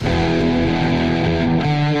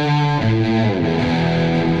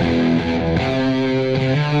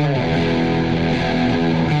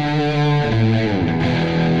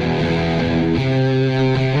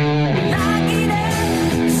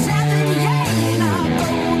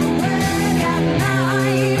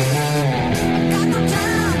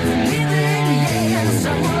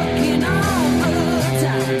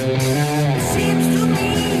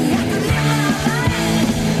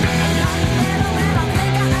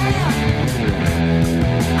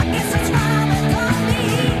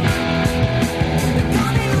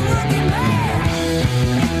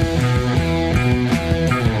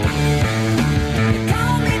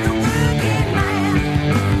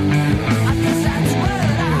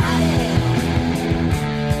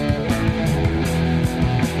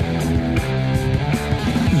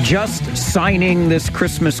Just signing this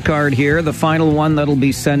Christmas card here, the final one that'll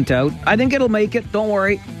be sent out. I think it'll make it, don't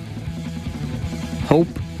worry. Hope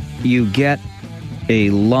you get a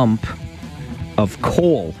lump of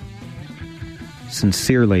coal.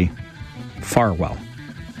 Sincerely, Farwell,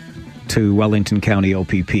 to Wellington County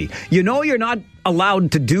OPP. You know you're not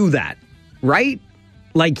allowed to do that, right?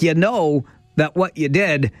 Like you know that what you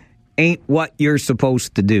did ain't what you're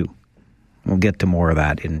supposed to do. We'll get to more of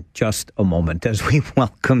that in just a moment as we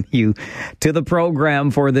welcome you to the program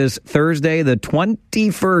for this Thursday, the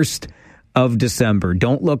 21st of December.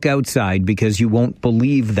 Don't look outside because you won't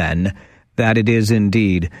believe then that it is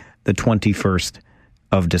indeed the 21st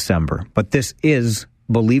of December. But this is,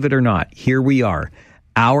 believe it or not, here we are,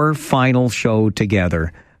 our final show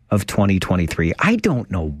together of 2023. I don't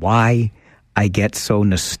know why I get so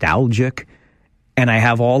nostalgic and I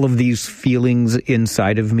have all of these feelings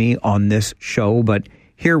inside of me on this show, but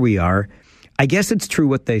here we are. I guess it's true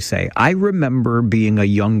what they say. I remember being a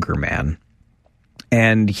younger man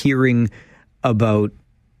and hearing about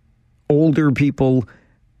older people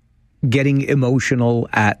getting emotional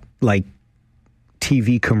at like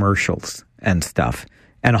TV commercials and stuff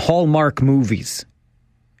and Hallmark movies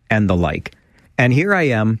and the like. And here I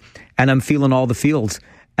am, and I'm feeling all the feels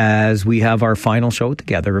as we have our final show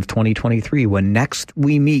together of 2023. When next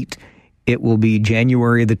we meet, it will be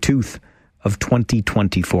January the 2nd of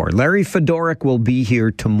 2024. Larry Fedoruk will be here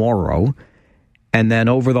tomorrow, and then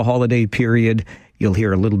over the holiday period, you'll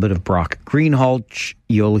hear a little bit of Brock Greenhalgh.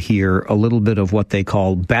 You'll hear a little bit of what they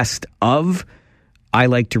call best of. I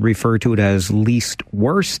like to refer to it as least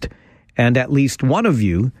worst, and at least one of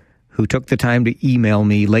you who took the time to email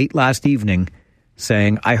me late last evening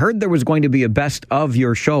saying, I heard there was going to be a best of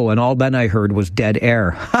your show, and all then I heard was dead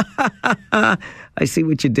air. I see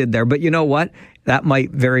what you did there. But you know what? That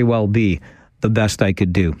might very well be the best I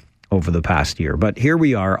could do over the past year. But here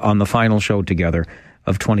we are on the final show together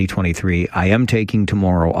of 2023. I am taking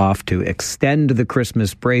tomorrow off to extend the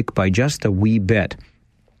Christmas break by just a wee bit.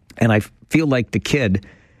 And I feel like the kid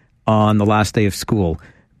on the last day of school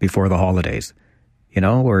before the holidays. You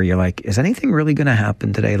know, where you're like, is anything really going to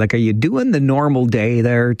happen today? Like, are you doing the normal day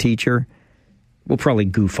there, teacher? We'll probably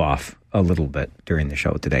goof off a little bit during the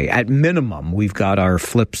show today. At minimum, we've got our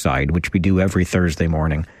flip side, which we do every Thursday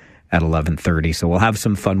morning at 11:30. So we'll have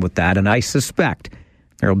some fun with that. And I suspect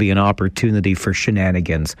there'll be an opportunity for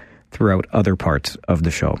shenanigans throughout other parts of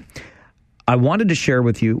the show. I wanted to share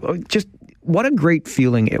with you just what a great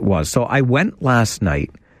feeling it was. So I went last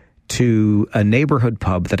night to a neighborhood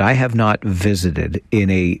pub that I have not visited in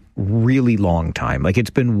a really long time. Like, it's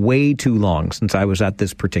been way too long since I was at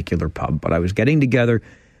this particular pub, but I was getting together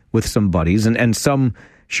with some buddies and some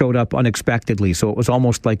showed up unexpectedly. So it was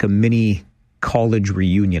almost like a mini college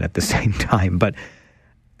reunion at the same time. But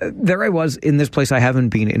there I was in this place I haven't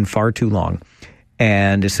been in far too long.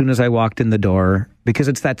 And as soon as I walked in the door, because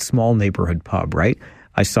it's that small neighborhood pub, right?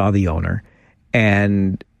 I saw the owner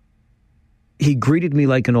and he greeted me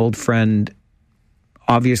like an old friend,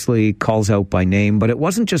 obviously calls out by name, but it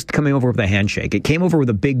wasn't just coming over with a handshake. It came over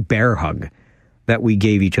with a big bear hug that we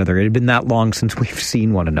gave each other. It had been that long since we've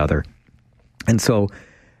seen one another. And so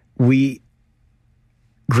we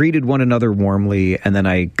greeted one another warmly, and then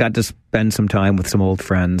I got to spend some time with some old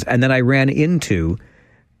friends. And then I ran into,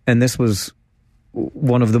 and this was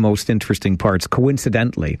one of the most interesting parts,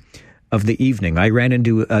 coincidentally, of the evening, I ran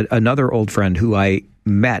into another old friend who I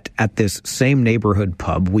met at this same neighborhood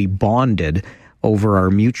pub. We bonded over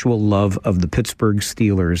our mutual love of the Pittsburgh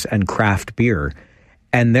Steelers and craft beer.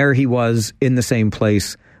 And there he was in the same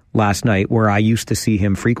place last night where I used to see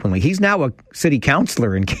him frequently. He's now a city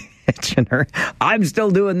councilor in Kitchener. I'm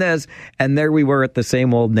still doing this. And there we were at the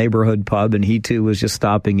same old neighborhood pub, and he too was just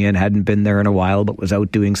stopping in, hadn't been there in a while, but was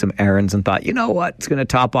out doing some errands and thought, you know what, it's going to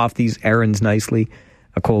top off these errands nicely.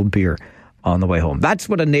 A cold beer on the way home. That's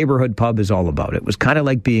what a neighborhood pub is all about. It was kind of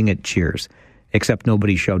like being at Cheers, except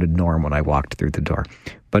nobody shouted Norm when I walked through the door.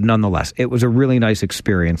 But nonetheless, it was a really nice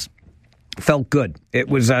experience. Felt good. It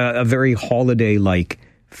was a very holiday-like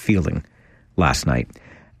feeling last night.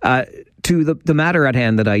 To the matter at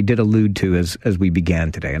hand that I did allude to as we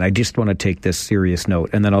began today, and I just want to take this serious note,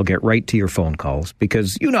 and then I'll get right to your phone calls,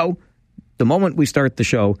 because, you know, the moment we start the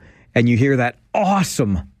show and you hear that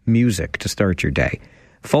awesome music to start your day,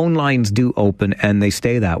 phone lines do open, and they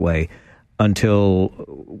stay that way until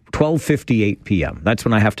 12:58 p.m. That's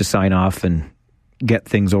when I have to sign off and get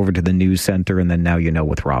things over to the news center, and then Now You Know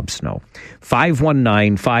with Rob Snow.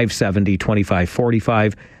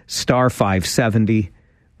 519-570-2545, star 570,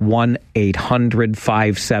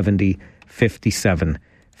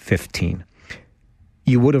 1-800-570-5715.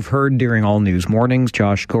 You would have heard during All News Mornings,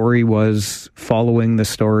 Josh Gorey was following the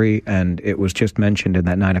story, and it was just mentioned in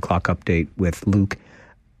that 9 o'clock update with Luke.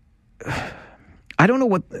 I don't know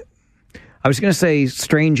what... I was going to say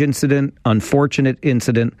strange incident, unfortunate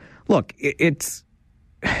incident. Look, it's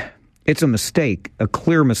a mistake, a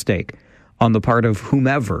clear mistake on the part of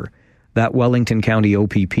whomever that Wellington County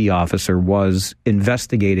OPP officer was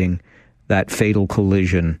investigating that fatal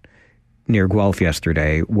collision near Guelph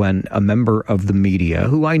yesterday when a member of the media,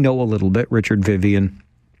 who I know a little bit, Richard Vivian,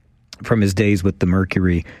 from his days with the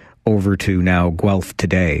Mercury over to now Guelph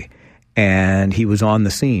Today, and he was on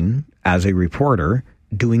the scene as a reporter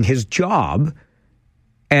doing his job,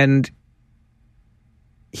 and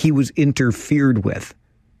he was interfered with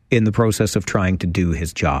in the process of trying to do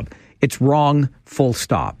his job. It's wrong, full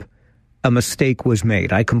stop. A mistake was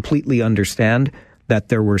made. I completely understand that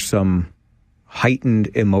there were some heightened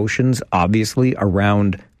emotions, obviously,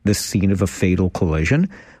 around the scene of a fatal collision.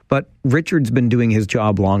 But Richard's been doing his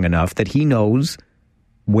job long enough that he knows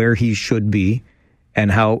where he should be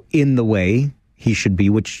and how in the way he should be,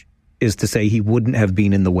 which is to say he wouldn't have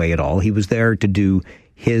been in the way at all. He was there to do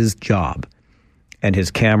his job. And his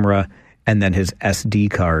camera and then his SD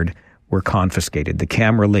card were confiscated. The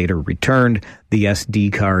camera later returned, the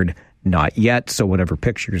SD card not yet. So whatever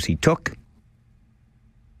pictures he took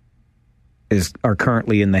are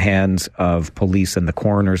currently in the hands of police and the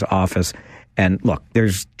coroner's office. And look,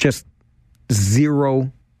 there's just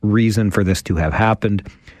zero reason for this to have happened.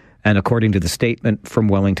 And according to the statement from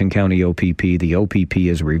Wellington County OPP, the OPP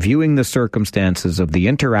is reviewing the circumstances of the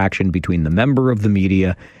interaction between the member of the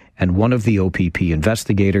media and one of the OPP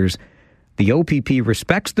investigators. The OPP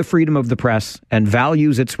respects the freedom of the press and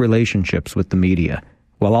values its relationships with the media,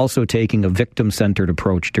 while also taking a victim-centered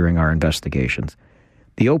approach during our investigations.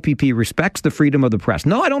 The OPP respects the freedom of the press.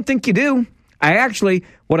 No, I don't think you do.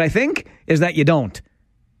 What I think is that you don't.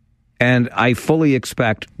 And I fully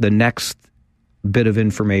expect the next bit of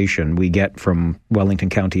information we get from Wellington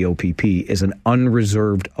County OPP is an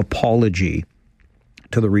unreserved apology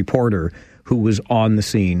to the reporter who was on the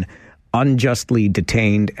scene, unjustly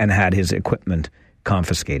detained and had his equipment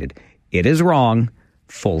confiscated. It is wrong,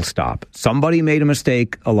 full stop. Somebody made a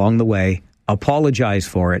mistake along the way. Apologize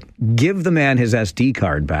for it, give the man his SD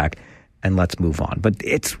card back, and let's move on. But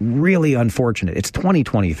it's really unfortunate. It's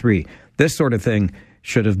 2023. This sort of thing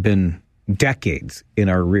should have been decades in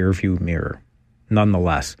our rearview mirror.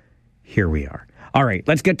 Nonetheless, here we are. All right,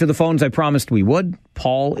 let's get to the phones. I promised we would.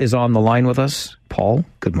 Paul is on the line with us. Paul,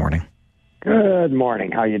 good morning. Good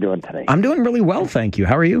morning. How are you doing today? I'm doing really well, thank you.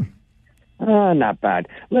 How are you? Not bad.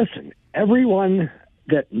 Listen, everyone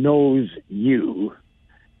that knows you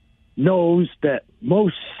knows that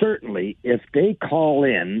most certainly if they call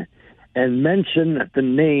in and mention the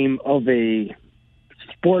name of a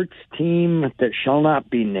sports team that shall not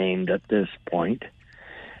be named at this point,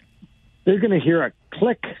 they're going to hear a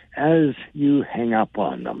click as you hang up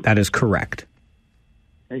on them. That is correct.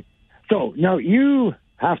 Okay. So now you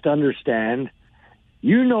have to understand,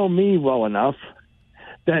 you know me well enough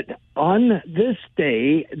that on this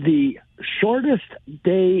day, the shortest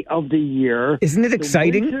day of the year... Isn't it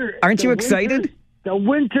exciting? Aren't you excited? The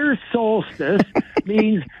winter solstice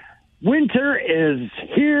means winter is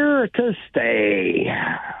here to stay.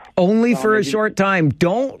 Only for a short time.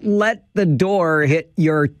 Don't let the door hit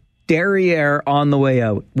your derriere on the way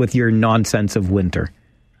out with your nonsense of winter.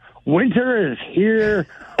 Winter is here.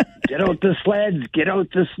 Get out the sleds, get out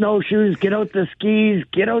the snowshoes, get out the skis,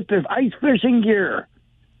 get out the ice fishing gear.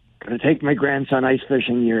 Going to take my grandson ice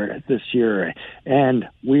fishing this year, and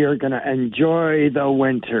we are going to enjoy the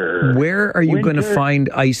winter. Where are you going to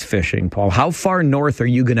find ice fishing, Paul? How far north are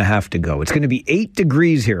you going to have to go? It's going to be 8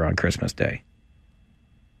 degrees here on Christmas Day.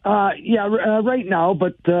 Right now,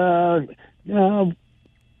 but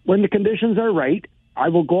when the conditions are right, I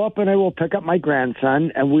will go up and I will pick up my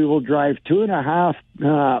grandson, and we will drive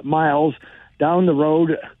 2.5 miles down the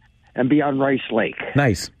road and be on Rice Lake.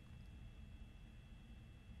 Nice.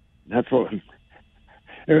 That's what. It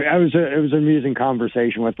was an amusing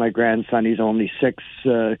conversation with my grandson. He's only 6.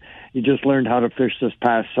 He just learned how to fish this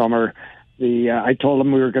past summer. I told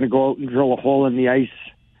him we were going to go out and drill a hole in the ice,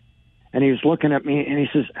 and he was looking at me and he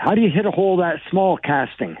says, "How do you hit a hole that small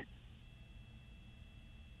casting?"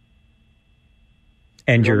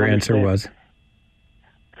 And your answer was?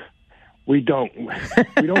 We don't.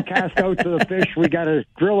 We don't cast out to the fish. We got to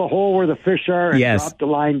drill a hole where the fish are and drop the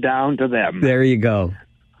line down to them. There you go.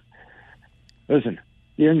 Listen,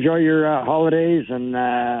 you enjoy your holidays, and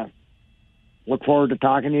look forward to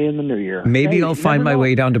talking to you in the new year. Maybe I'll find my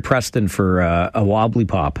way down to Preston for a wobbly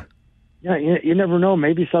pop. Yeah, you never know.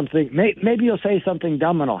 Maybe you'll say something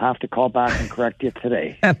dumb, and I'll have to call back and correct you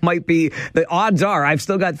today. That might be. The odds are I've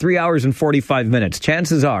still got 3 hours and 45 minutes.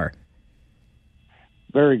 Chances are.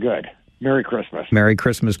 Very good. Merry Christmas. Merry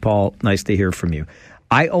Christmas, Paul. Nice to hear from you.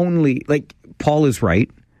 Paul is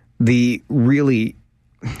right. The really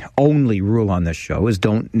only rule on this show is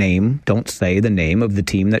don't say the name of the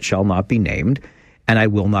team that shall not be named, and I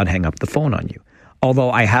will not hang up the phone on you.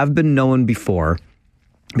 Although I have been known before,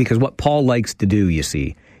 because what Paul likes to do, you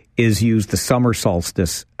see, is use the summer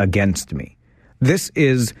solstice against me. This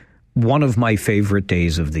is one of my favorite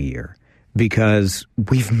days of the year because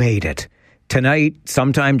we've made it. Tonight,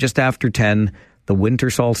 sometime just after 10, the winter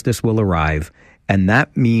solstice will arrive, and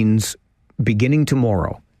that means beginning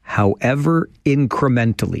tomorrow, however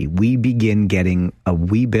incrementally we begin getting a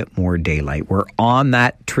wee bit more daylight, we're on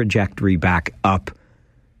that trajectory back up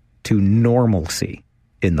to normalcy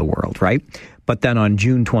in the world, right? But then on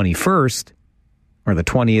June 21st, or the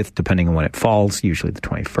 20th, depending on when it falls, usually the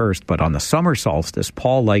 21st, but on the summer solstice,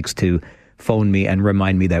 Paul likes to phone me and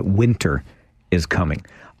remind me that winter is coming.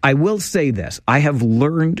 I will say this, I have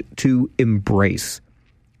learned to embrace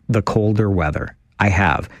the colder weather. I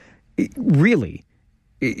have. Really,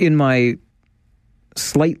 in my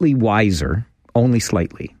slightly wiser, only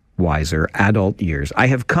slightly wiser adult years, I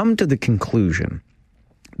have come to the conclusion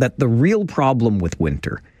that the real problem with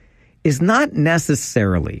winter is not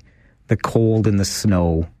necessarily the cold and the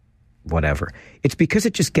snow, whatever. It's because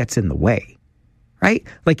it just gets in the way, right?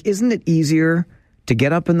 Like, isn't it easier to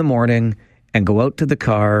get up in the morning and go out to the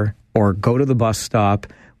car or go to the bus stop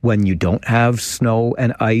when you don't have snow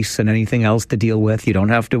and ice and anything else to deal with? You don't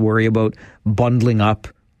have to worry about bundling up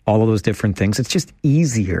all of those different things. It's just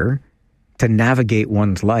easier to navigate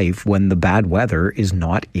one's life when the bad weather is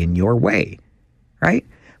not in your way, right?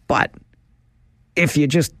 But if you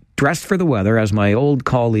just dress for the weather, as my old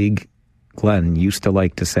colleague Glenn used to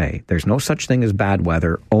like to say, there's no such thing as bad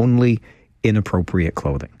weather, only inappropriate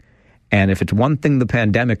clothing. And if it's one thing the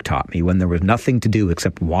pandemic taught me, when there was nothing to do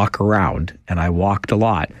except walk around, and I walked a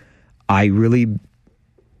lot, I really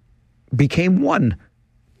became one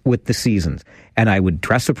with the seasons. And I would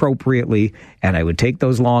dress appropriately, and I would take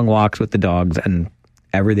those long walks with the dogs, and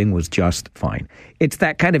everything was just fine. It's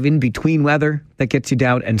that kind of in-between weather that gets you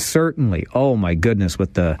down, and certainly, oh my goodness,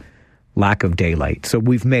 with the lack of daylight. So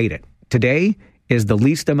we've made it. Today is the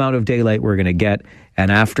least amount of daylight we're going to get,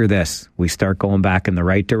 and after this, we start going back in the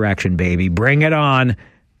right direction, baby. Bring it on.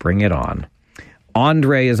 Bring it on.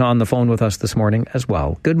 Andre is on the phone with us this morning as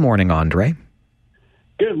well. Good morning, Andre.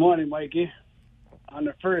 Good morning, Mikey. On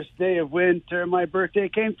the first day of winter, my birthday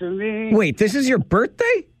came to me. Wait, this is your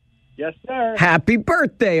birthday? Yes, sir. Happy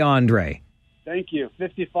birthday, Andre. Thank you.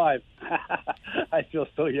 55. I feel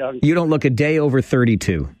so young. You don't look a day over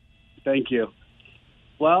 32. Thank you.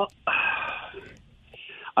 Well,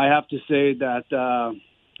 I have to say that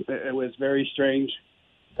it was very strange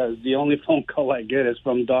because the only phone call I get is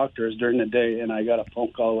from doctors during the day, and I got a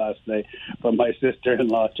phone call last night from my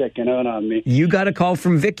sister-in-law checking out on me. You got a call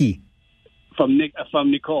from Vicky. From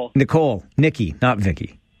Nicole. Nikki, not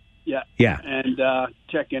Vicky. Yeah. And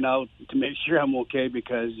checking out to make sure I'm okay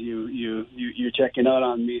because you're checking out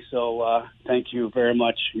on me. So thank you very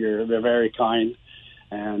much. You're very kind.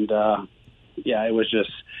 And it was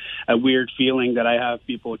just a weird feeling that I have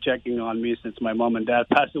people checking on me since my mom and dad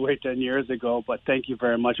passed away 10 years ago. But thank you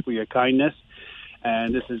very much for your kindness.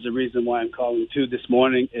 And this is the reason why I'm calling too this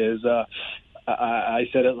morning is I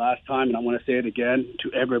said it last time, and I want to say it again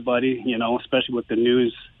to everybody, especially with the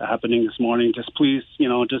news happening this morning. Just please,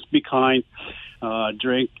 just be kind,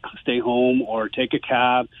 drink, stay home, or take a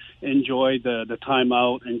cab. Enjoy the time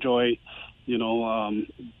out. Enjoy,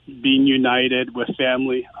 being united with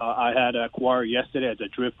family. I had a choir yesterday at the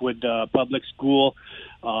Driftwood Public School.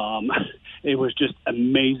 It was just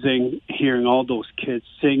amazing hearing all those kids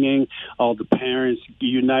singing, all the parents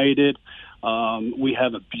united. We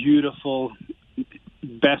have a beautiful,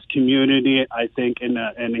 best community, I think,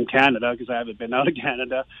 in Canada, because I haven't been out of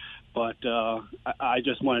Canada. But I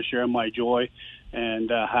just want to share my joy and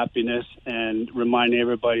happiness and remind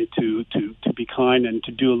everybody to be kind and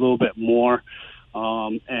to do a little bit more.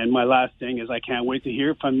 And my last thing is I can't wait to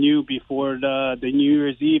hear from you before the New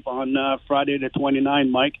Year's Eve on Friday the 29th,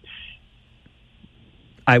 Mike.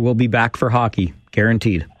 I will be back for hockey,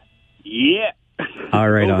 guaranteed. Yeah. All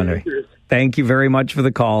right, Andre. Thank you very much for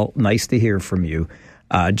the call. Nice to hear from you.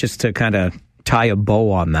 Just to kind of tie a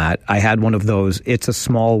bow on that, I had one of those it's a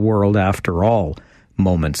small world after all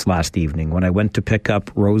moments last evening when I went to pick up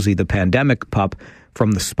Rosie the pandemic pup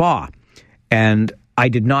from the spa. And I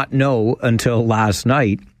did not know until last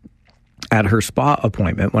night, at her spa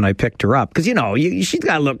appointment when I picked her up. Because, she's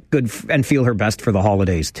got to look good and feel her best for the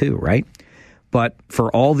holidays too, right? But for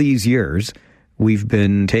all these years, we've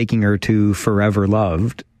been taking her to Forever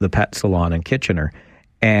Loved, the pet salon in Kitchener.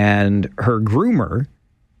 And her groomer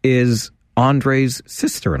is Andre's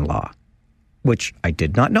sister-in-law, which I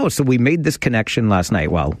did not know. So we made this connection last night.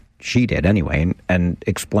 Well, she did anyway, and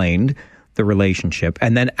explained the relationship.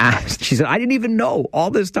 And then asked, she said, I didn't even know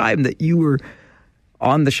all this time that you were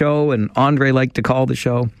on the show and Andre liked to call the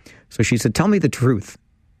show. So she said, tell me the truth.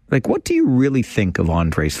 Like, what do you really think of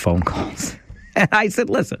Andre's phone calls? And I said,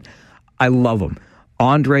 listen, I love him.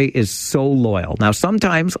 Andre is so loyal. Now,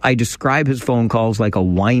 sometimes I describe his phone calls like a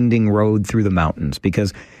winding road through the mountains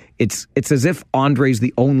because it's as if Andre's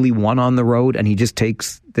the only one on the road and he just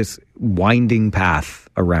takes this winding path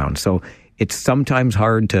around. So it's sometimes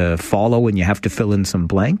hard to follow and you have to fill in some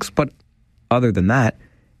blanks. But other than that,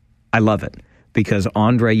 I love it because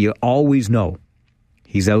Andre, you always know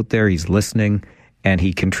he's out there, he's listening, and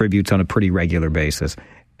he contributes on a pretty regular basis.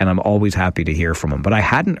 And I'm always happy to hear from him. But I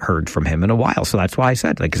hadn't heard from him in a while. So that's why I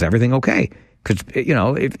said, is everything okay? Because,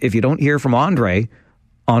 if you don't hear from Andre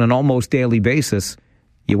on an almost daily basis,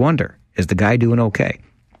 you wonder, is the guy doing okay?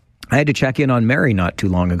 I had to check in on Mary not too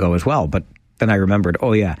long ago as well. But then I remembered,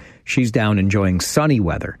 oh yeah, she's down enjoying sunny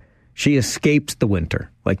weather. She escapes the winter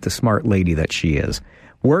like the smart lady that she is.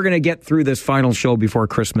 We're going to get through this final show before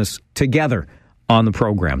Christmas together on the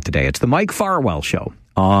program today. It's the Mike Farwell Show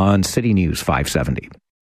on City News 570.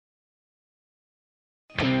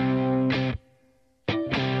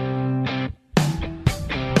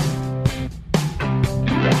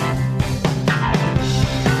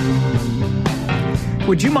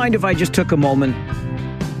 Would you mind if I just took a moment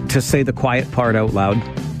to say the quiet part out loud?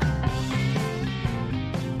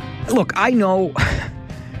 Look, I know,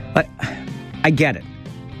 I get it.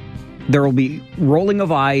 There will be rolling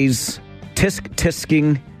of eyes,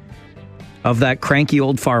 tisk-tisking of that cranky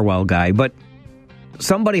old Farwell guy, but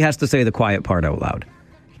somebody has to say the quiet part out loud.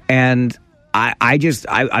 And I'm just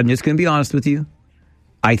going to be honest with you.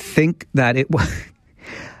 I think that it was,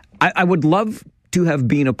 I would love to have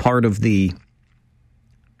been a part of the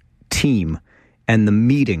team and the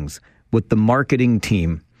meetings with the marketing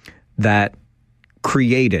team that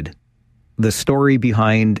created the story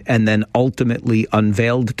behind and then ultimately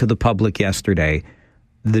unveiled to the public yesterday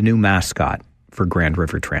the new mascot for Grand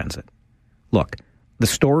River Transit. Look, the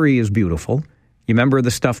story is beautiful. You remember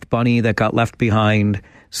the stuffed bunny that got left behind?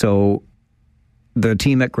 So the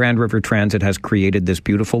team at Grand River Transit has created this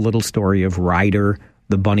beautiful little story of Ryder,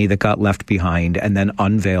 the bunny that got left behind, and then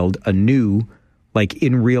unveiled a new,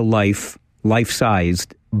 in real life,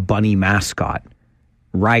 life-sized bunny mascot,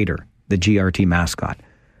 Ryder, the GRT mascot.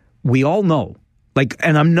 We all know,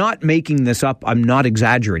 and I'm not making this up, I'm not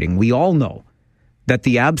exaggerating, we all know that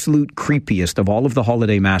the absolute creepiest of all of the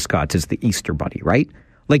holiday mascots is the Easter Bunny, right?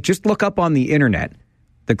 Just look up on the internet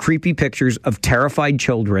the creepy pictures of terrified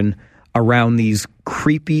children around these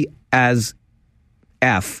creepy as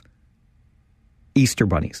F Easter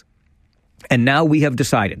bunnies. And now we have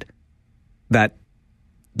decided that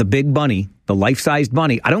the big bunny, the life-sized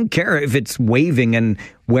bunny, I don't care if it's waving and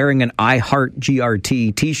wearing an I Heart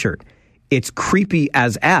GRT t-shirt. It's creepy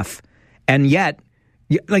as F. And yet,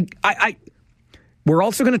 we're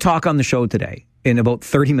also going to talk on the show today in about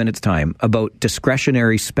 30 minutes' time about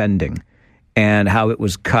discretionary spending and how it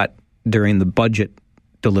was cut during the budget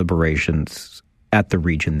deliberations at the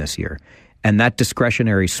region this year. And that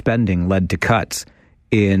discretionary spending led to cuts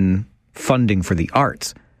in funding for the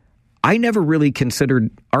arts. I never really considered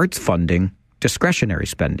arts funding discretionary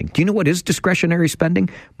spending. Do you know what is discretionary spending?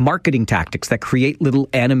 Marketing tactics that create little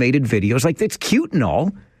animated videos. It's cute and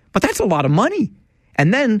all, but that's a lot of money.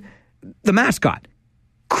 And then the mascot,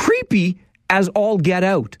 creepy as all get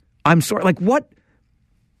out. I'm sorry. What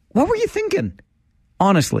were you thinking?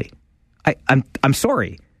 Honestly, I'm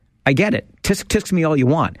sorry. I get it. Tisk me all you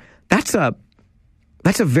want. That's a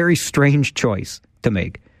very strange choice to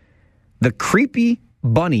make. The creepy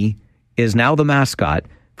bunny is now the mascot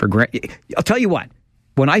for I'll tell you what,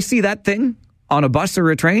 when I see that thing on a bus or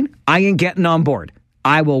a train, I ain't getting on board.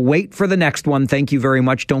 I will wait for the next one. Thank you very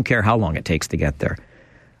much. Don't care how long it takes to get there.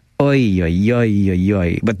 Oy, oy, oy, oy,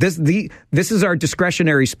 oy. But this is our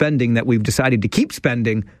discretionary spending that we've decided to keep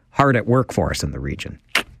spending hard at work for us in the region.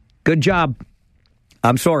 Good job.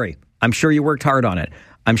 I'm sorry. I'm sure you worked hard on it.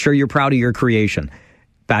 I'm sure you're proud of your creation.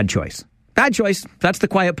 Bad choice. Bad choice. That's the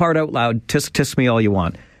quiet part out loud. Tisk me all you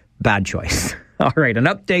want. Bad choice. All right, an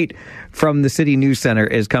update from the City News Center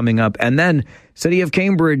is coming up. And then City of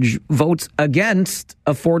Cambridge votes against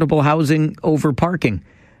affordable housing over parking.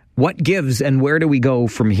 What gives and where do we go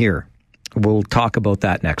from here? We'll talk about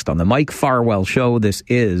that next on the Mike Farwell Show. This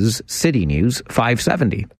is City News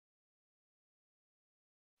 570.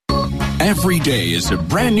 Every day is a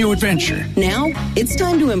brand new adventure. Now, it's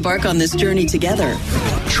time to embark on this journey together.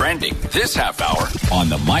 Trending this half hour on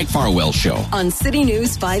the Mike Farwell Show. On City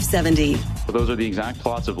News 570. Those are the exact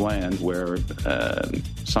plots of land where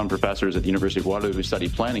some professors at the University of Waterloo who study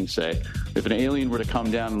planning say, if an alien were to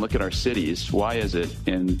come down and look at our cities, why is it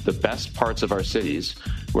in the best parts of our cities,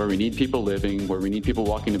 where we need people living, where we need people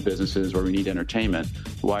walking to businesses, where we need entertainment,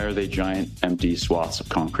 why are they giant, empty swaths of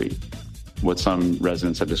concrete? What some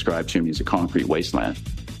residents have described to me as a concrete wasteland.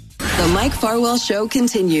 The Mike Farwell Show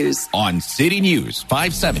continues on City News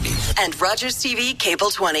 570. and Rogers TV Cable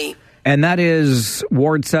 20. And that is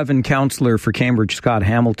Ward 7 Councillor for Cambridge, Scott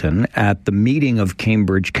Hamilton, at the meeting of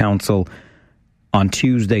Cambridge Council on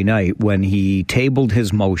Tuesday night when he tabled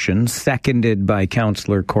his motion, seconded by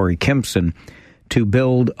Councillor Corey Kimpson, to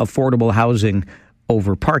build affordable housing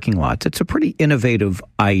over parking lots. It's a pretty innovative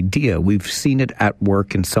idea. We've seen it at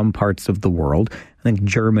work in some parts of the world. I think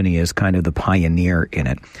Germany is kind of the pioneer in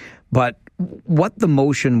it. But what the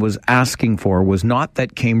motion was asking for was not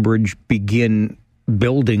that Cambridge begin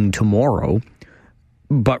building tomorrow,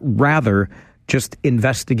 but rather just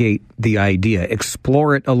investigate the idea,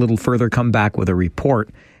 explore it a little further, come back with a report,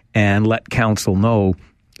 and let council know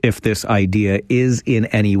if this idea is in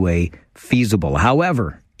any way feasible.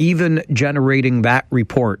 However, even generating that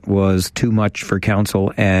report was too much for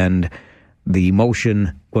council, and the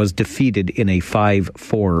motion was defeated in a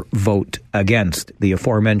 5-4 vote against. The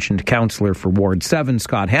aforementioned councillor for Ward 7,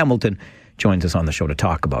 Scott Hamilton, joins us on the show to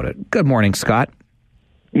talk about it. Good morning, Scott.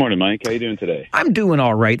 Good morning, Mike. How are you doing today? I'm doing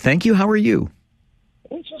all right, thank you. How are you?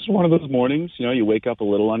 It's just one of those mornings, you wake up a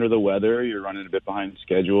little under the weather, you're running a bit behind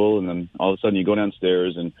schedule, and then all of a sudden you go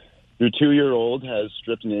downstairs and your 2-year-old has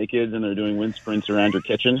stripped naked and they're doing wind sprints around your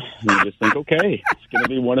kitchen. And you just think, okay, it's going to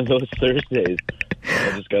be one of those Thursdays.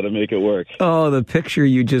 I just got to make it work. Oh, the picture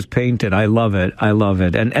you just painted. I love it. I love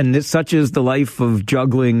it. And this, such is the life of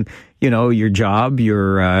juggling, your job,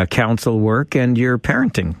 your council work, and your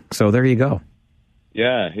parenting. So there you go.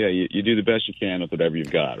 Yeah, you do the best you can with whatever you've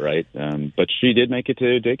got, right? But she did make it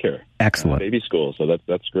to daycare. Excellent. Baby school, so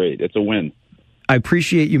that's great. It's a win. I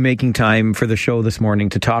appreciate you making time for the show this morning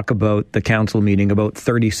to talk about the council meeting about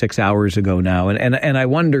 36 hours ago now. And I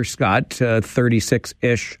wonder, Scott,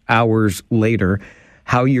 36-ish hours later,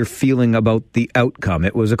 how you're feeling about the outcome.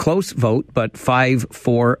 It was a close vote, but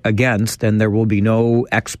 5-4 against, and there will be no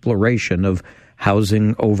exploration of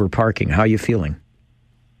housing over parking. How are you feeling?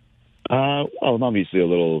 Well, I'm obviously a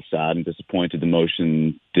little sad and disappointed the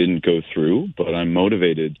motion didn't go through, but I'm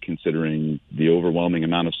motivated considering the overwhelming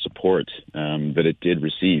amount of support that it did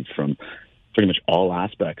receive from pretty much all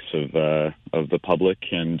aspects of the public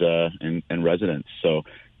and residents. So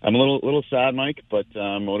I'm a little sad, Mike, but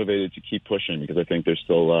I'm motivated to keep pushing because I think there's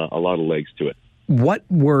still a lot of legs to it. What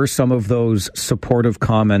were some of those supportive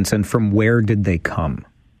comments, and from where did they come?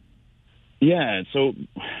 Yeah, so,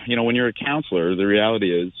 when you're a counselor, the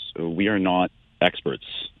reality is we are not experts.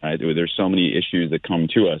 Right? There's so many issues that come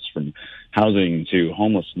to us, from housing to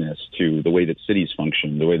homelessness to the way that cities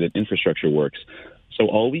function, the way that infrastructure works. So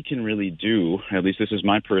all we can really do, at least this is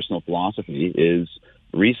my personal philosophy, is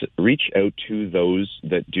reach out to those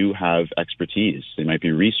that do have expertise. They might be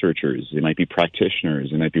researchers, they might be practitioners,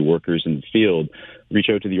 they might be workers in the field. Reach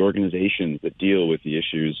out to the organizations that deal with the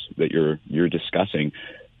issues that you're discussing.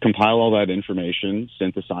 Compile all that information,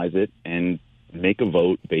 synthesize it, and make a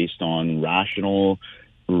vote based on rational,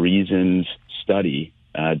 reasoned study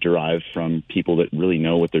derived from people that really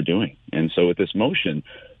know what they're doing. And so with this motion,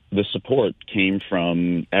 the support came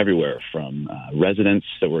from everywhere, from residents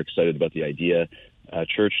that were excited about the idea,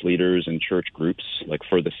 church leaders and church groups, like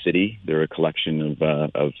For the City. They're a collection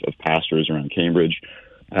of pastors around Cambridge.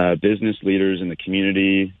 Business leaders in the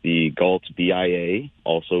community, the Galt BIA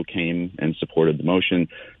also came and supported the motion,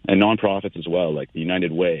 and nonprofits as well, like the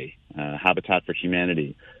United Way, Habitat for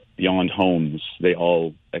Humanity, Beyond Homes. They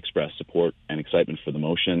all expressed support and excitement for the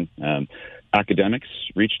motion. Academics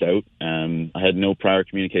reached out. I had no prior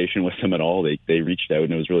communication with them at all. They reached out,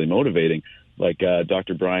 and it was really motivating. Like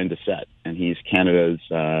Dr. Brian Dissett, and he's Canada's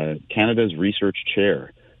research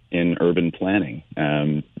chair in urban planning,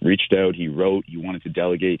 reached out, he wrote, he wanted to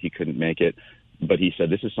delegate, he couldn't make it, but he said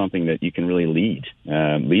this is something that you can really lead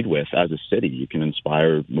with as a city. You can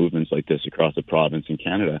inspire movements like this across the province in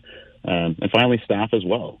Canada. And finally, staff as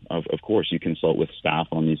well. Of course, you consult with staff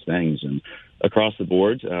on these things, and across the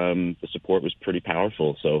board, the support was pretty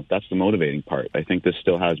powerful, so that's the motivating part. I think this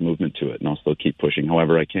still has movement to it, and I'll still keep pushing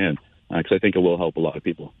however I can, because I think it will help a lot of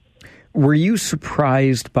people. Were you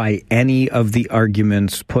surprised by any of the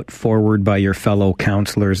arguments put forward by your fellow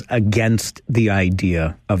councillors against the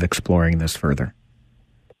idea of exploring this further?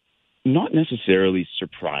 Not necessarily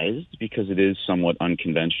surprised, because it is somewhat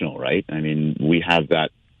unconventional, right? I mean, we have that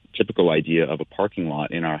typical idea of a parking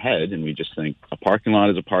lot in our head, and we just think a parking lot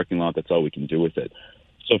is a parking lot, that's all we can do with it.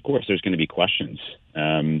 So, of course, there's going to be questions.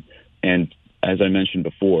 And as I mentioned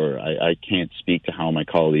before, I can't speak to how my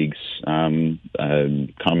colleagues come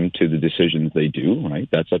to the decisions they do, right?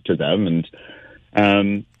 That's up to them.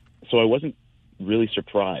 And so I wasn't really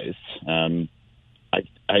surprised.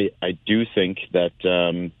 I do think that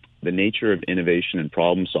the nature of innovation and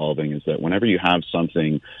problem solving is that whenever you have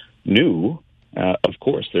something new, of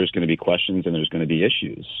course, there's going to be questions and there's going to be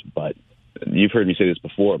issues. But you've heard me say this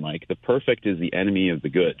before, Mike, the perfect is the enemy of the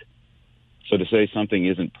good. So to say something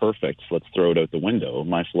isn't perfect, let's throw it out the window.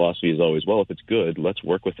 My philosophy is always, well, if it's good, let's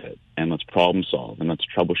work with it and let's problem solve and let's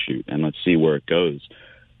troubleshoot and let's see where it goes.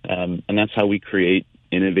 And that's how we create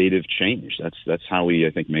innovative change. That's how we,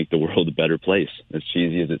 I think, make the world a better place, as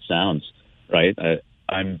cheesy as it sounds, right?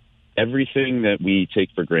 Everything that we take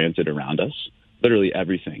for granted around us, literally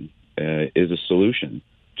everything, is a solution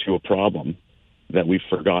to a problem that we've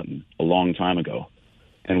forgotten a long time ago.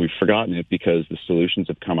 And we've forgotten it because the solutions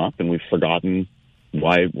have come up and we've forgotten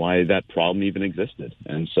why that problem even existed.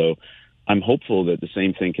 And so I'm hopeful that the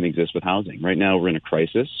same thing can exist with housing. Right now we're in a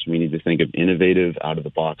crisis. We need to think of innovative,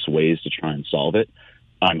 out-of-the-box ways to try and solve it.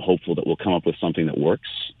 I'm hopeful that we'll come up with something that works,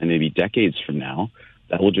 and maybe decades from now,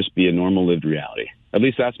 that will just be a normal lived reality. At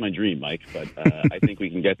least that's my dream, Mike. But I think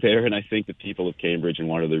we can get there, and I think the people of Cambridge and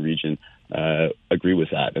Waterloo region agree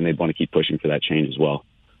with that, and they want to keep pushing for that change as well.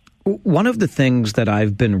 One of the things that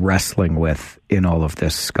I've been wrestling with in all of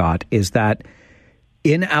this, Scott, is that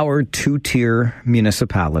in our two-tier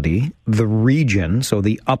municipality, the region, so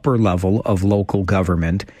the upper level of local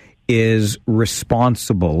government, is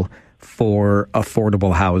responsible for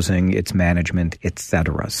affordable housing, its management,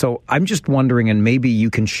 etc. So I'm just wondering, and maybe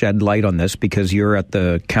you can shed light on this because you're at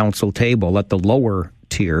the council table at the lower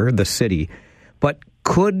tier, the city, but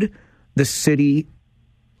could the city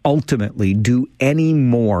ultimately do any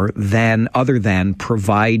more other than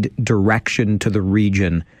provide direction to the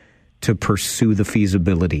region to pursue the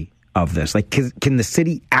feasibility of this? Like, can the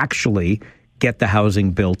city actually get the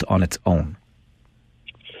housing built on its own?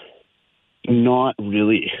 Not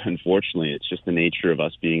really, unfortunately. It's just the nature of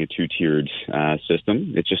us being a two-tiered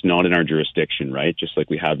system. It's just not in our jurisdiction, right? Just like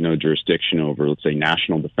we have no jurisdiction over, let's say,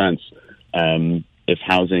 national defense. If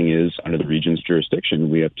housing is under the region's jurisdiction,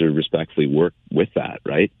 we have to respectfully work with that,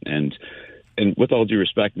 right? And with all due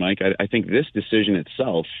respect, Mike, I think this decision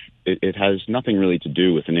itself, it has nothing really to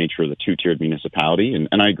do with the nature of the two-tiered municipality.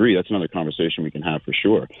 And I agree, that's another conversation we can have for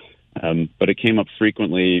sure. But it came up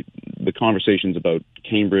frequently, the conversations about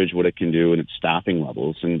Cambridge, what it can do, and its staffing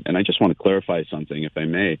levels. And I just want to clarify something, if I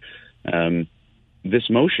may. This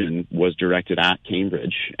motion was directed at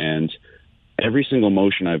Cambridge, and every single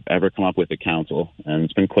motion I've ever come up with at council, and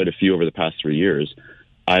it's been quite a few over the past 3 years,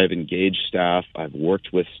 I have engaged staff, I've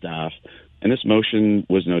worked with staff, and this motion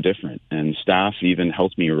was no different. And staff even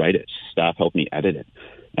helped me write it. Staff helped me edit it.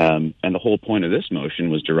 And the whole point of this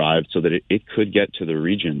motion was derived so that it could get to the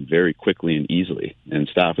region very quickly and easily. And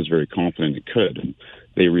staff was very confident it could. And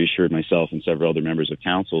they reassured myself and several other members of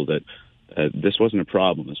council that this wasn't a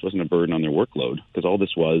problem. This wasn't a burden on their workload, because all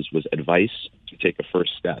this was advice to take a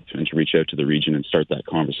first step and to reach out to the region and start that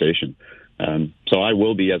conversation. So I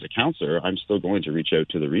will be, as a councillor, I'm still going to reach out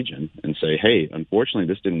to the region and say, hey, unfortunately,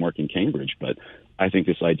 this didn't work in Cambridge, but I think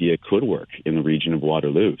this idea could work in the region of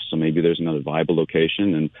Waterloo. So maybe there's another viable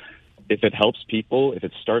location. And if it helps people, if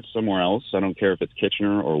it starts somewhere else, I don't care if it's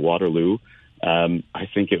Kitchener or Waterloo, I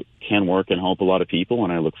think it can work and help a lot of people.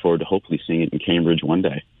 And I look forward to hopefully seeing it in Cambridge one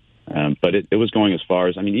day. But it was going as far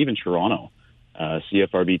as, even Toronto.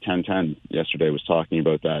 CFRB 1010 yesterday was talking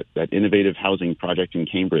about that innovative housing project in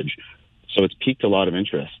Cambridge. So it's piqued a lot of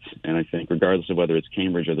interest. And I think regardless of whether it's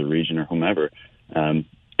Cambridge or the region or whomever,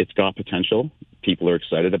 it's got potential. People are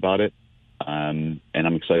excited about it. And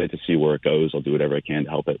I'm excited to see where it goes. I'll do whatever I can to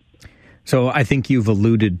help it. So I think you've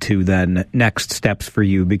alluded to then next steps for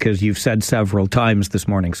you, because you've said several times this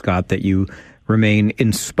morning, Scott, that you remain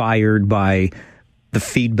inspired by the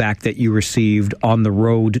feedback that you received on the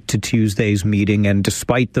road to Tuesday's meeting. And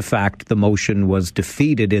despite the fact the motion was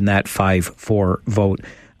defeated in that 5-4 vote,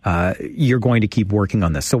 you're going to keep working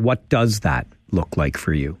on this. So what does that look like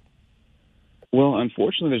for you? Well,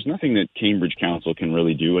 unfortunately, there's nothing that Cambridge Council can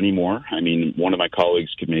really do anymore. One of my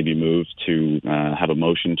colleagues could maybe move to have a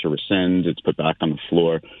motion to rescind. It's put back on the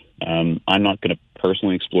floor. I'm not going to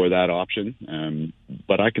personally explore that option.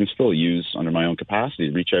 But I can still use, under my own capacity,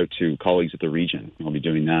 reach out to colleagues at the region. I'll be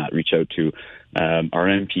doing that. Reach out to our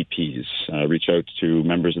MPPs, reach out to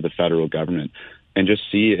members of the federal government, and just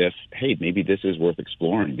see if, hey, maybe this is worth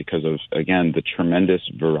exploring because of, again, the tremendous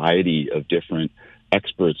variety of different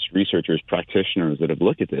experts, researchers, practitioners that have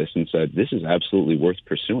looked at this and said, this is absolutely worth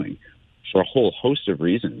pursuing for a whole host of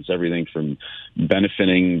reasons, everything from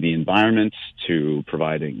benefiting the environment to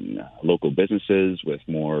providing local businesses with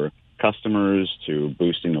more customers to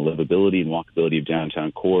boosting the livability and walkability of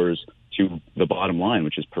downtown cores to the bottom line,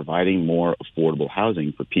 which is providing more affordable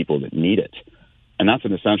housing for people that need it. And that's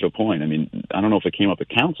an essential point. I mean, I don't know if it came up at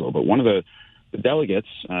council, but one of the delegates,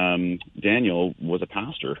 Daniel, was a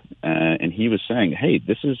pastor, and he was saying, hey,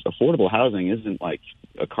 this is affordable housing isn't like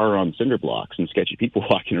a car on cinder blocks and sketchy people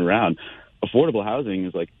walking around. Affordable housing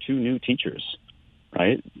is like 2 new teachers,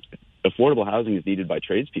 right? Affordable housing is needed by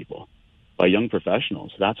tradespeople, by young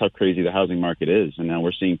professionals. That's how crazy the housing market is. And now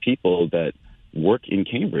we're seeing people that work in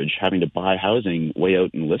Cambridge having to buy housing way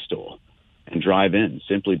out in Listowel and drive in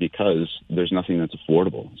simply because there's nothing that's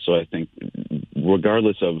affordable. So I think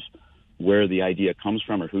regardless of where the idea comes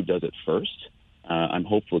from or who does it first, I'm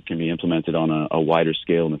hopeful it can be implemented on a wider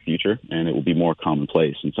scale in the future, and it will be more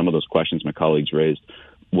commonplace. And some of those questions my colleagues raised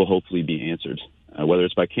will hopefully be answered, whether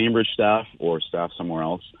it's by Cambridge staff or staff somewhere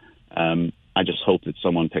else. I just hope that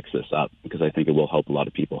someone picks this up because I think it will help a lot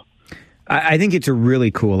of people. I think it's a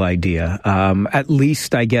really cool idea. At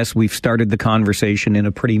least, I guess, we've started the conversation in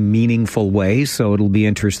a pretty meaningful way, so it'll be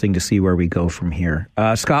interesting to see where we go from here.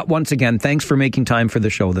 Scott, once again, thanks for making time for the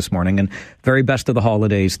show this morning, and very best of the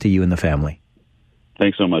holidays to you and the family.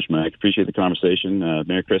 Thanks so much, Mike. Appreciate the conversation.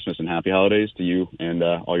 Merry Christmas and happy holidays to you and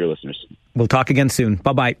all your listeners. We'll talk again soon.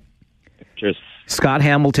 Bye-bye. Cheers. Scott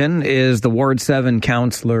Hamilton is the Ward 7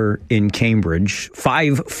 councillor in Cambridge.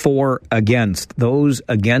 5-4 against. Those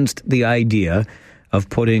against the idea of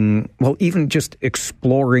putting, well, even just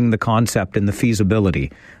exploring the concept and the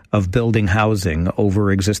feasibility of building housing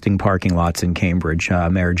over existing parking lots in Cambridge.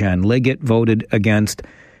 Mayor Jan Liggett voted against.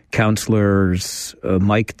 Councillors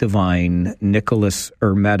Mike Devine, Nicholas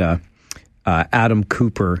Ermetta, Adam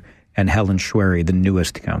Cooper, and Helen Schwery, the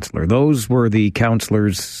newest councillor. Those were the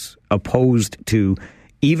councillors opposed to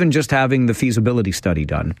even just having the feasibility study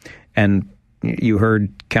done. And you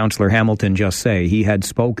heard Councillor Hamilton just say he had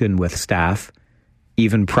spoken with staff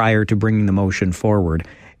even prior to bringing the motion forward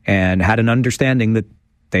and had an understanding that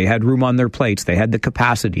they had room on their plates. They had the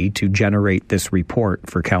capacity to generate this report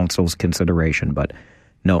for council's consideration. But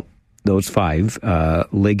no, those 5,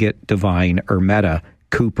 Liggett, Devine, Ermetta,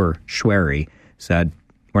 Cooper, Schwery, said,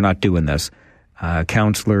 we're not doing this.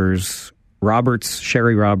 Councillors Roberts,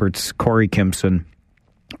 Sherry Roberts, Corey Kimpson,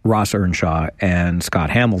 Ross Earnshaw, and Scott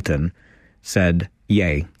Hamilton said,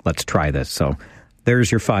 yay, let's try this. So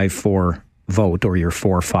there's your 5-4 vote, or your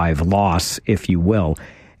 4-5 loss, if you will.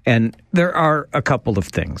 And there are a couple of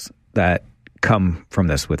things that come from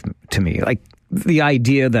this to me. Like the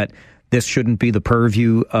idea that this shouldn't be the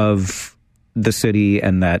purview of the city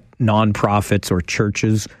and that nonprofits or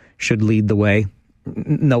churches should lead the way.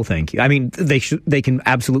 No, thank you. I mean, they can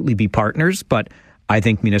absolutely be partners, but I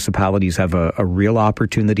think municipalities have a real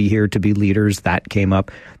opportunity here to be leaders. That came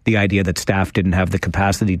up. The idea that staff didn't have the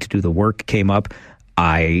capacity to do the work came up.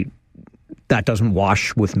 That doesn't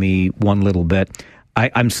wash with me one little bit.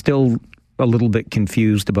 I'm still a little bit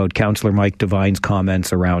confused about Councillor Mike Devine's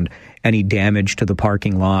comments around any damage to the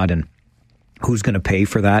parking lot and who's going to pay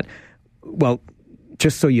for that. Well,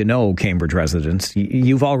 just so you know, Cambridge residents,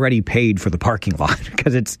 you've already paid for the parking lot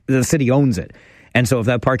because the city owns it. And so if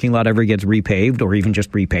that parking lot ever gets repaved or even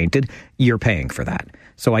just repainted, you're paying for that.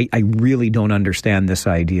 So I really don't understand this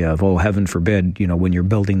idea of, oh, heaven forbid, when you're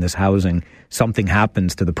building this housing, something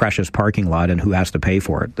happens to the precious parking lot and who has to pay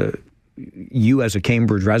for it? You as a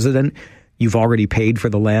Cambridge resident, you've already paid for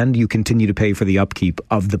the land. You continue to pay for the upkeep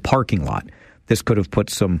of the parking lot. This could have put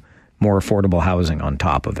some more affordable housing on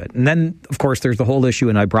top of it. And then, of course, there's the whole issue,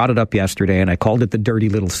 and I brought it up yesterday, and I called it the dirty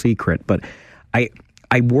little secret, but I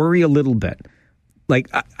worry a little bit. Like,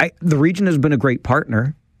 the region has been a great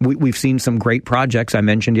partner. We've seen some great projects. I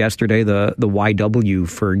mentioned yesterday the YW,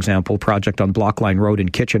 for example, project on Blockline Road in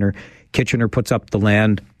Kitchener. Kitchener puts up the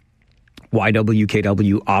land.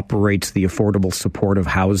 YWKW operates the affordable supportive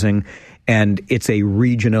housing, and it's a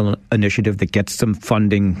regional initiative that gets some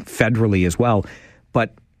funding federally as well.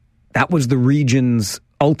 But that was the region's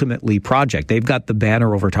ultimately project. They've got the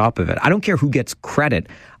banner over top of it. I don't care who gets credit.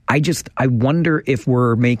 I wonder if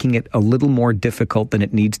we're making it a little more difficult than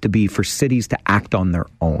it needs to be for cities to act on their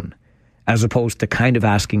own, as opposed to kind of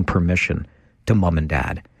asking permission to mom and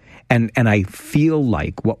dad. And I feel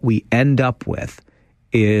like what we end up with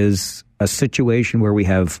is a situation where we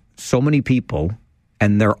have so many people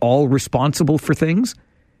and they're all responsible for things,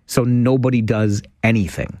 so nobody does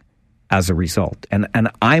anything as a result. And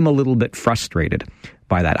I'm a little bit frustrated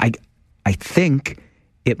by that. I think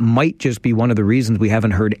it might just be one of the reasons we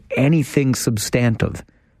haven't heard anything substantive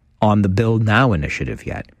on the Build Now initiative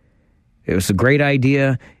yet. It was a great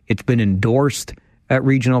idea. It's been endorsed at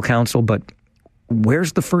Regional Council, but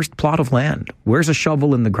where's the first plot of land? Where's a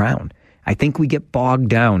shovel in the ground? I think we get bogged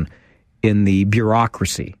down in the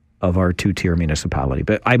bureaucracy of our two-tier municipality.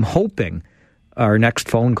 But I'm hoping our next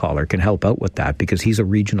phone caller can help out with that because he's a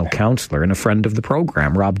regional councillor and a friend of the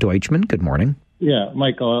program. Rob Deutschman, good morning. Yeah,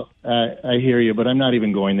 Michael, I hear you, but I'm not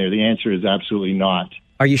even going there. The answer is absolutely not.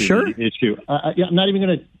 Are you sure? Issue. I'm not even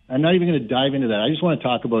going to dive into that. I just want to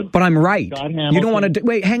talk about. But I'm right. You don't want to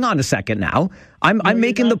wait. Hang on a second. Now, I'm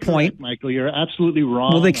making the point, correct, Michael. You're absolutely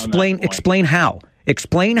wrong. Well, explain how.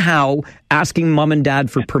 Explain how asking mom and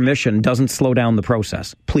dad for permission doesn't slow down the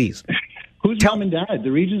process, please. Who's mom and dad?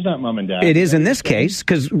 The region's not mom and dad. It is in this case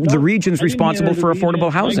because the region's responsible for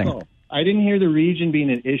affordable housing. Michael, I didn't hear the region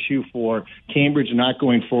being an issue for Cambridge not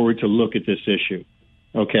going forward to look at this issue.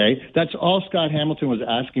 Okay, that's all Scott Hamilton was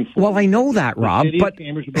asking for. Well, I know that, Rob, but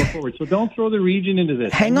Cambridge will go forward. So don't throw the region into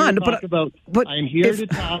this. Hang on, but I'm here to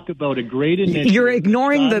talk about a great initiative. You're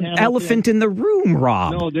ignoring the elephant in the room,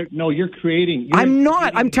 Rob. No, you're creating. I'm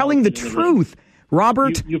not. I'm telling the truth,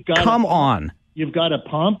 Robert. Come on. You've got a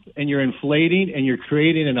pump, and you're inflating, and you're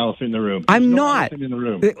creating an elephant in the room. I'm not. Elephant in the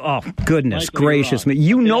room. Oh, goodness gracious me!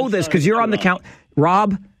 You know this because you're on the count,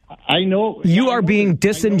 Rob. I know. You are being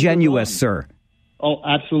disingenuous, sir. Oh,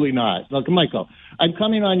 absolutely not. Look, Michael, I'm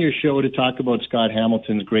coming on your show to talk about Scott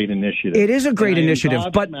Hamilton's great initiative. It is a great initiative,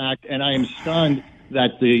 but and I am stunned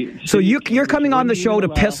that the. So you're coming on the show to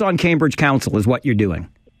piss on Cambridge Council, is what you're doing?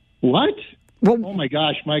 What? Well, oh my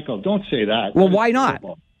gosh, Michael, don't say that. Well, why not?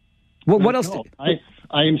 Well, what else?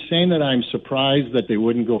 I am saying that I'm surprised that they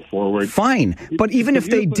wouldn't go forward. Fine, but even if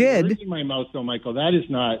they did, words in my mouth, though, Michael, that is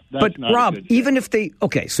not. But not Rob, even if they,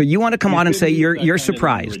 okay, so you want to come on and say you're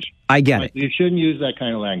surprised? I get it. You shouldn't use that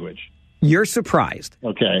kind of language. You're surprised,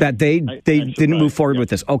 okay, that they didn't move forward with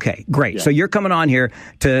this. Okay, great. Yeah. So you're coming on here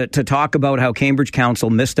to talk about how Cambridge Council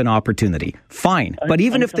missed an opportunity. Fine, but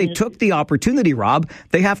even if they took the opportunity, Rob,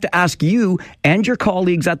 they have to ask you and your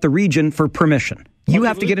colleagues at the region for permission. You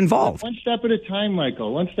have to get involved. One step at a time,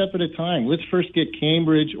 Michael. One step at a time. Let's first get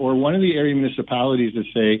Cambridge or one of the area municipalities to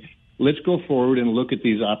say, let's go forward and look at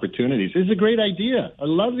these opportunities. It's a great idea. I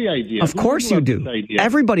love the idea. Of course you do.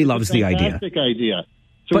 Everybody loves the idea. Fantastic idea.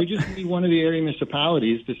 So we just need one of the area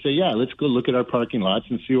municipalities to say, yeah, let's go look at our parking lots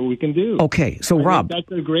and see what we can do. Okay, so Rob, that's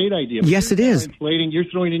a great idea. Yes, it is. You're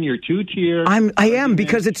throwing in your two-tier. I am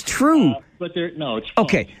because it's true. But it's false.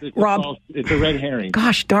 Okay, Rob. It's a red herring.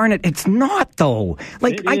 Gosh darn it, it's not though.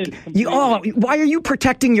 Like why are you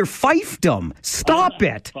protecting your fiefdom? Stop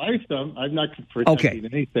it. Fiefdom? I'm not protecting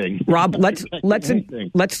anything. Rob, let's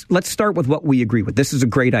start with what we agree with. This is a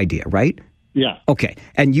great idea, right? Yeah. Okay.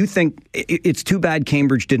 And you think it's too bad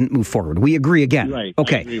Cambridge didn't move forward. We agree again. Right.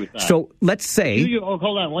 Okay. I agree with that. So let's say. Hold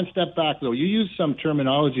on. One step back, though. You used some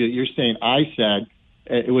terminology that you're saying I said.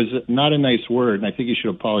 It was not a nice word, and I think you should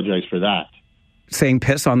apologize for that. Saying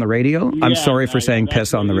piss on the radio? Yeah, I'm sorry for saying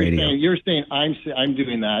piss on the radio. You're saying I'm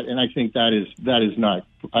doing that, and I think that is not.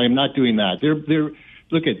 I am not doing that.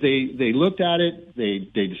 They looked at it,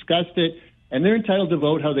 they discussed it, and they're entitled to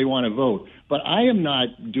vote how they want to vote. But I am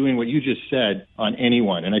not doing what you just said on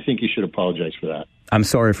anyone, and I think you should apologize for that. I'm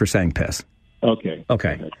sorry for saying piss. Okay.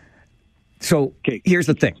 So here's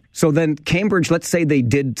the thing. So then Cambridge, let's say they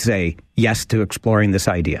did say yes to exploring this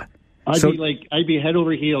idea. I'd be head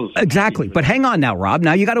over heels. Exactly. But hang on now, Rob.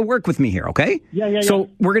 Now you got to work with me here, okay? Yeah. So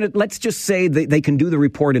let's just say they can do the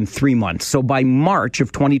report in 3 months. So by March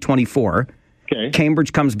of 2024,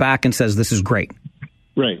 Cambridge comes back and says this is great.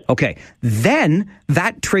 Right. Okay. Then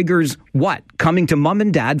that triggers what? Coming to mom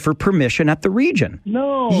and dad for permission at the region.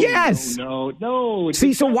 No. Yes. No.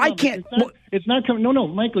 See, so why can't... It's not coming... No,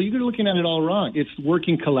 Michael, you're looking at it all wrong. It's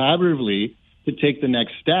working collaboratively to take the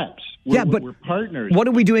next steps. We're partners. What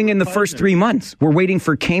are we doing in the first 3 months? We're waiting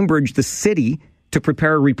for Cambridge, the city, to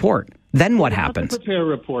prepare a report. Then what happens? Prepare a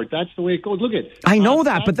report. That's the way it goes. Look at... I know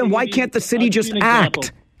that, but then why can't the city just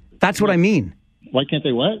act? That's what I mean. Why can't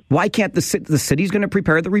they what? Why can't the city's going to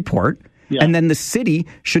prepare the report, and then the city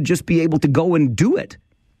should just be able to go and do it?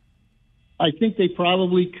 I think they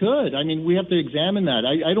probably could. I mean, we have to examine that.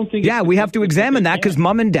 I don't think... Yeah, we have to examine that because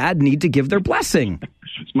mom and dad need to give their blessing.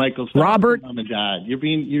 Michael, Robert, mom and dad.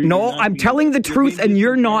 I'm telling the truth, and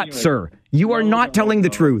you're not, sir. You are not telling the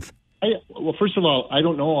truth. Well, first of all, I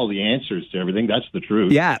don't know all the answers to everything. That's the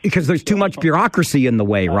truth. Yeah, because there's too much bureaucracy in the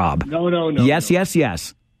way, Rob. No.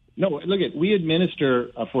 Yes. No, look, we administer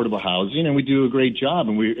affordable housing, and we do a great job,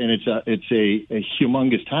 and it's a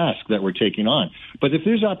humongous task that we're taking on. But if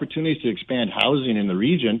there's opportunities to expand housing in the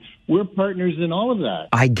region, we're partners in all of that.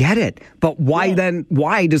 I get it, but why then?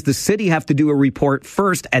 Why does the city have to do a report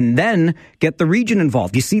first and then get the region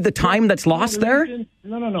involved? You see the time that's lost there?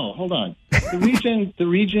 No. Hold on. The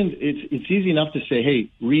region. It's easy enough to say,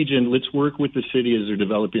 hey, region, let's work with the city as they're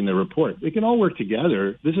developing their report. They can all work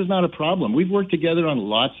together. This is not a problem. We've worked together on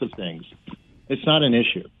lots of things. It's not an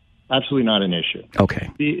issue. Absolutely not an issue. Okay.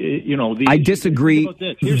 I disagree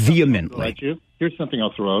vehemently. Here's something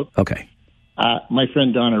I'll throw out. Okay. My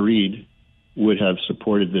friend Donna Reed would have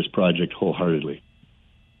supported this project wholeheartedly.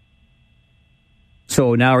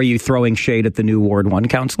 So now are you throwing shade at the new Ward 1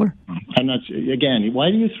 councillor? I'm not. Again, why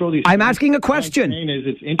do you throw these? I'm asking a question.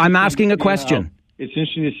 I'm asking a question. It's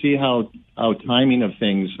interesting to see how timing of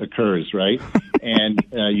things occurs, right? And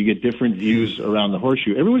you get different views around the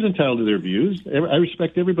horseshoe. Everyone's entitled to their views. I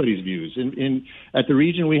respect everybody's views. At the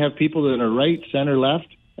region, we have people that are right, center, left,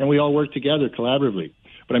 and we all work together collaboratively.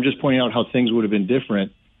 But I'm just pointing out how things would have been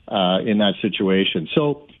different in that situation.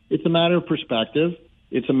 So it's a matter of perspective.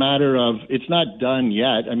 It's a matter of, it's not done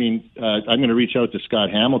yet. I mean, I'm going to reach out to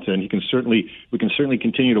Scott Hamilton. We can certainly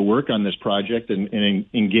continue to work on this project and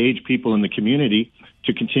engage people in the community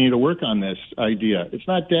to continue to work on this idea. It's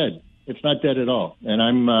not dead. It's not dead at all. And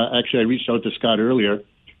I reached out to Scott earlier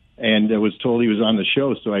and was told he was on the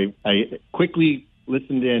show. So I quickly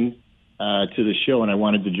listened in to the show, and I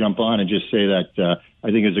wanted to jump on and just say that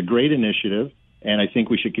I think it's a great initiative. And I think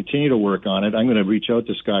we should continue to work on it. I'm going to reach out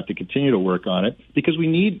to Scott to continue to work on it because we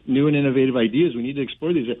need new and innovative ideas. We need to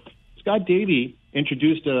explore these. Scott Davey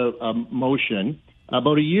introduced a motion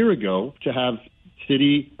about a year ago to have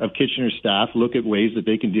City of Kitchener staff look at ways that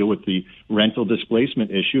they can deal with the rental displacement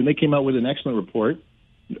issue. And they came out with an excellent report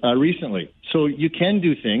recently. So you can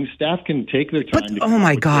do things. Staff can take their time to come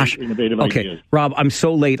up with innovative ideas. Rob, I'm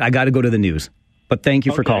so late. I got to go to the news. But thank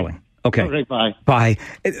you for calling. Okay. All right, bye. Bye.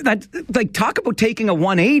 Talk about taking a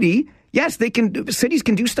 180. Yes, cities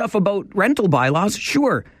can do stuff about rental bylaws,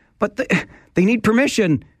 sure, but they need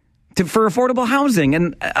permission for affordable housing,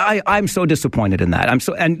 and I'm so disappointed in that.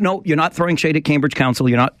 And no, you're not throwing shade at Cambridge Council.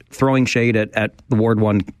 You're not throwing shade at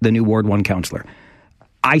the new Ward 1 councillor.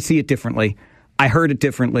 I see it differently. I heard it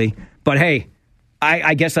differently, but hey,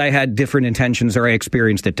 I guess I had different intentions or I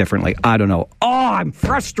experienced it differently. I don't know. Oh, I'm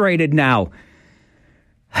frustrated now.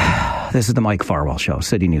 This is the Mike Farwell Show,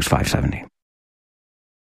 City News 570.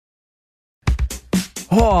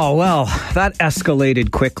 Oh, well, that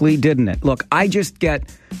escalated quickly, didn't it? Look, I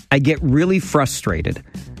get really frustrated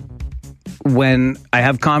when I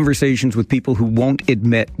have conversations with people who won't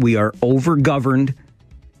admit we are overgoverned.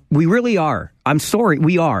 We really are. I'm sorry,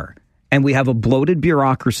 we are. And we have a bloated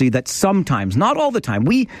bureaucracy that sometimes, not all the time,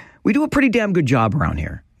 we do a pretty damn good job around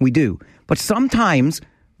here. We do. But sometimes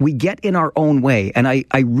we get in our own way, and I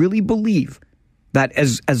really believe that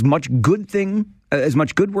as much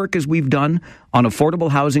good work as we've done on affordable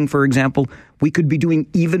housing, for example, we could be doing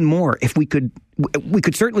even more if we could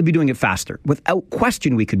certainly be doing it faster. Without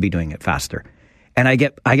question, we could be doing it faster. And I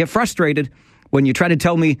get frustrated when you try to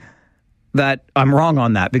tell me that I'm wrong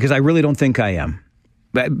on that, because I really don't think I am.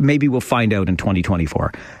 Maybe we'll find out in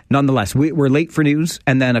 2024. Nonetheless, we're late for news,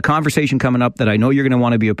 and then a conversation coming up that I know you're going to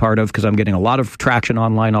want to be a part of because I'm getting a lot of traction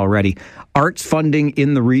online already. Arts funding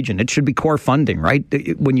in the region. It should be core funding, right?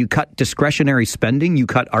 When you cut discretionary spending, you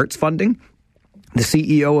cut arts funding. The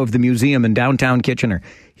CEO of the museum in downtown Kitchener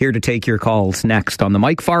here to take your calls next on the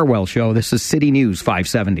Mike Farwell Show. This is City News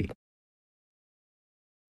 570.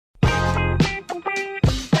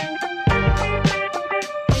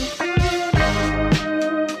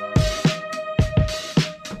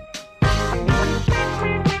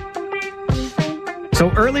 So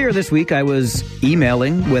earlier this week, I was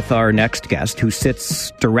emailing with our next guest who sits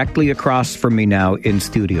directly across from me now in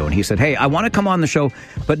studio. And he said, hey, I want to come on the show,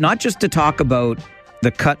 but not just to talk about the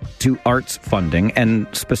cut to arts funding and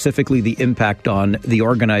specifically the impact on the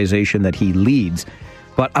organization that he leads,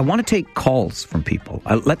 but I want to take calls from people.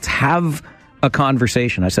 Let's have a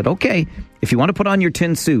conversation. I said, okay, if you want to put on your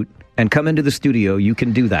tin suit and come into the studio, you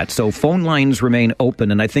can do that. So phone lines remain open,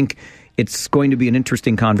 and I think it's going to be an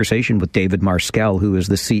interesting conversation with David Marskell, who is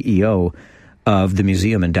the CEO of the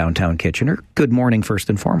museum in downtown Kitchener. Good morning, first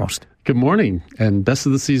and foremost. Good morning, and best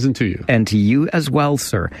of the season to you. And to you as well,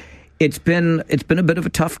 sir. It's been a bit of a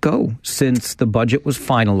tough go since the budget was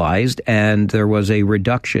finalized and there was a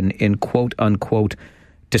reduction in quote-unquote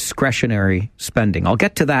discretionary spending. I'll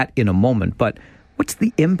get to that in a moment, but What's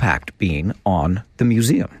the impact been on the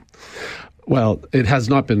museum? Well, it has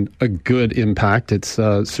not been a good impact. It's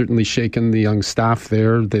certainly shaken the young staff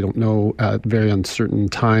there. They don't know at very uncertain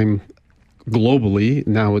time globally.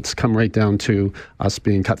 Now it's come right down to us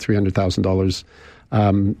being cut $300,000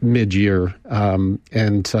 mid-year.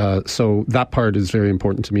 So that part is very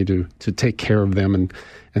important to me to take care of them and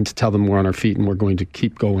to tell them we're on our feet and we're going to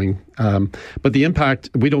keep going. But the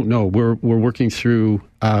impact, we don't know. We're working through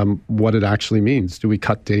what it actually means. Do we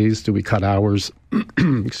cut days? Do we cut hours?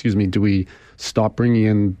 Excuse me. Do we stop bringing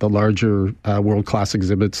in the larger world-class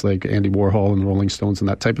exhibits like Andy Warhol and Rolling Stones and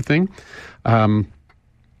that type of thing?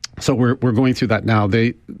 So we're going through that now.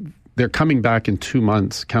 They're coming back in 2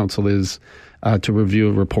 months. Council is to review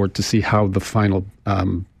a report to see how the final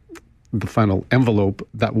envelope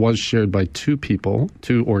that was shared by two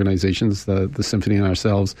organizations, the Symphony and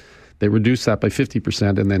ourselves, they reduced that by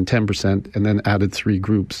 50% and then 10% and then added 3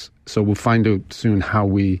 groups. So we'll find out soon how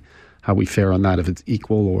we fare on that, if it's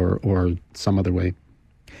equal or some other way.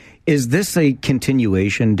 Is this a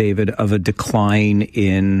continuation, David, of a decline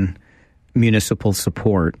in municipal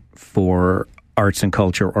support for arts and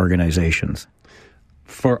culture organizations?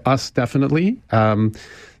 For us, definitely.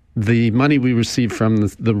 The money we received from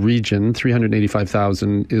the region,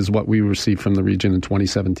 $385,000, is what we received from the region in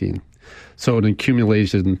 2017. So an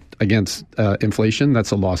accumulation against inflation,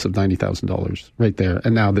 that's a loss of $90,000 right there.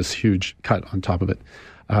 And now this huge cut on top of it.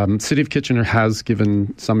 City of Kitchener has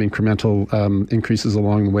given some incremental increases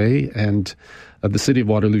along the way, and the City of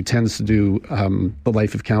Waterloo tends to do the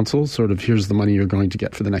life of council, sort of here's the money you're going to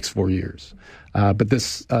get for the next 4 years. But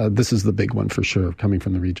this is the big one for sure, coming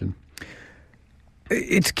from the region.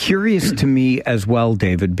 It's curious to me as well,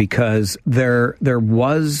 David, because there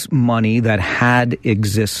was money that had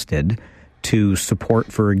existed to support,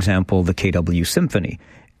 for example, the KW Symphony.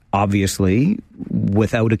 Obviously,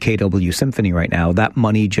 without a KW Symphony right now, that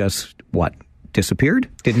money just, disappeared?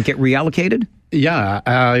 Didn't get reallocated? Yeah,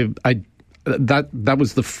 that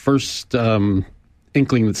was the first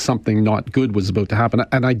inkling that something not good was about to happen.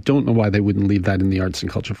 And I don't know why they wouldn't leave that in the Arts and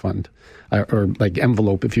Culture Fund, or like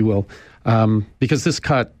envelope, if you will. Because this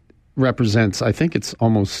cut represents, I think it's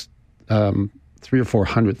almost $300,000 or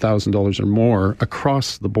 $400,000 or more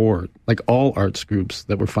across the board. Like all arts groups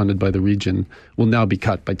that were funded by the region will now be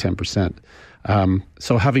cut by 10%.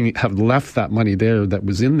 So have left that money there that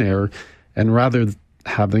was in there, and rather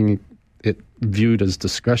having it viewed as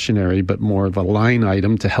discretionary, but more of a line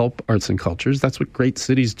item to help arts and cultures. That's what great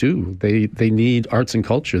cities do. They need arts and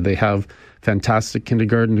culture. They have fantastic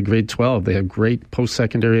kindergarten to grade 12. They have great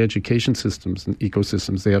post-secondary education systems and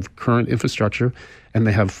ecosystems. They have current infrastructure, and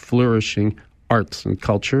they have flourishing arts and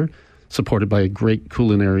culture supported by a great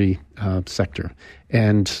culinary sector.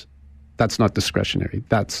 And that's not discretionary.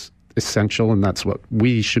 That's essential, and that's what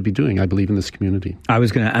we should be doing, I believe, in this community. I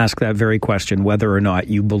was going to ask that very question, whether or not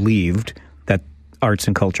you believed that arts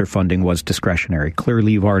and culture funding was discretionary.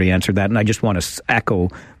 Clearly, you've already answered that, and I just want to echo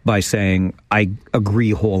by saying I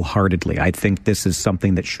agree wholeheartedly. I think this is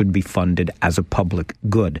something that should be funded as a public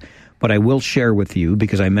good. But I will share with you,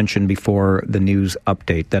 because I mentioned before the news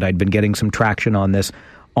update that I'd been getting some traction on this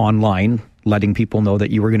online, letting people know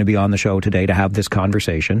that you were going to be on the show today to have this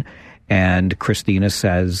conversation. And Christina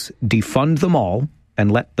says, defund them all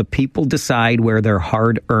and let the people decide where their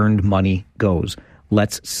hard-earned money goes.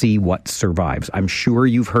 Let's see what survives. I'm sure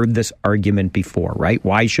you've heard this argument before, right?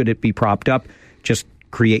 Why should it be propped up? Just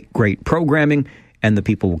create great programming and the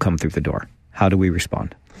people will come through the door. How do we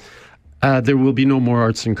respond? There will be no more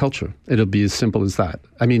arts and culture. It'll be as simple as that.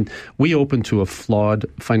 I mean, we open to a flawed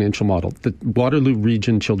financial model. The Waterloo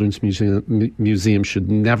Region Children's Museum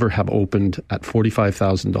should never have opened at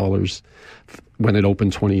 $45,000 when it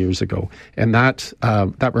opened 20 years ago. And that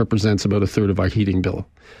represents about a third of our heating bill.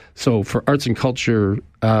 So for arts and culture,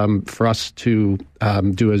 for us to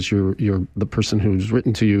do as the person who's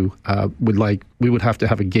written to you would like, we would have to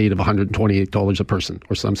have a gate of $128 a person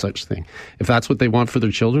or some such thing. If that's what they want for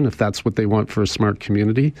their children, if that's what they want for a smart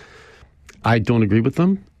community, I don't agree with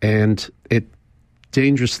them. And it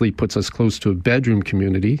dangerously puts us close to a bedroom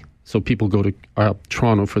community. So people go to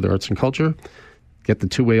Toronto for their arts and culture, get the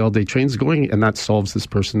two-way all-day trains going, and that solves this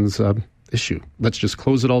person's issue. Let's just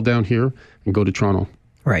close it all down here and go to Toronto.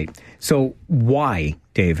 Right. So why,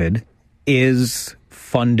 David, is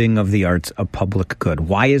funding of the arts a public good?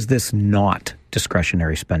 Why is this not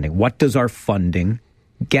discretionary spending? What does our funding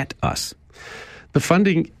get us? The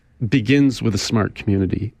funding begins with a smart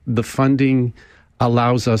community. The funding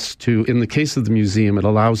allows us to, in the case of the museum, it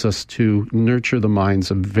allows us to nurture the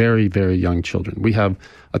minds of very, very young children. We have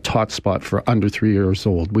a tot spot for under 3 years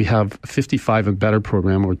old. We have a 55 and better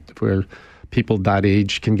program where people that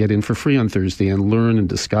age can get in for free on Thursday and learn and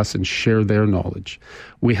discuss and share their knowledge.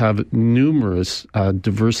 We have numerous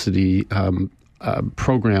diversity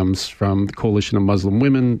programs from the Coalition of Muslim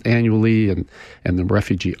Women annually and the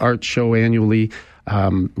Refugee Arts Show annually.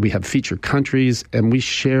 We have featured countries, and we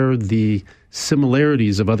share the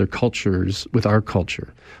similarities of other cultures with our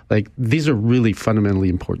culture. Like, these are really fundamentally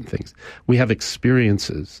important things. We have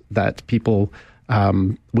experiences that people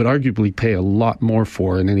would arguably pay a lot more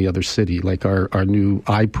for in any other city, like our new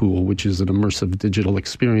iPool, which is an immersive digital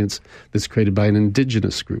experience that's created by an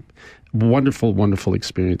Indigenous group. Wonderful, wonderful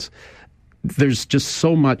experience. There's just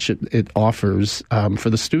so much it offers for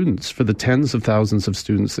the students, for the tens of thousands of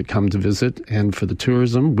students that come to visit, and for the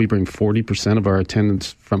tourism. We bring 40% of our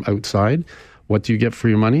attendance from outside. What do you get for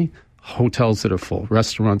your money? Hotels that are full,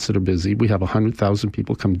 restaurants that are busy. We have 100,000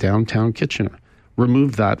 people come downtown Kitchener.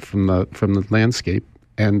 Remove that from the landscape,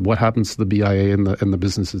 and what happens to the BIA and the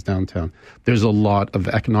businesses downtown? There's a lot of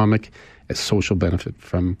economic and social benefit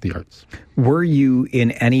from the arts. Were you in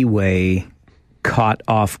any way caught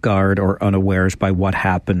off guard or unawares by what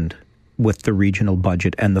happened with the regional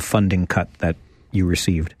budget and the funding cut that you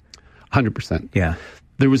received? 100%. Yeah.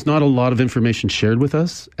 There was not a lot of information shared with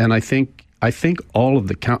us, and I think all of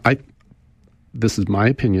the this is my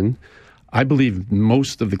opinion, I believe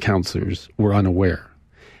most of the councillors were unaware.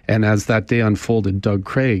 And as that day unfolded, Doug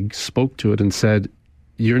Craig spoke to it and said,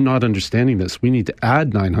 "You're not understanding this. We need to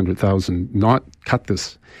add 900,000, not cut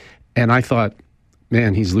this." And I thought,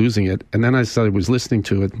 man, he's losing it. And then as I was listening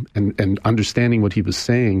to it and understanding what he was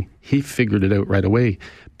saying, he figured it out right away.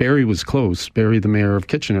 Barry was close. Barry, the mayor of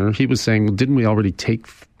Kitchener, he was saying, well, didn't we already take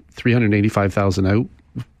 385,000 out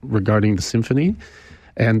regarding the symphony?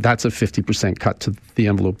 And that's a 50% cut to the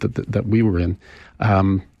envelope that we were in.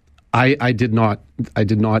 I did not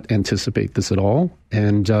anticipate this at all.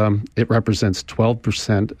 And it represents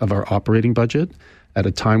 12% of our operating budget at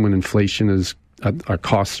a time when inflation is, our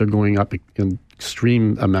costs are going up in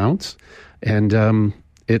extreme amounts, and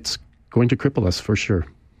it's going to cripple us for sure.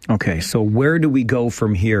 Okay, so where do we go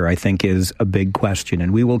from here, I think, is a big question,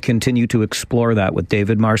 and we will continue to explore that with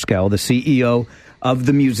David Marskell, the CEO of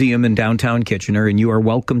the museum in downtown Kitchener, and you are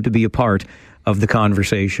welcome to be a part of the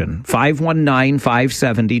conversation.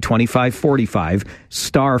 519-570-2545,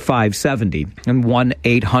 star 570, and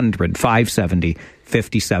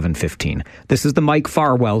 1-800-570-5715. This is the Mike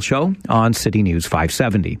Farwell Show on City News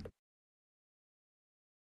 570.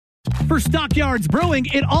 For Stockyards Brewing,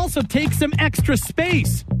 it also takes some extra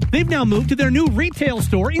space. They've now moved to their new retail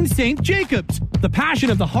store in St. Jacobs. The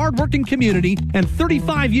passion of the hardworking community and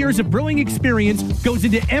 35 years of brewing experience goes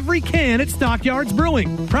into every can at Stockyards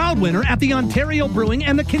Brewing. Proud winner at the Ontario Brewing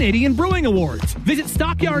and the Canadian Brewing Awards. Visit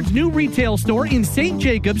Stockyards' new retail store in St.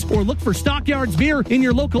 Jacobs or look for Stockyards Beer in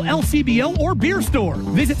your local LCBO or beer store.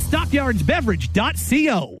 Visit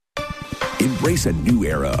stockyardsbeverage.co. Embrace a new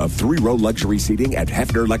era of three-row luxury seating at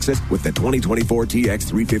Hefner Lexus with the 2024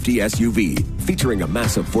 TX350 SUV, featuring a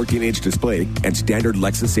massive 14-inch display and standard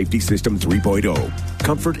Lexus Safety System 3.0.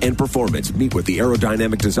 Comfort and performance meet with the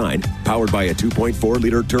aerodynamic design, powered by a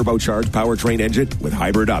 2.4-liter turbocharged powertrain engine with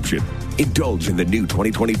hybrid option. Indulge in the new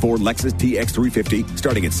 2024 Lexus TX350,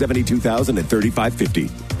 starting at $72,035.50.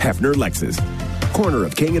 Hefner Lexus, corner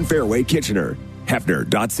of King and Fairway, Kitchener.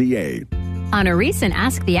 Hefner.ca. On a recent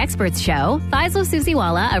Ask the Experts show, Faisal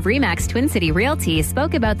Susiwala of RE/MAX Twin City Realty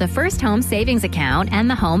spoke about the First Home Savings Account and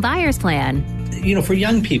the Home Buyers Plan. You know, for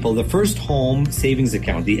young people, the First Home Savings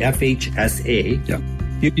Account, the FHSA,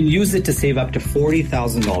 you can use it to save up to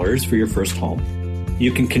 $40,000 for your first home.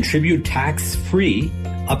 You can contribute tax-free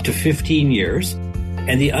up to 15 years,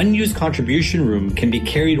 and the unused contribution room can be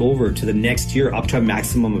carried over to the next year up to a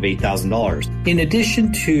maximum of $8,000. In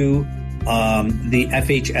addition to the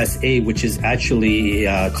FHSA, which is actually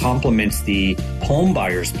complements the Home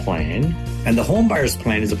Buyers Plan. And the Home Buyers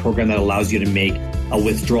Plan is a program that allows you to make a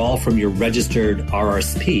withdrawal from your registered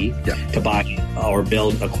RRSP to buy or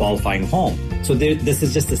build a qualifying home. So this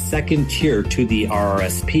is just a second tier to the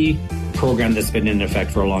RRSP program that's been in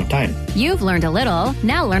effect for a long time. You've learned a little,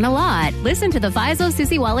 now learn a lot. Listen to the Faisal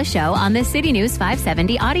Susiwala Show on the City News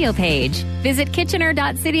 570 audio page. Visit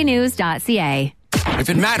kitchener.citynews.ca. If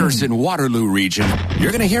it matters in Waterloo region,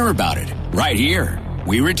 you're going to hear about it right here.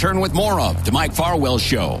 We return with more of The Mike Farwell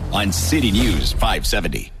Show on City News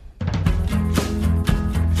 570.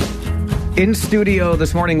 In studio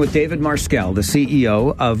this morning with David Marskell, the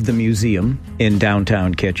CEO of the museum in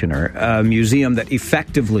downtown Kitchener, a museum that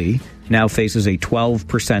effectively now faces a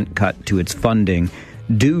 12% cut to its funding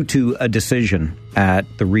due to a decision at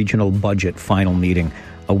the regional budget final meeting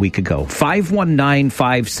a week ago.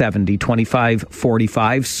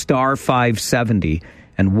 519-570-2545, star 570,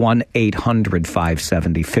 and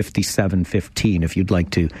 1-800-570-5715 if you'd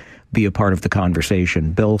like to be a part of the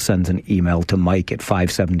conversation. Bill sends an email to Mike at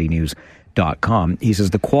 570news.com. He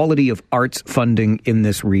says, the quality of arts funding in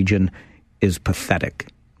this region is pathetic.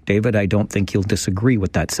 David, I don't think you'll disagree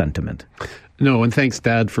with that sentiment. No, and thanks,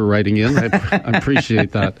 Dad, for writing in. I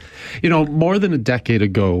appreciate that. More than a decade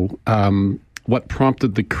ago, what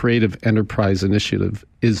prompted the Creative Enterprise Initiative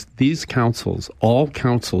is these councils, all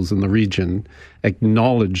councils in the region,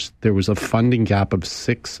 acknowledged there was a funding gap of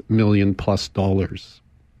 $6 million plus.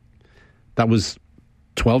 That was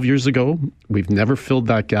 12 years ago. We've never filled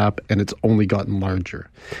that gap, and it's only gotten larger.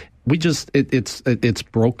 It's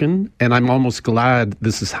broken, and I'm almost glad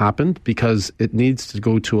this has happened because it needs to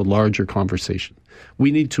go to a larger conversation.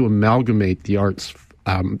 We need to amalgamate the arts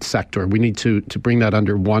sector. We need to bring that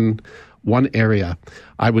under one area.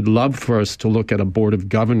 I would love for us to look at a board of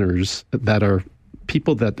governors that are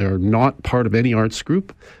people that are not part of any arts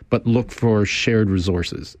group, but look for shared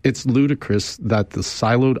resources. It's ludicrous that the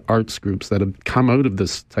siloed arts groups that have come out of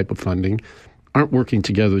this type of funding aren't working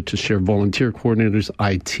together to share volunteer coordinators,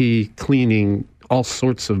 IT, cleaning, all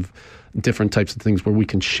sorts of different types of things where we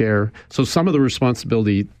can share. So some of the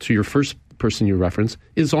responsibility, to your first person you reference,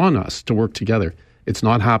 is on us to work together. It's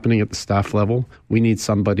not happening at the staff level. We need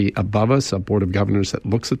somebody above us, a board of governors that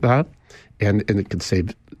looks at that, and it could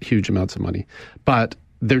save huge amounts of money. But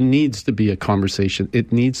there needs to be a conversation.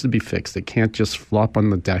 It needs to be fixed. It can't just flop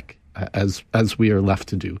on the deck as we are left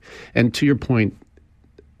to do. And to your point,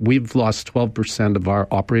 we've lost 12% of our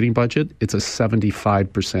operating budget. It's a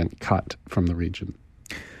 75% cut from the region.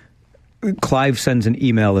 Clive sends an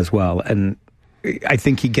email as well, and I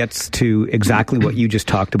think he gets to exactly what you just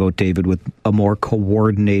talked about, David, with a more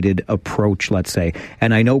coordinated approach, let's say.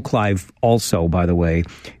 And I know Clive also, by the way,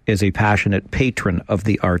 is a passionate patron of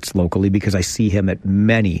the arts locally because I see him at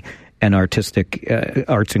many an artistic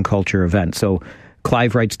arts and culture event. So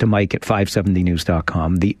Clive writes to Mike at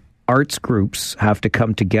 570news.com. The arts groups have to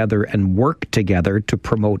come together and work together to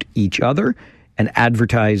promote each other and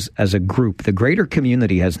advertise as a group. The greater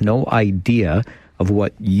community has no idea of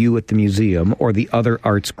what you at the museum or the other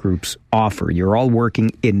arts groups offer. You're all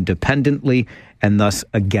working independently and thus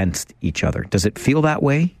against each other. Does it feel that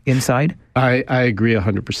way inside? I agree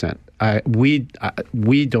 100%. We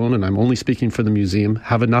don't, and I'm only speaking for the museum,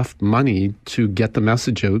 have enough money to get the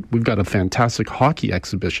message out. We've got a fantastic hockey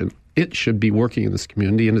exhibition. It should be working in this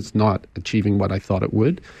community, and it's not achieving what I thought it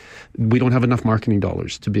would. We don't have enough marketing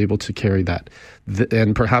dollars to be able to carry that.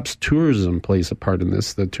 And perhaps tourism plays a part in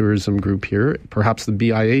this, the tourism group here. Perhaps the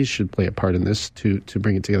BIA should play a part in this to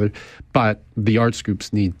bring it together. But the arts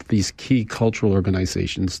groups need, these key cultural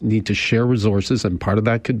organizations need to share resources, and part of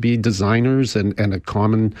that could be designers and a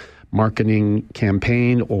common marketing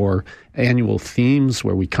campaign or annual themes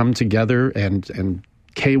where we come together and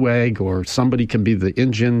K-WAG or somebody can be the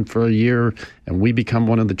engine for a year and we become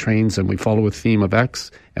one of the trains and we follow a theme of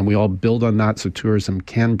X and we all build on that so tourism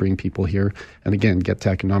can bring people here and again get to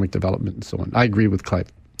economic development and so on. I agree with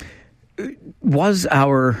Clive. Was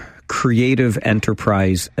our Creative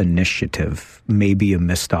Enterprise Initiative maybe a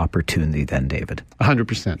missed opportunity then, David?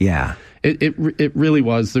 100%. Yeah. It really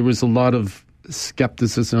was. There was a lot of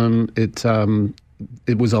skepticism. It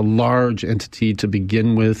was a large entity to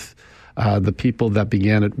begin with. The people that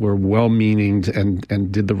began it were well-meaning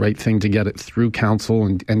and did the right thing to get it through council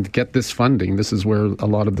and get this funding. This is where a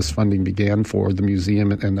lot of this funding began for the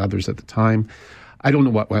museum and others at the time. I don't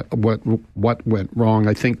know what went wrong.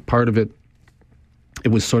 I think part of it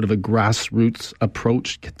was sort of a grassroots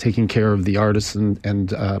approach, taking care of the artists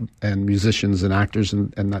and musicians and actors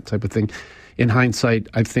and that type of thing. In hindsight,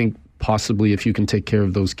 I think possibly if you can take care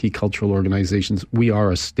of those key cultural organizations, we are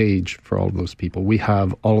a stage for all of those people. We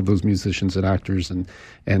have all of those musicians and actors and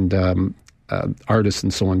artists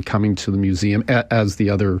and so on coming to the museum as the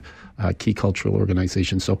other key cultural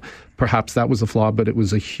organizations. So perhaps that was a flaw, but it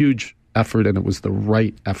was a huge effort and it was the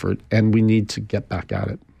right effort, and we need to get back at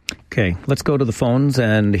it. Okay, let's go to the phones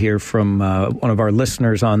and hear from one of our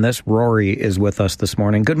listeners on this. Rory is with us this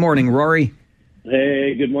morning. Good morning, Rory.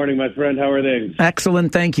 Hey, good morning, my friend. How are things?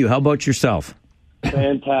 Excellent, thank you. How about yourself?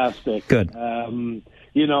 Fantastic. Good.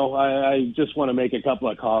 I just want to make a couple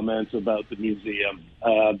of comments about the museum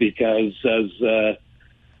because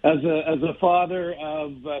as a father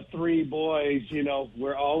of three boys,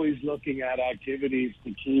 we're always looking at activities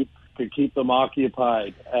to keep them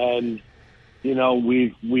occupied, and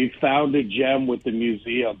we've found a gem with the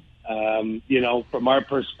museum. From our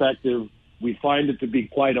perspective, we find it to be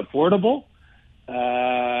quite affordable.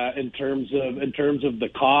 In terms of the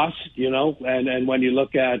cost, and when you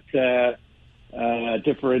look at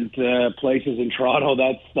different places in Toronto,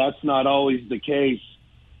 that's not always the case.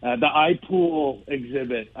 The iPool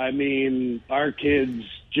exhibit, I mean, our kids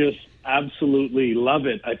just absolutely love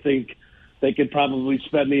it. I think they could probably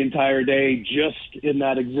spend the entire day just in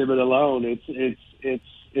that exhibit alone.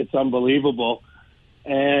 It's unbelievable.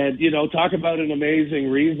 And, you know, talk about an amazing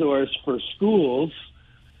resource for schools.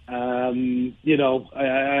 You know,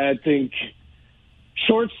 I think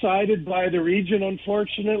short-sighted by the region,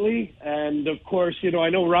 unfortunately. And, of course, you know, I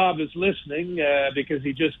know Rob is listening because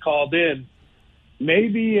he just called in.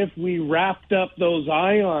 Maybe if we wrapped up those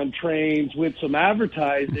Ion trains with some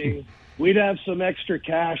advertising, we'd have some extra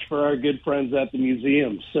cash for our good friends at the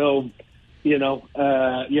museum. So, you know,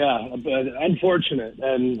 but unfortunate.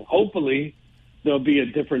 And hopefully there'll be a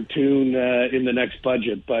different tune in the next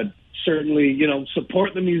budget. But certainly, you know,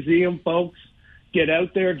 support the museum, folks. Get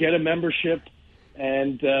out there, get a membership,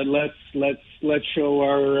 and let's show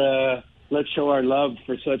our love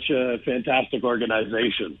for such a fantastic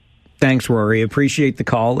organization. Thanks, Rory. Appreciate the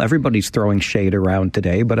call. Everybody's throwing shade around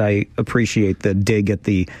today, but I appreciate the dig at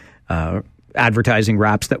the advertising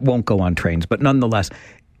wraps that won't go on trains. But nonetheless,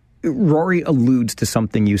 Rory alludes to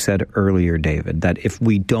something you said earlier, David, that if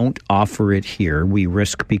we don't offer it here, we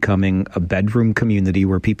risk becoming a bedroom community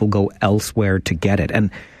where people go elsewhere to get it. And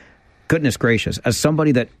goodness gracious, as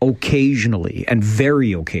somebody that occasionally, and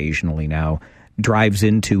very occasionally now, drives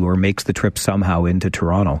into or makes the trip somehow into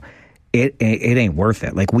Toronto, it ain't worth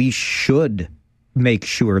it. Like, we should make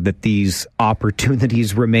sure that these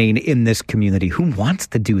opportunities remain in this community. Who wants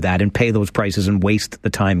to do that and pay those prices and waste the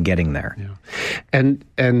time getting there? Yeah. And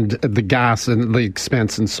the gas and the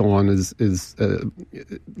expense and so on it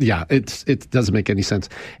doesn't make any sense.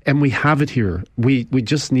 And we have it here. We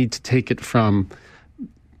just need to take it from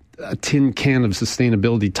a tin can of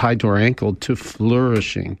sustainability tied to our ankle to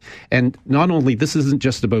flourishing. And not only, this isn't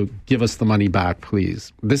just about give us the money back,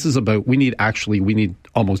 please. This is about we need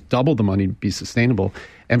almost double the money to be sustainable.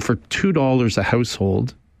 And for $2 a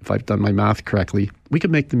household, if I've done my math correctly, we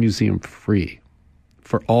could make the museum free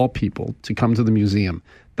for all people to come to the museum.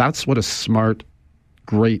 That's what a smart,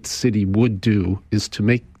 great city would do, is to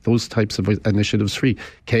make those types of initiatives free.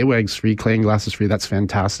 K-WAG's free, Clay and Glass is free. That's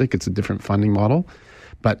fantastic. It's a different funding model.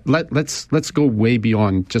 But let's go way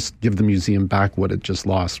beyond just give the museum back what it just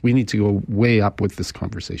lost. We need to go way up with this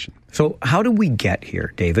conversation. So how do we get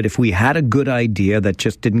here, David? If we had a good idea that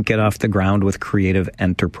just didn't get off the ground with creative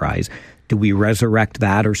enterprise, do we resurrect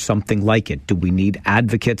that or something like it? Do we need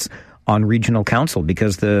advocates on regional council?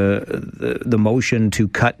 Because the motion to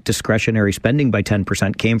cut discretionary spending by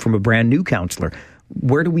 10% came from a brand new councillor.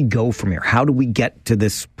 Where do we go from here? How do we get to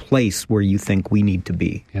this place where you think we need to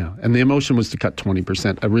be? Yeah, and the motion was to cut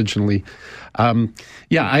 20% originally.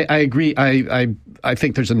 I agree. I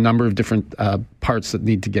think there's a number of different parts that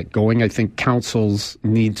need to get going. I think councils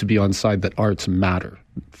need to be on side that arts matter.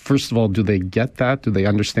 First of all, do they get that? Do they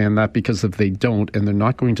understand that? Because if they don't, and they're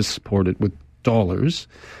not going to support it with dollars,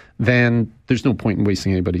 then there's no point in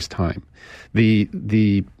wasting anybody's time.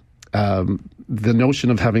 The notion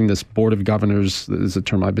of having this board of governors is a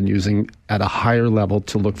term I've been using at a higher level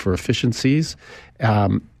to look for efficiencies,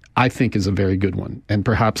 I think is a very good one. And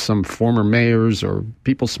perhaps some former mayors or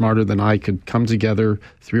people smarter than I could come together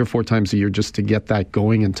 3 or 4 times a year just to get that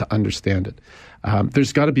going and to understand it.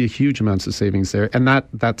 There's got to be a huge amounts of savings there, and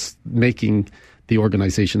that's making the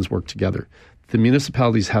organizations work together. The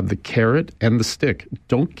municipalities have the carrot and the stick.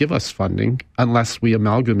 Don't give us funding unless we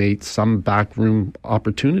amalgamate some backroom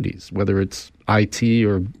opportunities, whether it's IT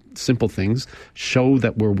or simple things. Show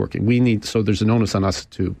that we're working. So there's an onus on us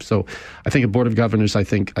too. So I think a board of governors, I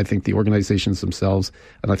think the organizations themselves,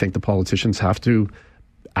 and I think the politicians have to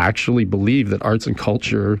actually believe that arts and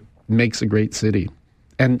culture makes a great city.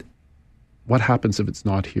 And what happens if it's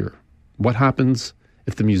not here? What happens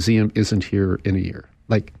if the museum isn't here in a year?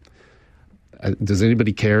 Does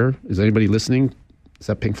anybody care? Is anybody listening? Is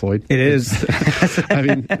that Pink Floyd? It is.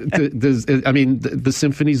 The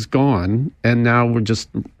symphony's gone, and now we're just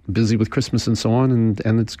busy with Christmas and so on,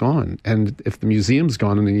 and it's gone. And if the museum's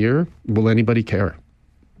gone in a year, will anybody care?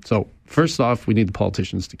 So first off, we need the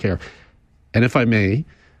politicians to care. And if I may,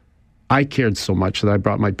 I cared so much that I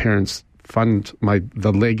brought my parents fund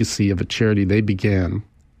the legacy of a charity they began.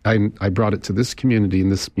 I brought it to this community in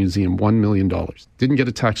this museum, $1 million. Didn't get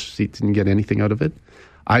a tax receipt, didn't get anything out of it.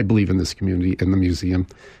 I believe in this community, in the museum,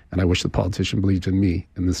 and I wish the politician believed in me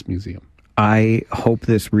in this museum. I hope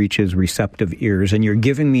this reaches receptive ears, and you're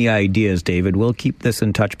giving me ideas, David. We'll keep this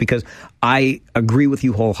in touch because I agree with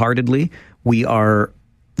you wholeheartedly. We are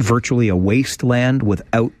virtually a wasteland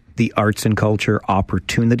without the arts and culture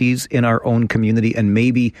opportunities in our own community, and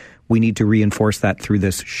maybe we need to reinforce that through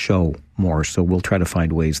this show more. So we'll try to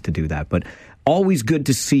find ways to do that. But always good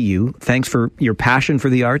to see you. Thanks for your passion for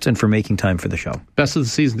the arts and for making time for the show. Best of the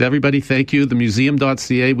season to everybody. Thank you.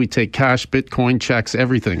 TheMuseum.ca. We take cash, Bitcoin, checks,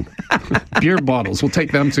 everything. Beer bottles. We'll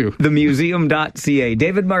take them too. TheMuseum.ca.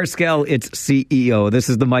 David Marskell, its CEO. This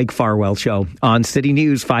is the Mike Farwell Show on City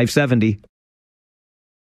News 570.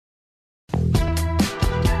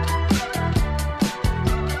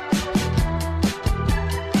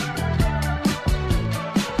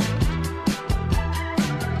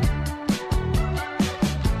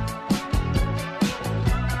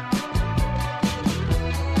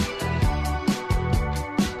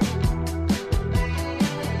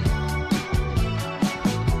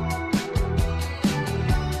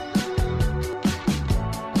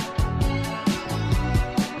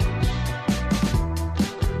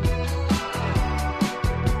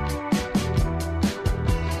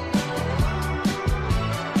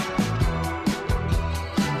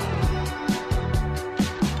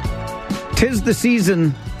 Tis the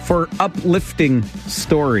season for uplifting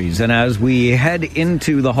stories. And as we head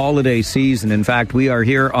into the holiday season, in fact, we are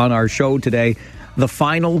here on our show today, the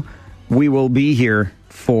final we will be here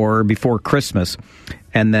for before Christmas.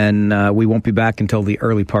 And then we won't be back until the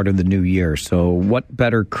early part of the new year. So what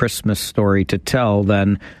better Christmas story to tell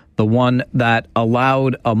than the one that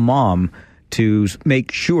allowed a mom to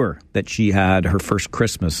make sure that she had her first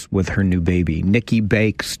Christmas with her new baby. Nikki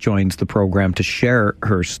Bakes joins the program to share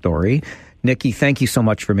her story. Nikki, thank you so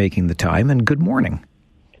much for making the time, and good morning.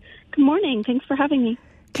 Good morning. Thanks for having me.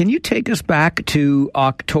 Can you take us back to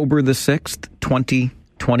October the 6th,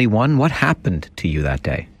 2021? What happened to you that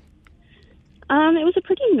day? It was a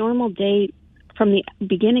pretty normal day from the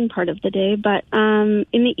beginning part of the day, but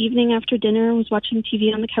in the evening after dinner, I was watching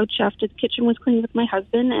TV on the couch after the kitchen was cleaned with my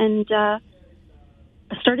husband, and I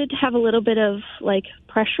started to have a little bit of,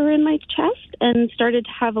 pressure in my chest and started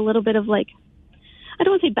to have a little bit of, I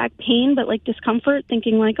don't want to say back pain, but discomfort,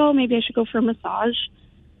 thinking maybe I should go for a massage.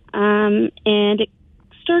 And it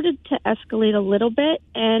started to escalate a little bit.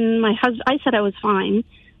 And I said I was fine.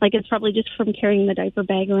 It's probably just from carrying the diaper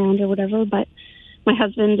bag around or whatever. But my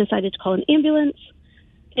husband decided to call an ambulance.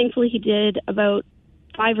 Thankfully, he did. About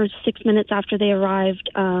 5 or 6 minutes after they arrived,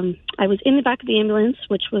 I was in the back of the ambulance,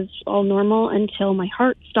 which was all normal until my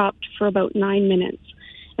heart stopped for about 9 minutes.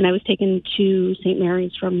 And I was taken to St.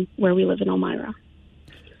 Mary's from where we live in Elmira.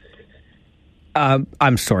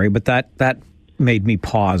 I'm sorry, but that made me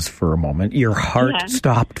pause for a moment. Your heart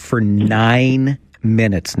stopped for 9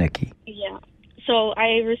 minutes, Nikki. Yeah. So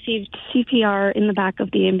I received CPR in the back of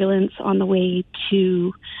the ambulance on the way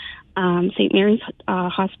to St. Mary's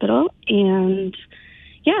Hospital. And,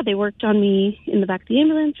 they worked on me in the back of the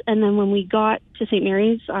ambulance. And then when we got to St.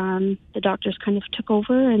 Mary's, the doctors kind of took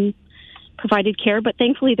over and provided care. But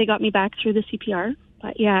thankfully, they got me back through the CPR.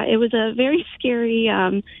 But it was a very scary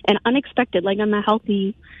and unexpected. I'm a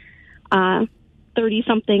healthy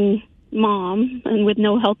 30-something mom and with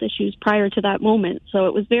no health issues prior to that moment. So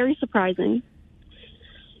it was very surprising.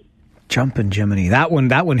 Jumpin' Jiminy. That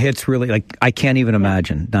one hits really, I can't even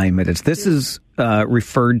imagine 9 minutes. This is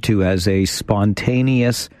referred to as a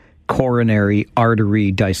spontaneous coronary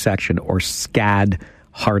artery dissection, or SCAD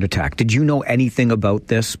heart attack. Did you know anything about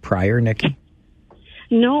this prior, Nikki?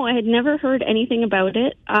 No, I had never heard anything about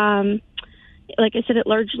it. Like I said, it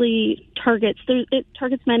largely targets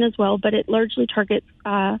men as well, but it largely targets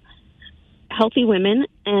healthy women.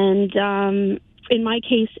 And in my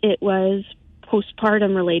case, it was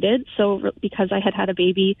postpartum related. So because I had a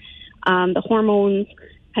baby, the hormones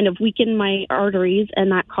kind of weakened my arteries,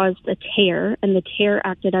 and that caused a tear. And the tear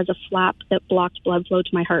acted as a flap that blocked blood flow to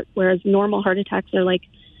my heart, whereas normal heart attacks are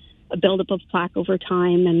a buildup of plaque over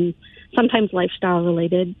time and sometimes lifestyle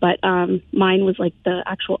related, but mine was the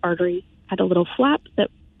actual artery had a little flap that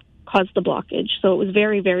caused the blockage. So it was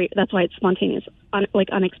very, very, that's why it's spontaneous,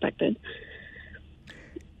 unexpected.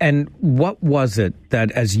 And what was it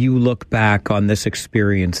that, as you look back on this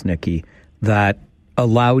experience, Nikki, that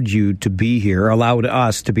allowed you to be here, allowed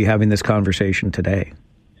us to be having this conversation today?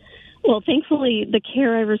 Well, thankfully, the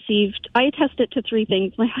care I received, I attest it to three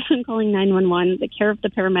things: my husband calling 911, the care of the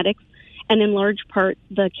paramedics, and in large part,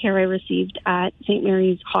 the care I received at St.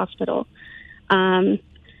 Mary's Hospital. I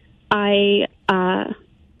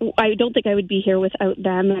don't think I would be here without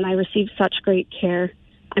them, and I received such great care.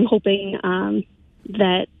 I'm hoping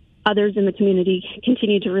that others in the community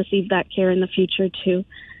continue to receive that care in the future, too.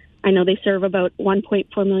 I know they serve about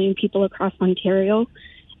 1.4 million people across Ontario.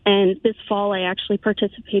 And this fall, I actually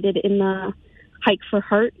participated in the Hike for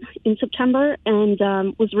Heart in September, and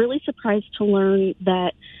was really surprised to learn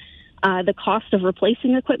that the cost of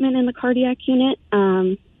replacing equipment in the cardiac unit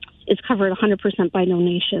is covered 100% by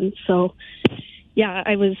donations. So, yeah,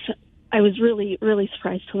 I was really, really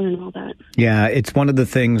surprised to learn all that. Yeah, it's one of the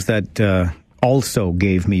things that also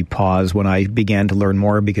gave me pause when I began to learn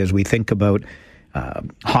more, because we think about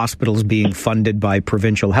hospitals being funded by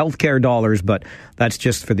provincial healthcare dollars, but that's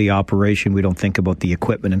just for the operation. We don't think about the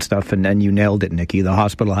equipment and stuff. And then you nailed it, Nikki. The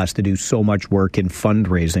hospital has to do so much work in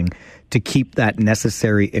fundraising to keep that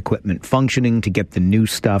necessary equipment functioning, to get the new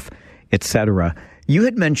stuff, etc. You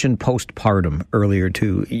had mentioned postpartum earlier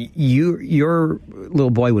too. Your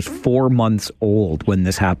little boy was 4 months old when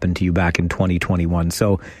this happened to you back in 2021.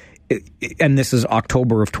 So, and this is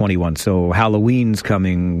October of 21. So Halloween's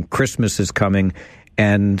coming, Christmas is coming.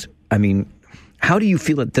 And I mean, how do you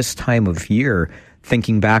feel at this time of year,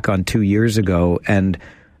 thinking back on 2 years ago, and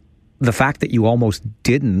the fact that you almost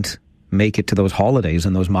didn't make it to those holidays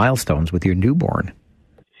and those milestones with your newborn?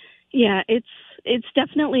 Yeah, it's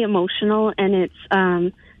definitely emotional, and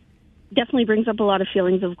it's definitely brings up a lot of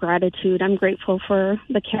feelings of gratitude. I'm grateful for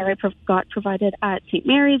the care I got provided at St.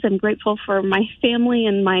 Mary's. I'm grateful for my family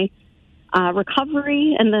and my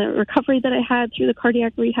recovery, and the recovery that I had through the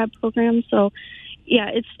cardiac rehab program. So, yeah,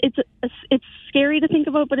 it's scary to think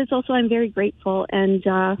about, but it's also, I'm very grateful. And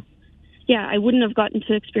yeah, I wouldn't have gotten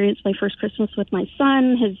to experience my first Christmas with my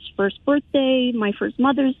son, his first birthday, my first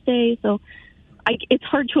Mother's Day. So it's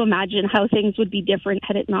hard to imagine how things would be different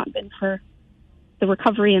had it not been for the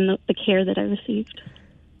recovery and the care that I received.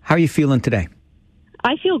 How are you feeling today?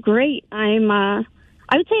 I feel great. I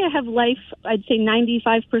would say I have life, I'd say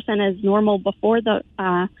 95% as normal before the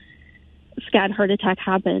SCAD heart attack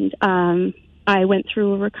happened. I went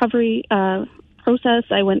through a recovery process.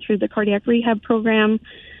 I went through the cardiac rehab program.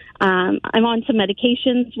 I'm on some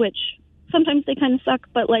medications, which sometimes they kind of suck,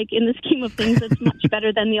 but like in the scheme of things, it's much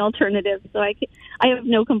better than the alternative. So I have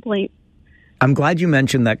no complaints. I'm glad you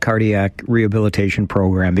mentioned that cardiac rehabilitation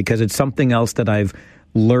program, because it's something else that I've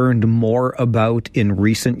learned more about in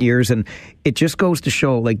recent years. And it just goes to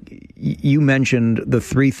show, like you mentioned, the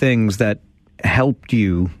three things that helped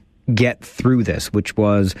you get through this, which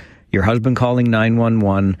was your husband calling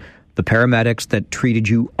 911, the paramedics that treated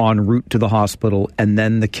you en route to the hospital, and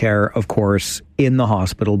then the care, of course, in the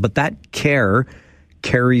hospital. But that care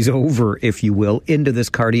carries over, if you will, into this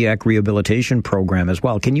cardiac rehabilitation program as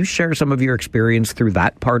well. Can you share some of your experience through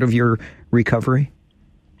that part of your recovery?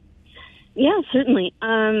 Yeah, certainly.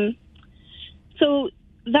 So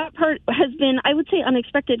that part has been, I would say,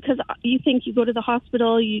 unexpected, because you think you go to the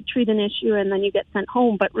hospital, you treat an issue, and then you get sent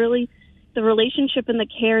home. But really, the relationship and the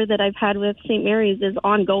care that I've had with St. Mary's is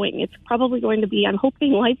ongoing. It's probably going to be, I'm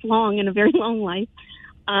hoping, lifelong and a very long life.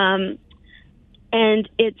 And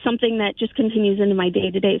it's something that just continues into my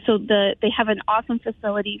day-to-day. So they have an awesome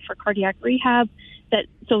facility for cardiac rehab.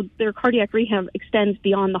 So their cardiac rehab extends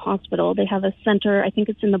beyond the hospital. They have a center, I think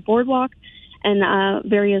it's in the Boardwalk, and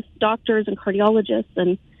various doctors and cardiologists.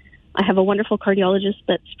 And I have a wonderful cardiologist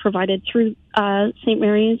that's provided through St.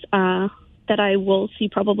 Mary's that I will see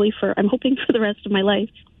probably I'm hoping for the rest of my life.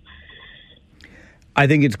 I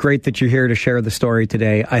think it's great that you're here to share the story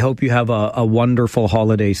today. I hope you have a wonderful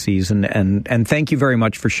holiday season, and thank you very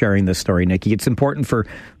much for sharing this story, Nikki. It's important for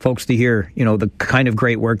folks to hear, the kind of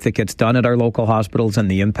great work that gets done at our local hospitals and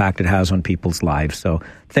the impact it has on people's lives. So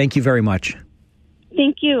thank you very much.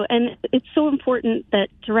 Thank you. And it's so important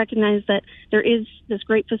to recognize that there is this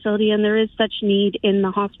great facility and there is such need in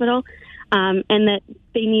the hospital, and that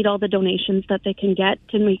they need all the donations that they can get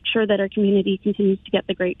to make sure that our community continues to get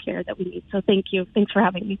the great care that we need. So thank you. Thanks for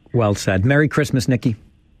having me. Well said. Merry Christmas, Nikki.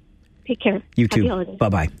 Take care. You too. Happy holidays.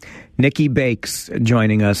 Bye-bye. Nikki Bakes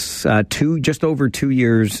joining us just over 2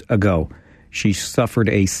 years ago. She suffered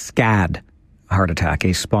a SCAD heart attack,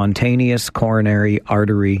 a spontaneous coronary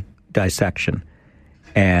artery dissection.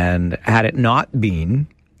 And had it not been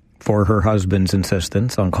for her husband's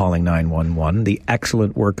insistence on calling 911, the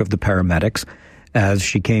excellent work of the paramedics as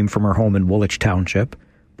she came from her home in Woolwich Township,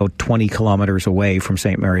 about 20 kilometers away from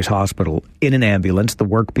St. Mary's Hospital, in an ambulance, the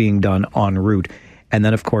work being done en route, and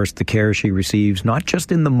then, of course, the care she receives, not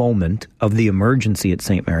just in the moment of the emergency at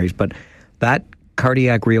St. Mary's, but that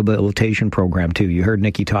cardiac rehabilitation program, too. You heard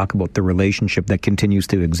Nikki talk about the relationship that continues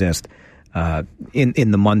to exist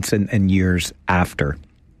in the months and years after.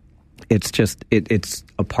 It's just, it's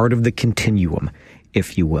a part of the continuum,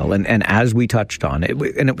 if you will. And as we touched on, it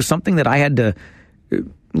was something that I had to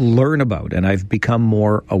learn about and I've become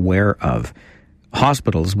more aware of.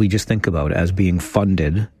 Hospitals, we just think about as being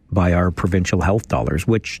funded by our provincial health dollars,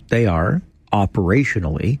 which they are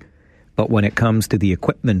operationally. But when it comes to the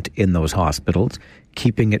equipment in those hospitals,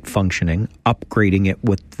 keeping it functioning, upgrading it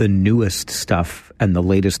with the newest stuff and the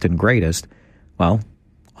latest and greatest, well,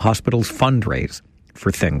 hospitals fundraise.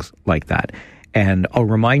 for things like that. And I'll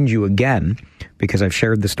remind you again, because I've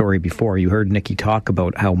shared the story before, you heard Nikki talk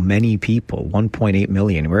about how many people, 1.8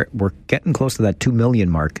 million, we're getting close to that 2 million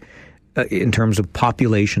mark in terms of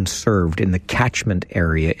population served in the catchment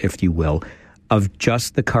area, if you will, of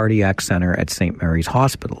just the cardiac center at St. Mary's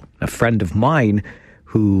Hospital. A friend of mine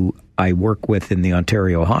who I work with in the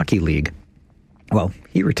Ontario Hockey League, well,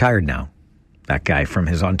 he retired now, that guy, from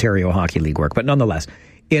his Ontario Hockey League work. But nonetheless,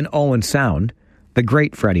 in Owen Sound, the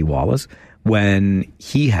great Freddie Wallace, when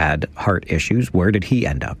he had heart issues, where did he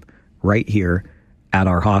end up? Right here at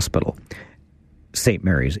our hospital, St.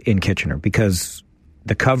 Mary's in Kitchener, because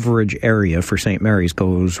the coverage area for St. Mary's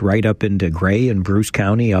goes right up into Grey and Bruce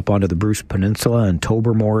County, up onto the Bruce Peninsula and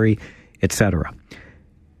Tobermory, etc.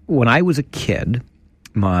 When I was a kid,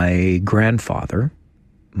 my grandfather,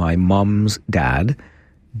 my mom's dad,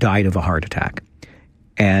 died of a heart attack.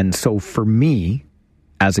 And so for me,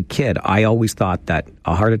 as a kid, I always thought that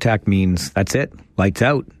a heart attack means that's it, lights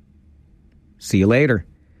out, see you later.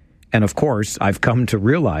 And of course, I've come to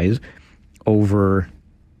realize over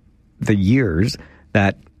the years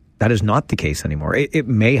that that is not the case anymore. It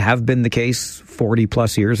may have been the case 40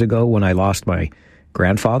 plus years ago when I lost my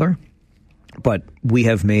grandfather, but we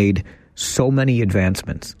have made so many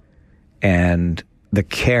advancements and the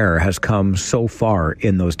care has come so far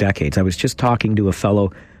in those decades. I was just talking to a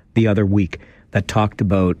fellow the other week that talked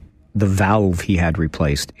about the valve he had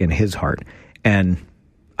replaced in his heart. And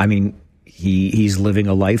I mean, he's living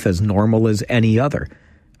a life as normal as any other.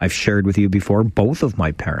 I've shared with you before, both of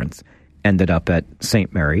my parents ended up at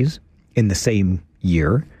St. Mary's in the same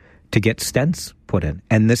year to get stents put in.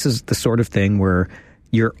 And this is the sort of thing where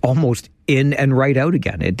you're almost in and right out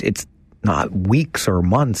again. It's not weeks or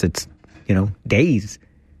months, it's, days.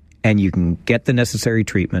 And you can get the necessary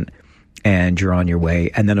treatment and you're on your way.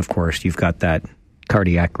 And then, of course, you've got that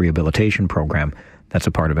cardiac rehabilitation program that's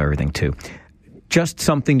a part of everything, too. Just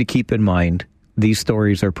something to keep in mind. These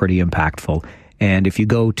stories are pretty impactful. And if you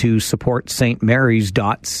go to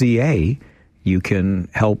supportstmarys.ca, you can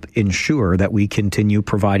help ensure that we continue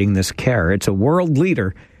providing this care. It's a world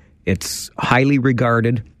leader. It's highly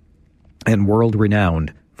regarded and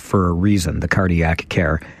world-renowned for a reason, the cardiac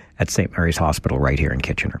care at St. Mary's Hospital right here in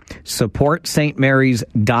Kitchener.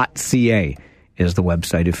 Supportstmarys.ca is the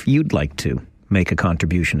website if you'd like to make a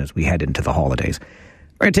contribution as we head into the holidays.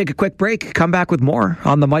 We're going to take a quick break, come back with more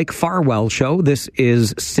on the Mike Farwell Show. This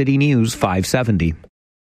is City News 570.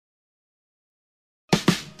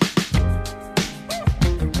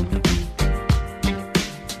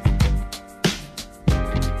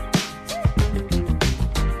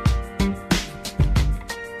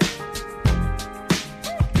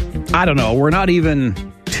 I don't know, we're not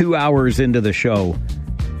even 2 hours into the show,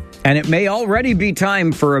 and it may already be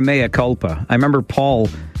time for a mea culpa. I remember Paul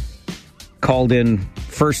called in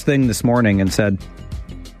first thing this morning and said,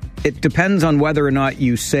 it depends on whether or not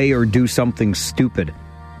you say or do something stupid,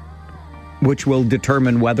 which will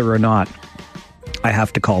determine whether or not I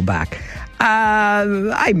have to call back.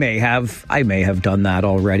 I may have done that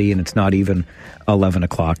already, and it's not even 11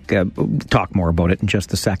 o'clock. We'll talk more about it in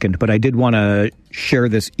just a second. But I did want to share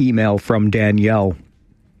this email from Danielle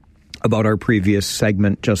about our previous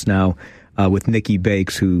segment just now with Nikki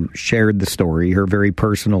Bakes, who shared the story, her very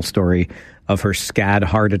personal story of her SCAD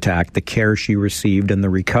heart attack, the care she received, and the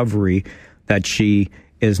recovery that she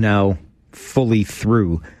is now fully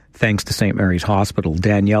through, thanks to St. Mary's Hospital.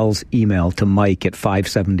 Danielle's email to Mike at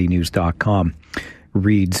 570news.com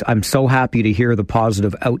reads, I'm so happy to hear the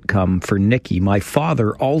positive outcome for Nikki. My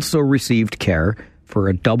father also received care for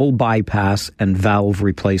a double bypass and valve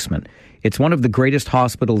replacement. It's one of the greatest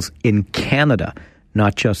hospitals in Canada,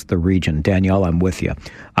 not just the region. Danielle, I'm with you.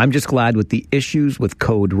 I'm just glad with the issues with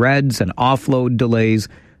code reds and offload delays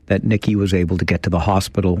that Nikki was able to get to the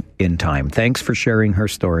hospital in time. Thanks for sharing her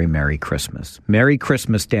story. Merry Christmas. Merry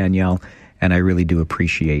Christmas, Danielle, and I really do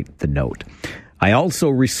appreciate the note. I also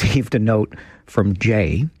received a note from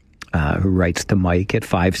Jay, who writes to Mike at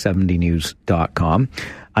 570news.com.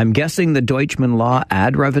 I'm guessing the Deutschman Law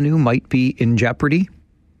ad revenue might be in jeopardy.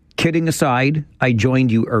 Kidding aside, I joined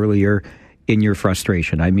you earlier in your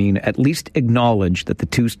frustration. I mean, at least acknowledge that the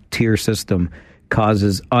two-tier system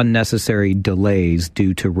causes unnecessary delays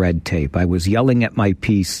due to red tape. I was yelling at my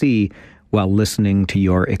PC while listening to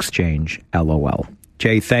your exchange. LOL.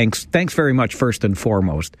 Jay, thanks very much, first and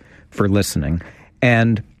foremost, for listening.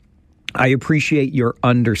 And I appreciate your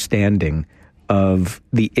understanding of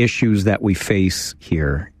the issues that we face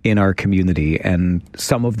here in our community and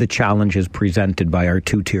some of the challenges presented by our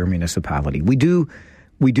two-tier municipality. We do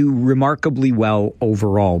remarkably well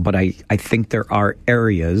overall, but I think there are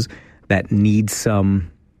areas that need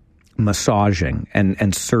some massaging,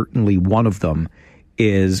 and certainly one of them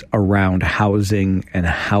is around housing and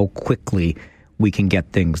how quickly we can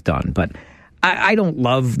get things done. But I don't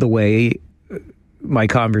love the way my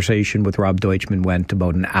conversation with Rob Deutschman went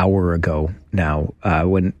about an hour ago now.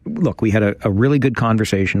 We had a really good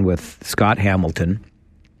conversation with Scott Hamilton,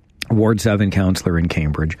 Ward 7 councillor in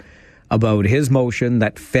Cambridge, about his motion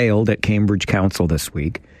that failed at Cambridge Council this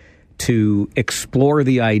week to explore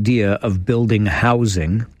the idea of building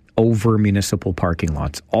housing over municipal parking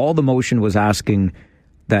lots. All the motion was asking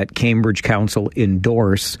that Cambridge Council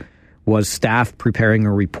endorse was staff preparing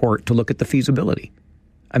a report to look at the feasibility.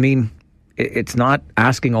 I mean, it's not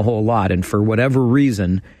asking a whole lot, and for whatever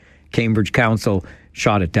reason, Cambridge Council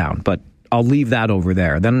shot it down. But I'll leave that over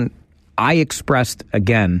there. Then I expressed,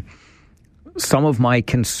 again, some of my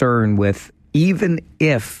concern with, even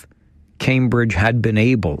if Cambridge had been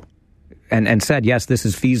able and said, yes, this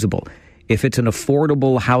is feasible, if it's an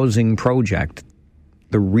affordable housing project,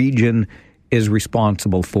 the region is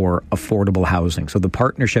responsible for affordable housing. So the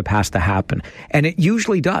partnership has to happen. And it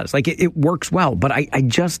usually does. Like, it works well. But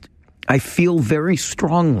I feel very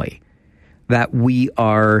strongly that we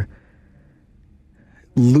are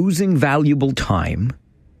losing valuable time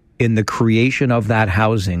in the creation of that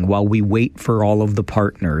housing while we wait for all of the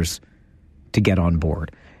partners to get on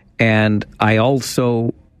board. And I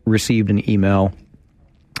also received an email,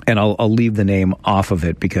 and I'll leave the name off of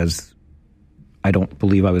it because I don't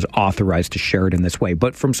believe I was authorized to share it in this way,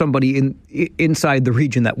 but from somebody inside the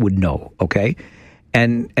region that would know, okay?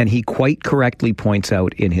 And he quite correctly points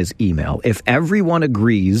out in his email, if everyone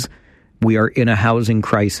agrees we are in a housing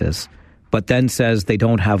crisis, but then says they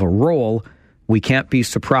don't have a role, we can't be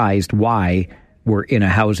surprised why we're in a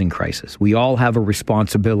housing crisis. We all have a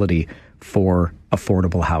responsibility for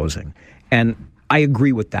affordable housing. And I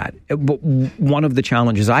agree with that. But one of the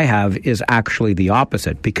challenges I have is actually the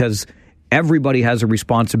opposite, because everybody has a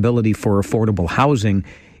responsibility for affordable housing.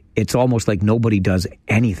 It's almost like nobody does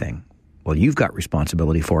anything. Well, you've got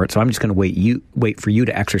responsibility for it, so I'm just going to wait for you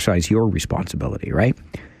to exercise your responsibility, right?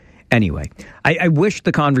 Anyway, I wish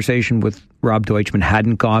the conversation with Rob Deutschman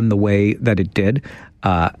hadn't gone the way that it did.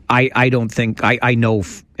 I don't think, I know,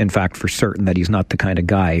 in fact, for certain that he's not the kind of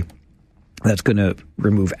guy that's going to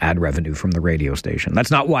remove ad revenue from the radio station. That's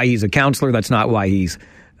not why he's a counselor. That's not why he's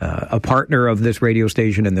a partner of this radio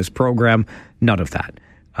station and this program. None of that.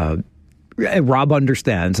 Rob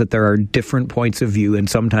understands that there are different points of view, and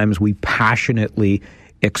sometimes we passionately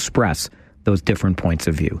express those different points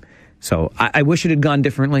of view. So I wish it had gone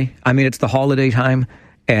differently. I mean, it's the holiday time,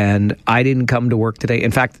 and I didn't come to work today. In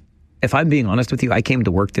fact, if I'm being honest with you, I came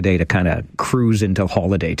to work today to kind of cruise into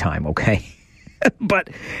holiday time, okay? But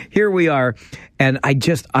here we are, and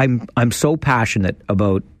I'm so passionate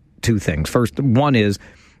about two things. First, one is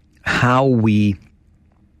how we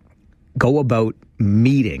go about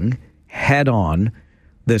meeting head on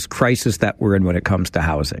this crisis that we're in when it comes to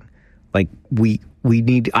housing. Like,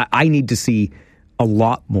 I need to see a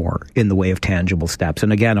lot more in the way of tangible steps.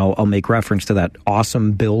 And again, I'll make reference to that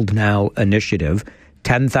awesome Build Now initiative,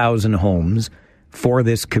 10,000 homes for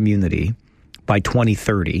this community by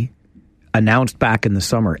 2030, announced back in the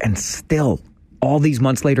summer. And still, all these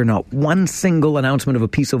months later, not one single announcement of a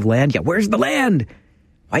piece of land yet. Where's the land?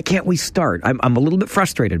 Why can't we start? I'm a little bit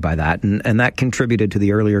frustrated by that, and that contributed to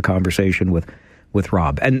the earlier conversation with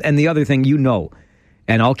Rob. And the other thing,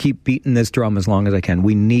 and I'll keep beating this drum as long as I can,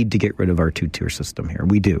 we need to get rid of our two-tier system here.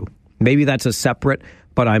 We do. Maybe that's a separate,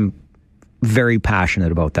 but I'm very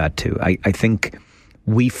passionate about that too. I think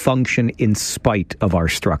we function in spite of our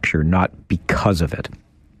structure, not because of it.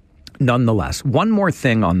 Nonetheless, one more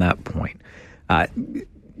thing on that point.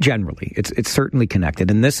 Generally, it's certainly connected,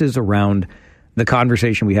 and this is around the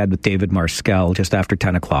conversation we had with David Marskell just after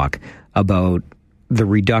 10 o'clock about the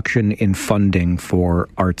reduction in funding for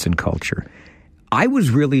arts and culture. I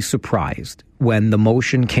was really surprised when the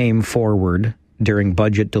motion came forward during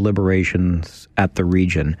budget deliberations at the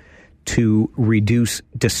region to reduce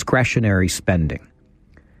discretionary spending.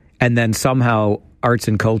 And then somehow arts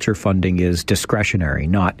and culture funding is discretionary,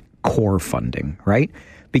 not core funding, right?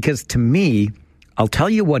 Because to me, I'll tell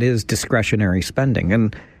you what is discretionary spending.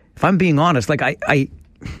 And if I'm being honest, like I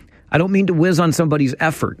don't mean to whiz on somebody's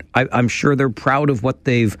effort. I'm sure they're proud of what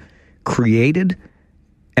they've created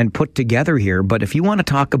and put together here. But if you want to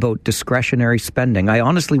talk about discretionary spending, I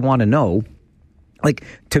honestly want to know, like,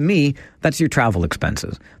 to me, that's your travel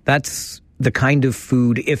expenses. That's the kind of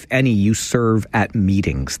food, if any, you serve at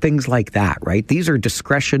meetings, things like that, right? These are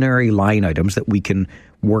discretionary line items that we can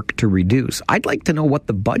work to reduce. I'd like to know what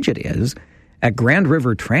the budget is at Grand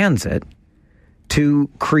River Transit to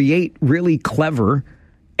create really clever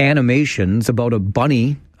animations about a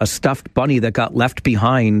bunny a stuffed bunny that got left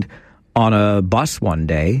behind on a bus one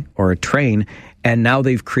day or a train, and now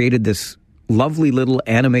they've created this lovely little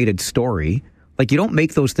animated story. Like, you don't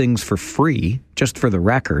make those things for free, just for the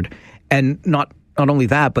record. And not only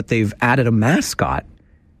that, but they've added a mascot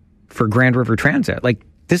for Grand River Transit. Like,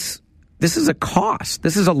 this is a cost.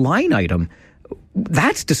 This is a line item.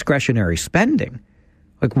 That's discretionary spending.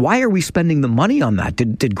 Like, why are we spending the money on that?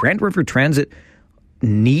 Did Grand River Transit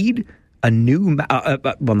need a new,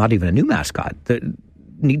 well, not even a new mascot,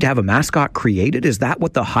 need to have a mascot created? Is that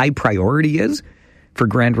what the high priority is for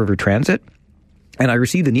Grand River Transit? And I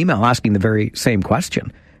received an email asking the very same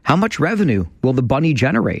question. How much revenue will the bunny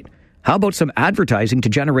generate? How about some advertising to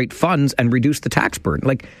generate funds and reduce the tax burden?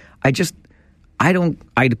 Like, I don't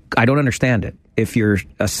understand it. If you're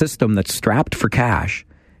a system that's strapped for cash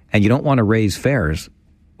and you don't want to raise fares,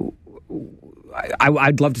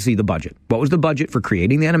 I'd love to see the budget. What was the budget for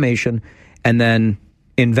creating the animation and then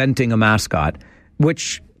inventing a mascot,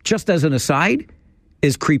 which, just as an aside,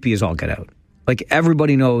 is creepy as all get out. Like,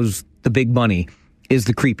 everybody knows the big bunny is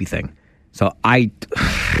the creepy thing. So I'm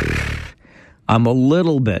a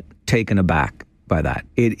little bit taken aback by that.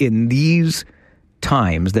 In these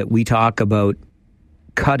times that we talk about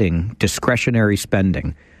cutting discretionary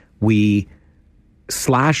spending, we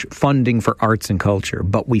slash funding for arts and culture,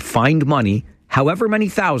 but we find money, however many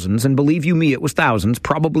thousands, and believe you me, it was thousands,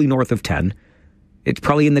 probably north of 10. It's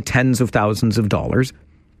probably in the tens of thousands of dollars.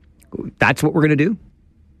 That's what we're going to do?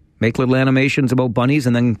 Make little animations about bunnies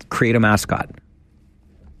and then create a mascot.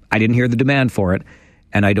 I didn't hear the demand for it,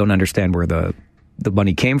 and I don't understand where the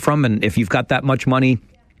money came from. And if you've got that much money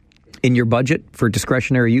in your budget for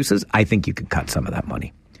discretionary uses, I think you could cut some of that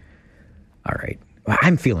money. All right.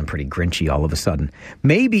 I'm feeling pretty grinchy all of a sudden.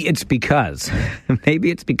 Maybe it's because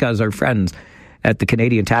our friends at the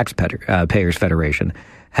Canadian Taxpayers Federation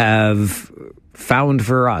have found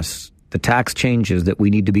for us the tax changes that we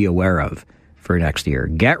need to be aware of for next year.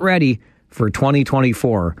 Get ready for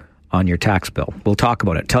 2024 on your tax bill. We'll talk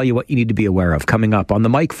about it. Tell you what you need to be aware of coming up on the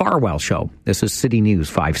Mike Farwell Show. This is City News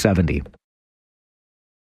 570.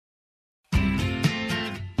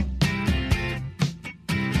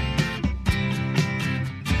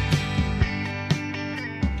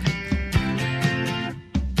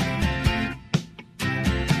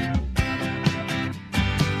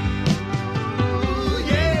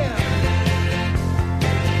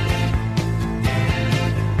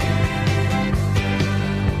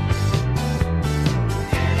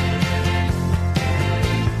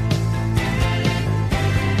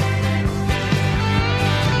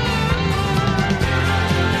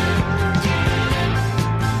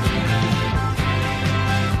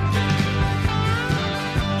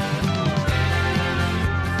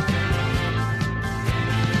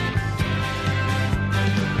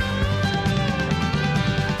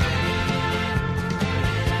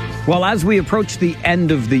 Well, as we approach the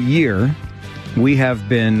end of the year, we have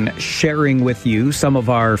been sharing with you some of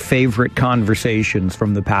our favorite conversations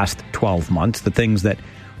from the past 12 months, the things that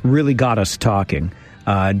really got us talking.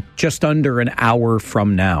 Just under an hour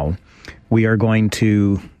from now, we are going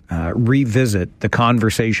to revisit the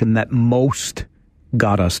conversation that most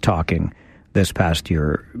got us talking this past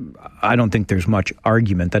year. I don't think there's much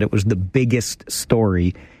argument that it was the biggest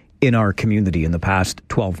story in our community in the past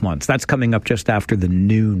 12 months. That's coming up just after the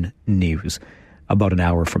noon news, about an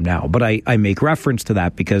hour from now. But I make reference to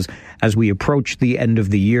that because as we approach the end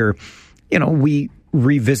of the year, we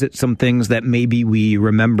revisit some things that maybe we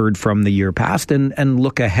remembered from the year past and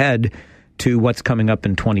look ahead to what's coming up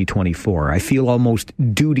in 2024. I feel almost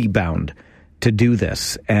duty-bound to do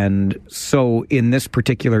this. And so in this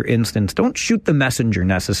particular instance, don't shoot the messenger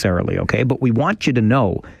necessarily, okay? But we want you to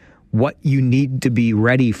know what you need to be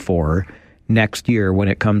ready for next year when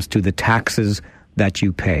it comes to the taxes that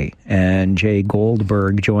you pay. And Jay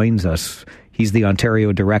Goldberg joins us. He's the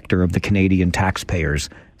Ontario Director of the Canadian Taxpayers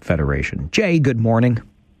Federation. Jay, good morning.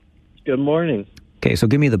 Good morning. Okay, so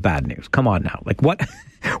give me the bad news. Come on now. Like,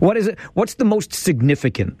 what is it? What's the most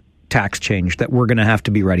significant tax change that we're going to have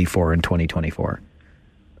to be ready for in 2024?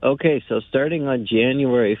 Okay, so starting on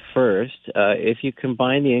January 1st, if you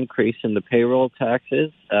combine the increase in the payroll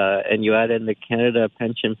taxes and you add in the Canada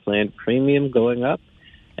Pension Plan premium going up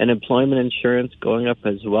and employment insurance going up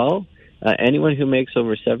as well, anyone who makes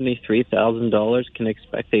over $73,000 can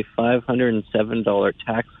expect a $507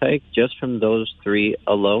 tax hike just from those three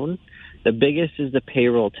alone. The biggest is the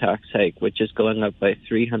payroll tax hike, which is going up by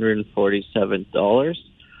 $347.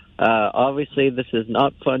 Obviously, this is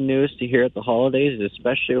not fun news to hear at the holidays,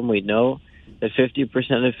 especially when we know that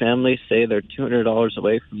 50% of families say they're $200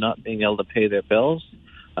 away from not being able to pay their bills.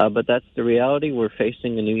 But that's the reality. We're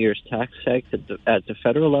facing a New Year's tax hike at the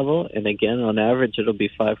federal level, and again, on average, it'll be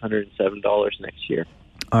 $507 next year.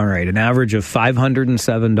 All right, an average of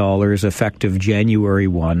 $507 effective January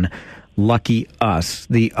 1. Lucky us.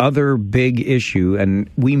 The other big issue, and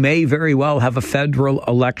we may very well have a federal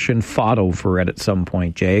election fought over it at some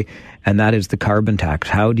point, Jay, and that is the carbon tax.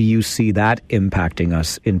 How do you see that impacting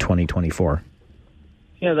us in 2024?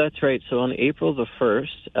 Yeah, that's right. So on April the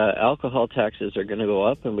 1st, alcohol taxes are going to go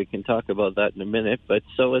up, and we can talk about that in a minute, but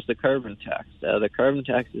so is the carbon tax. The carbon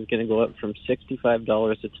tax is going to go up from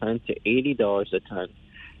 $65 a ton to $80 a ton.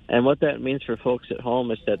 And what that means for folks at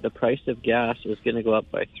home is that the price of gas is going to go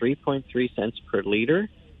up by 3.3 cents per liter,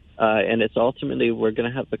 and it's ultimately we're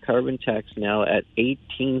going to have the carbon tax now at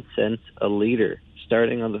 18 cents a liter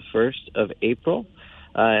starting on the 1st of April.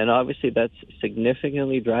 And obviously that's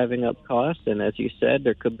significantly driving up costs, and as you said,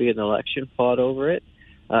 there could be an election fought over it.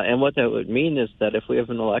 And what that would mean is that if we have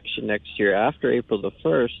an election next year after April the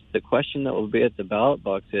 1st, the question that will be at the ballot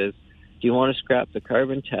box is, do you want to scrap the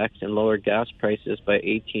carbon tax and lower gas prices by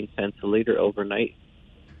 18 cents a liter overnight?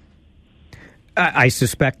 I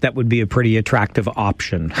suspect that would be a pretty attractive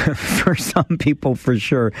option for some people, for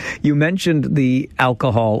sure. You mentioned the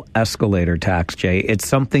alcohol escalator tax, Jay. It's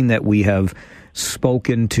something that we have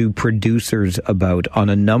spoken to producers about on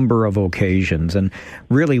a number of occasions. And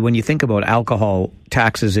really, when you think about alcohol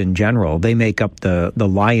taxes in general, they make up the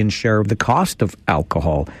lion's share of the cost of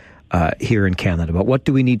alcohol here in Canada. But what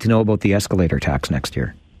do we need to know about the escalator tax next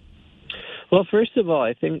year? Well, first of all,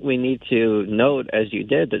 I think we need to note, as you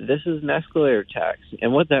did, that this is an escalator tax.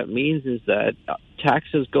 And what that means is that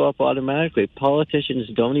taxes go up automatically. Politicians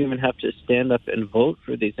don't even have to stand up and vote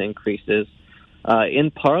for these increases.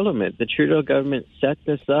 In Parliament, the Trudeau government set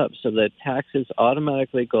this up so that taxes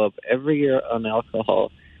automatically go up every year on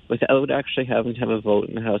alcohol without actually having to have a vote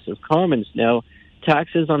in the House of Commons. Now,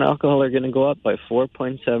 taxes on alcohol are going to go up by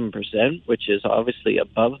 4.7%, which is obviously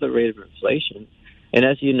above the rate of inflation. And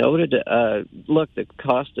as you noted, look, the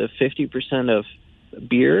cost of 50% of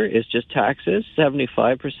beer is just taxes.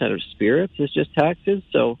 75% of spirits is just taxes.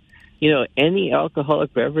 So, any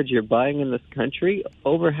alcoholic beverage you're buying in this country,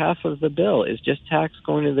 over half of the bill is just tax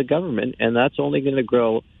going to the government, and that's only going to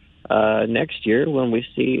grow next year when we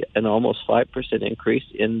see an almost 5% increase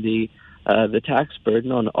in the tax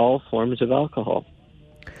burden on all forms of alcohol.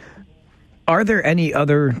 Are there any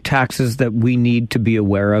other taxes that we need to be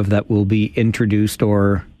aware of that will be introduced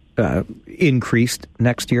or increased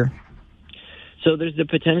next year? So there's the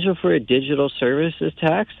potential for a digital services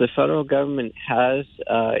tax. The federal government has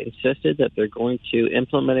insisted that they're going to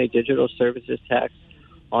implement a digital services tax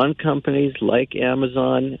on companies like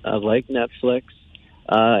Amazon, like Netflix,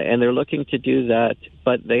 and they're looking to do that,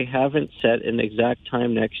 but they haven't set an exact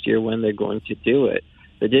time next year when they're going to do it.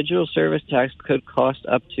 The digital service tax could cost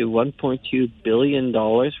up to $1.2 billion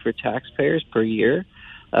for taxpayers per year,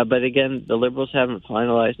 but again, the Liberals haven't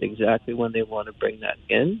finalized exactly when they want to bring that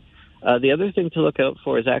in. The other thing to look out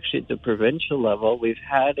for is actually at the provincial level. We've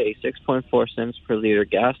had a 6.4 cents per liter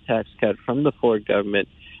gas tax cut from the Ford government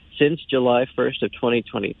since July 1st of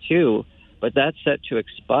 2022, but that's set to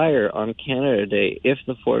expire on Canada Day if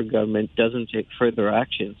the Ford government doesn't take further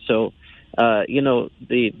action. So,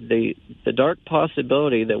 the dark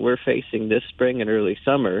possibility that we're facing this spring and early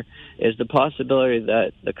summer is the possibility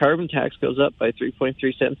that the carbon tax goes up by 3.3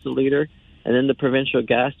 cents a liter, and then the provincial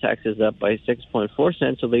gas tax is up by 6.4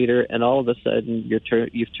 cents a liter, and all of a sudden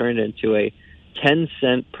you've turned into a 10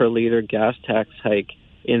 cent per liter gas tax hike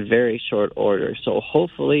in very short order. So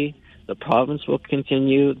hopefully the province will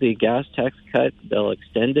continue the gas tax cut. They'll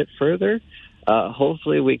extend it further.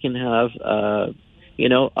 Hopefully we can have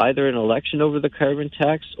either an election over the carbon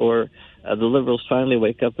tax or the Liberals finally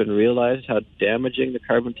wake up and realize how damaging the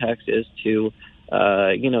carbon tax is to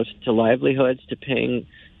livelihoods,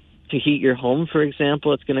 to heat your home, for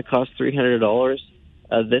example. It's going to cost $300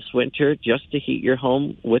 this winter just to heat your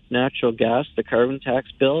home with natural gas, the carbon tax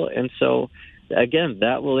bill. And so, again,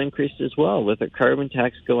 that will increase as well. With the carbon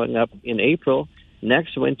tax going up in April,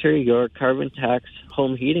 next winter, your carbon tax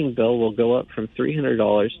home heating bill will go up from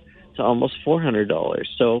 $300 to almost $400.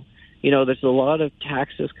 So, there's a lot of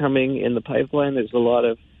taxes coming in the pipeline. There's a lot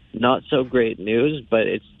of not so great news, but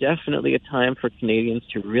it's definitely a time for Canadians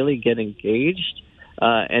to really get engaged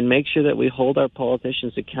and make sure that we hold our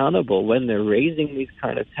politicians accountable when they're raising these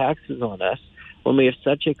kind of taxes on us, when we have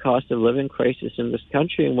such a cost of living crisis in this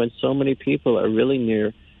country and when so many people are really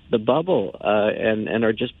near the bubble and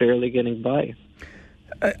are just barely getting by.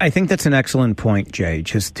 I think that's an excellent point, Jay,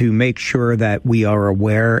 just to make sure that we are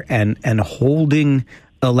aware and holding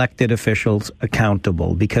elected officials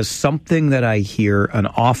accountable? Because something that I hear an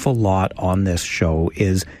awful lot on this show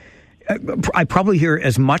is I probably hear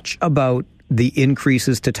as much about the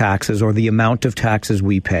increases to taxes or the amount of taxes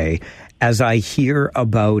we pay as I hear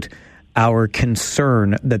about our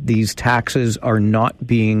concern that these taxes are not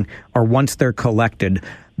being, or once they're collected,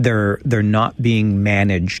 they're not being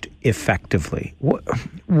managed effectively.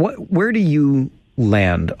 Where do you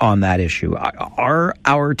land on that issue? Are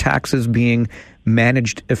our taxes being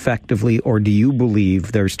managed effectively, or do you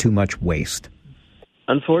believe there's too much waste?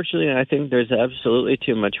 Unfortunately, I think there's absolutely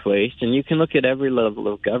too much waste, and you can look at every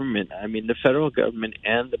level of government. I mean, the federal government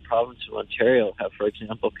and the province of Ontario have, for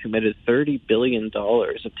example, committed $30 billion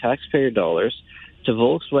of taxpayer dollars to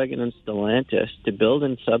Volkswagen and Stellantis to build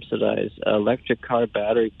and subsidize electric car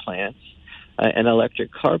battery plants and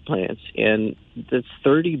electric car plants. And that's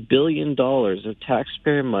 $30 billion of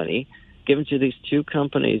taxpayer money given to these two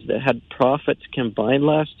companies that had profits combined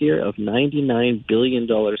last year of $99 billion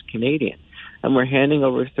Canadian. And we're handing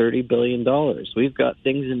over $30 billion. We've got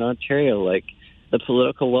things in Ontario like the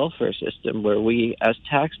political welfare system where we, as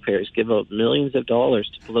taxpayers, give out millions of dollars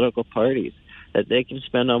to political parties that they can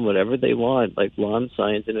spend on whatever they want, like lawn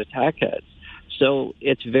signs and attack ads. So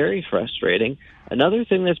it's very frustrating. Another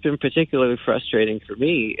thing that's been particularly frustrating for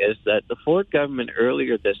me is that the Ford government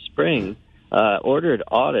earlier this spring ordered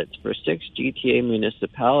audits for 6 GTA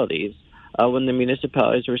municipalities when the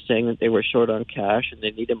municipalities were saying that they were short on cash and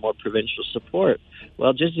they needed more provincial support.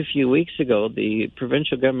 Well, just a few weeks ago, the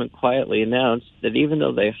provincial government quietly announced that even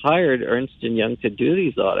though they hired Ernst & Young to do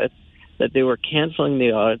these audits, that they were canceling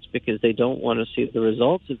the audits because they don't want to see the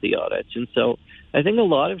results of the audits. And so I think a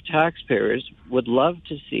lot of taxpayers would love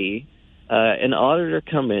to see an auditor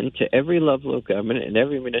come in to every level of government and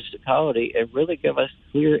every municipality and really give us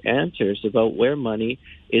clear answers about where money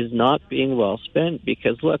is not being well spent.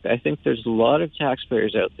 Because, look, I think there's a lot of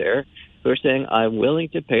taxpayers out there who are saying, I'm willing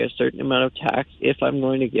to pay a certain amount of tax if I'm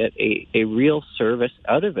going to get a real service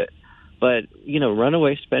out of it. But, you know,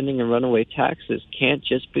 runaway spending and runaway taxes can't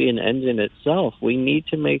just be an end in itself. We need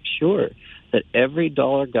to make sure that every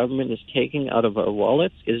dollar government is taking out of our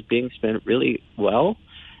wallets is being spent really well.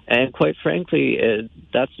 And quite frankly,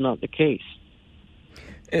 that's not the case.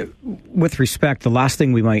 With respect, the last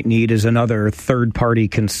thing we might need is another third-party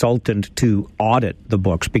consultant to audit the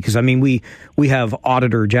books. Because, I mean, we have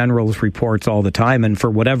Auditor General's reports all the time, and for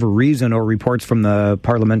whatever reason, or reports from the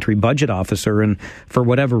Parliamentary Budget Officer, and for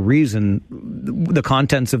whatever reason, the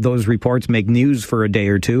contents of those reports make news for a day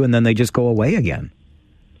or two, and then they just go away again.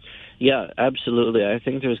 Yeah, absolutely. I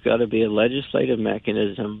think there's got to be a legislative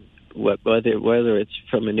mechanism, whether it's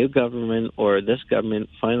from a new government or this government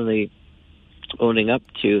finally owning up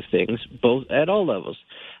to things, both at all levels.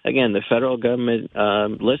 Again, the federal government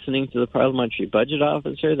listening to the Parliamentary Budget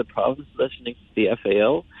Officer, the province listening to the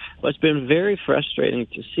FAO. What's been very frustrating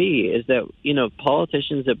to see is that, you know,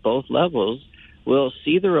 politicians at both levels will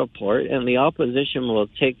see the report and the opposition will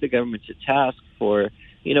take the government to task for,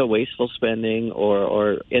 you know, wasteful spending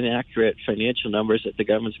or inaccurate financial numbers that the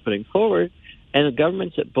government's putting forward. And the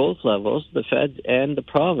governments at both levels, the Fed and the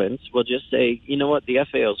province, will just say, you know what, the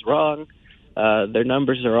FAO's wrong. Their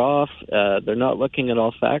numbers are off. They're not looking at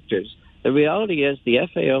all factors. The reality is the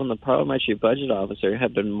FAO and the Parliamentary Budget Officer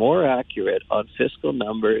have been more accurate on fiscal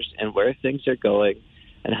numbers and where things are going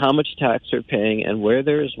and how much tax they're paying and where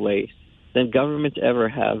there is waste than governments ever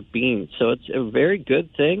have been. So it's a very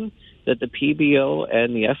good thing that the PBO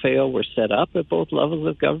and the FAO were set up at both levels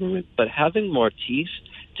of government, but having more teeth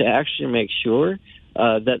to actually make sure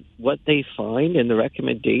that what they find and the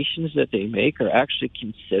recommendations that they make are actually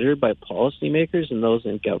considered by policymakers and those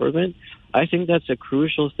in government, I think that's a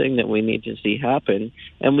crucial thing that we need to see happen.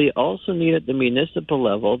 And we also need at the municipal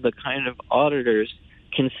level the kind of auditors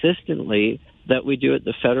consistently that we do at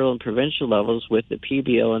the federal and provincial levels with the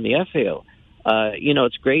PBO and the FAO. You know,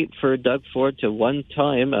 it's great for Doug Ford to one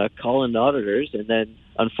time call in auditors and then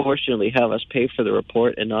unfortunately have us pay for the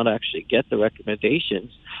report and not actually get the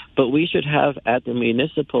recommendations. But we should have at the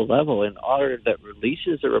municipal level an auditor that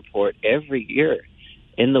releases a report every year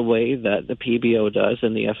in the way that the PBO does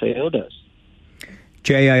and the FAO does.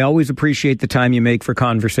 Jay, I always appreciate the time you make for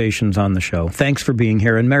conversations on the show. Thanks for being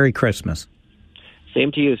here, and Merry Christmas.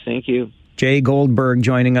 Same to you. Thank you. Jay Goldberg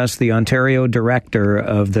joining us, the Ontario Director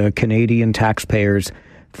of the Canadian Taxpayers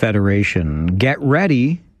Federation. Get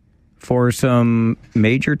ready for some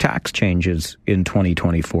major tax changes in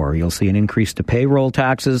 2024. You'll see an increase to payroll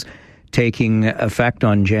taxes taking effect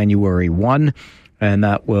on January 1, and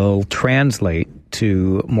that will translate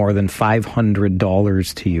to more than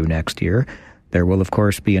 $500 to you next year. There will, of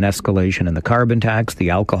course, be an escalation in the carbon tax, the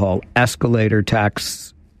alcohol escalator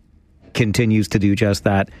tax continues to do just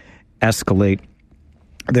that, escalate.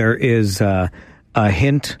 There is a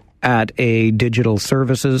hint at a digital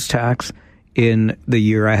services tax in the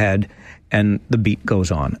year ahead, and the beat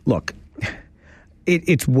goes on. Look,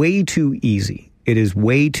 it's way too easy. It is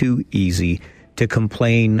way too easy to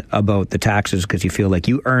complain about the taxes because you feel like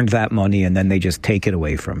you earned that money and then they just take it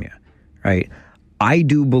away from you, right? I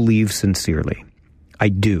do believe sincerely, I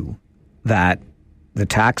do, that the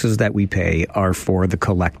taxes that we pay are for the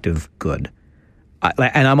collective good.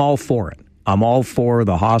 And I'm all for it. I'm all for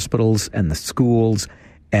the hospitals and the schools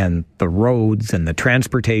and the roads and the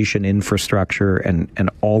transportation infrastructure and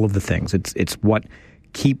all of the things. It's what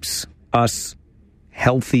keeps us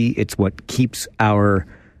healthy. It's what keeps our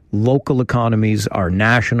local economies, our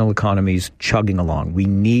national economies chugging along. We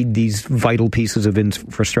need these vital pieces of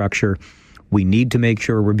infrastructure. We need to make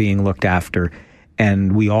sure we're being looked after,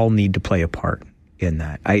 and we all need to play a part in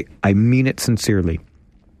that. I mean it sincerely.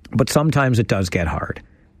 But sometimes it does get hard,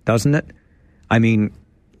 doesn't it? I mean,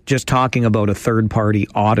 just talking about a third-party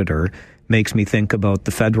auditor makes me think about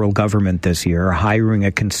the federal government this year hiring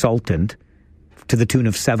a consultant to the tune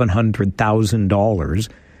of $700,000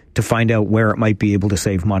 to find out where it might be able to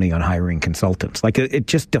save money on hiring consultants. Like, it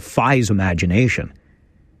just defies imagination.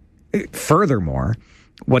 Furthermore,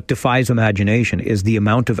 what defies imagination is the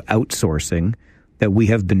amount of outsourcing that we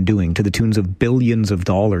have been doing to the tunes of billions of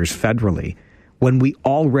dollars federally when we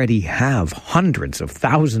already have hundreds of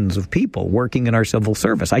thousands of people working in our civil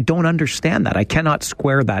service. I don't understand that. I cannot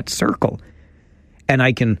square that circle. And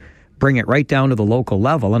I can bring it right down to the local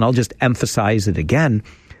level, and I'll just emphasize it again.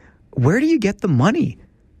 Where do you get the money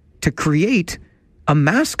to create a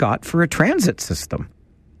mascot for a transit system?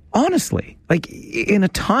 Honestly, like, in a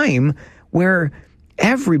time where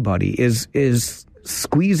everybody is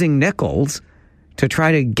squeezing nickels to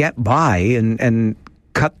try to get by and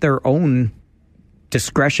cut their own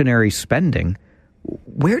discretionary spending,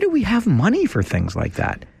 where do we have money for things like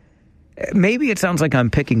that? Maybe it sounds like I'm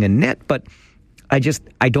picking a nit, but I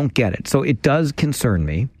don't get it. So it does concern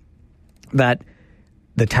me that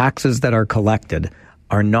the taxes that are collected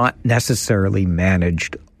are not necessarily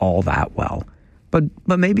managed all that well. But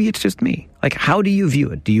maybe it's just me. Like, how do you view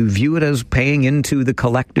it? Do you view it as paying into the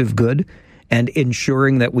collective good and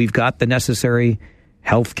ensuring that we've got the necessary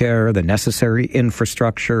healthcare, the necessary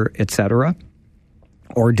infrastructure, etc.?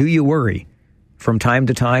 Or do you worry from time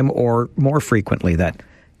to time or more frequently that,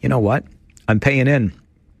 you know what, I'm paying in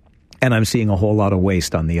and I'm seeing a whole lot of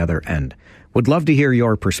waste on the other end? Would love to hear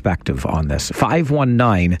your perspective on this.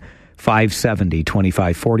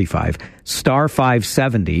 519-570-2545, star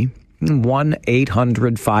 570,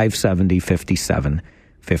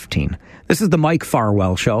 1-800-570-5715. This is the Mike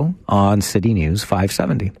Farwell Show on City News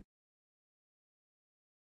 570.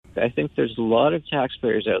 I think there's a lot of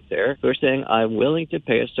taxpayers out there who are saying, I'm willing to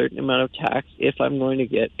pay a certain amount of tax if I'm going to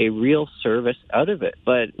get a real service out of it.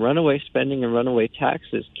 But runaway spending and runaway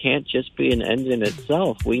taxes can't just be an end in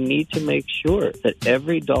itself. We need to make sure that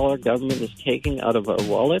every dollar government is taking out of our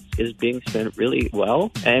wallets is being spent really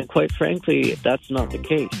well. And quite frankly, that's not the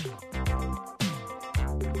case.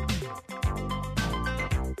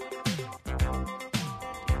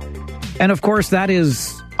 And of course, that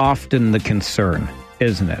is often the concern,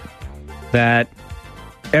 isn't it? That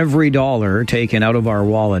every dollar taken out of our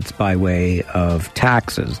wallets by way of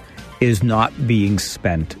taxes is not being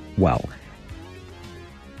spent well.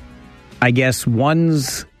 I guess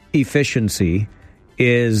one's efficiency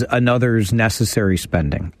is another's necessary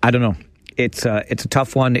spending. I don't know. It's a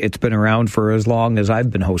tough one. It's been around for as long as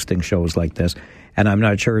I've been hosting shows like this, and I'm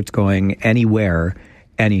not sure it's going anywhere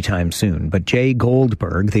anytime soon. But Jay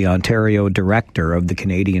Goldberg, the Ontario director of the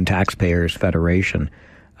Canadian Taxpayers Federation,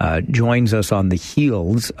 joins us on the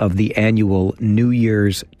heels of the annual New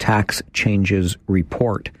Year's tax changes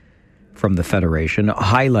report from the Federation,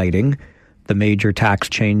 highlighting the major tax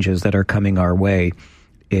changes that are coming our way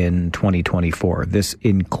in 2024. This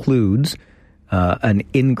includes an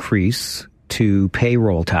increase to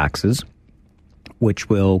payroll taxes, which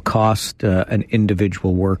will cost an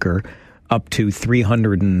individual worker up to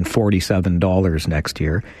 $347 next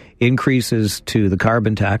year. Increases to the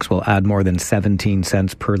carbon tax will add more than 17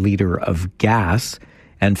 cents per liter of gas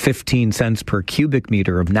and 15 cents per cubic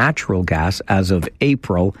meter of natural gas as of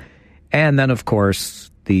April. And then, of course,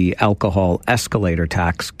 the alcohol escalator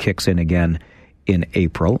tax kicks in again in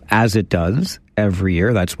April, as it does every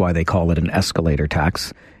year. That's why they call it an escalator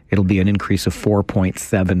tax. It'll be an increase of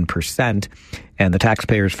 4.7%. And the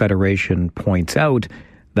Taxpayers Federation points out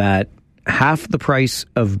that half the price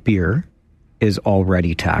of beer is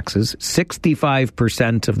already taxes.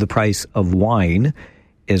 65% of the price of wine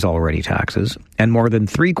is already taxes. And more than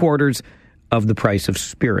 3/4 of the price of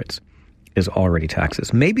spirits is already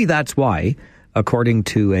taxes. Maybe that's why, according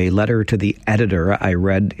to a letter to the editor I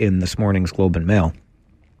read in this morning's Globe and Mail,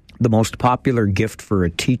 the most popular gift for a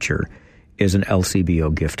teacher is an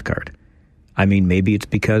LCBO gift card. I mean, maybe it's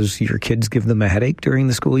because your kids give them a headache during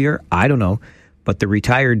the school year. I don't know. But the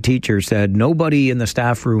retired teacher said nobody in the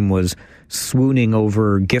staff room was swooning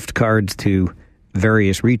over gift cards to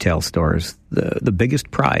various retail stores. The biggest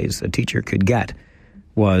prize a teacher could get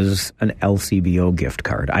was an LCBO gift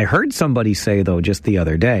card. I heard somebody say, though, just the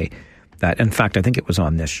other day that, in fact, I think it was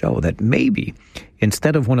on this show, that maybe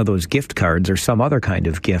instead of one of those gift cards or some other kind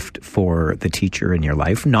of gift for the teacher in your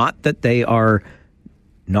life, not that they are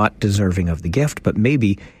not deserving of the gift, but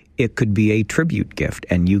maybe it could be a tribute gift,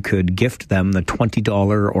 and you could gift them the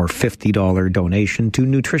 $20 or $50 donation to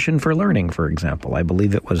Nutrition for Learning, for example. I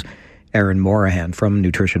believe it was Aaron Morahan from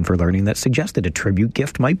Nutrition for Learning that suggested a tribute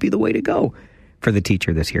gift might be the way to go for the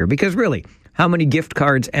teacher this year. Because really, how many gift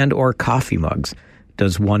cards and or coffee mugs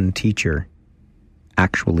does one teacher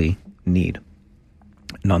actually need?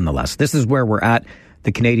 Nonetheless, this is where we're at.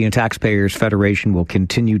 The Canadian Taxpayers Federation will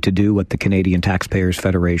continue to do what the Canadian Taxpayers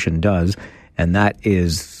Federation does, and that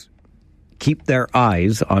is keep their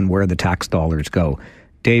eyes on where the tax dollars go.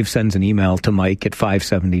 Dave sends an email to Mike at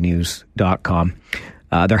 570news.com.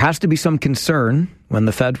 There has to be some concern when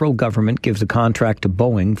the federal government gives a contract to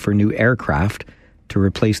Boeing for new aircraft to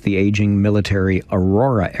replace the aging military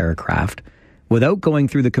Aurora aircraft without going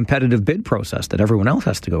through the competitive bid process that everyone else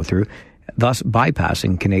has to go through, thus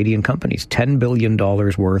bypassing Canadian companies. $10 billion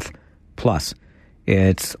worth plus.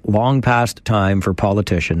 It's long past time for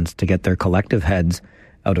politicians to get their collective heads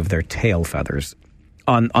out of their tail feathers.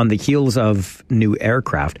 On the heels of new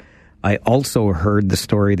aircraft, I also heard the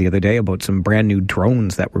story the other day about some brand new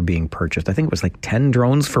drones that were being purchased. I think it was like 10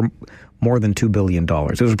 drones for more than $2 billion.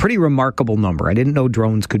 It was a pretty remarkable number. I didn't know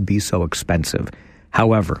drones could be so expensive.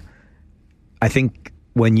 However, I think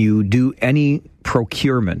when you do any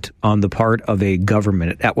procurement on the part of a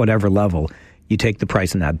government at whatever level, you take the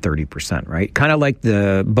price and add 30%, right? Kind of like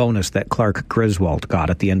the bonus that Clark Griswold got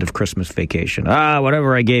at the end of Christmas vacation.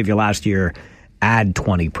 Whatever I gave you last year, add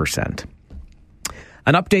 20%.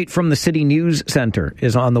 An update from the City News Center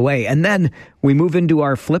is on the way. And then we move into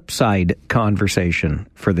our flip side conversation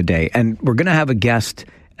for the day. And we're going to have a guest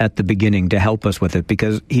at the beginning to help us with it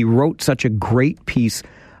because he wrote such a great piece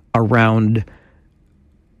around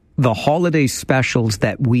the holiday specials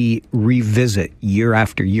that we revisit year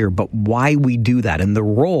after year, but why we do that and the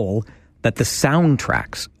role that the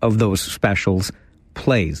soundtracks of those specials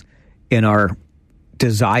plays in our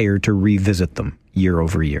desire to revisit them year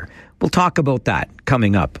over year. We'll talk about that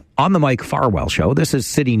coming up on the Mike Farwell Show. This is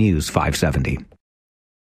City News 570.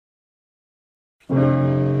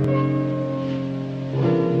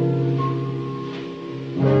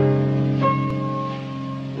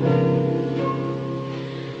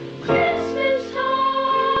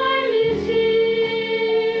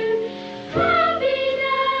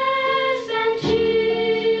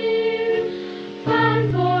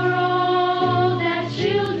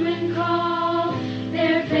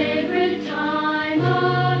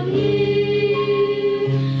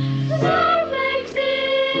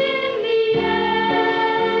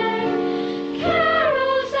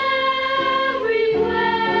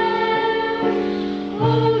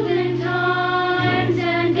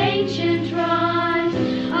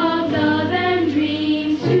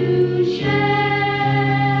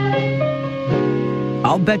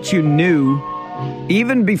 I'll bet you knew,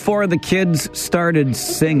 even before the kids started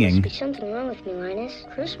singing. There's something wrong with me, Linus.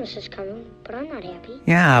 Christmas is coming, but I'm not happy.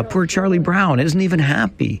 Yeah, poor Charlie Brown isn't even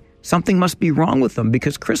happy. Something must be wrong with him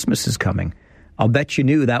because Christmas is coming. I'll bet you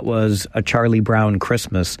knew that was a Charlie Brown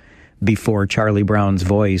Christmas before Charlie Brown's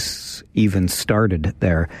voice even started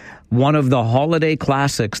there. One of the holiday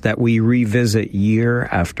classics that we revisit year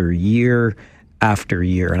after year after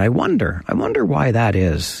year. And I wonder why that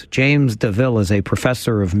is. James DeVille is a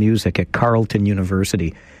professor of music at Carleton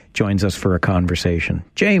University, joins us for a conversation.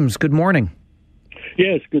 James, good morning.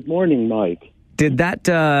 Yes, good morning, Mike. Did that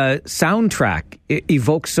soundtrack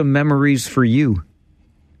evoke some memories for you?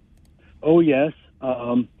 Oh, yes.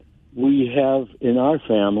 We have, in our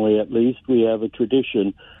family at least, we have a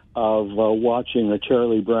tradition of watching a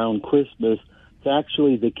Charlie Brown Christmas. It's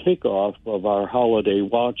actually the kickoff of our holiday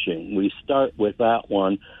watching. We start with that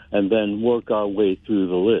one and then work our way through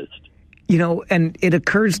the list. You know, and it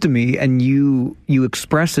occurs to me, and you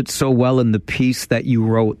express it so well in the piece that you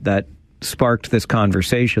wrote that sparked this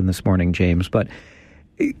conversation this morning, James, but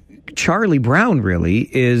Charlie Brown really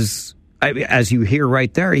is, as you hear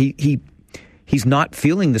right there, he's not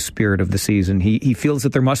feeling the spirit of the season. He feels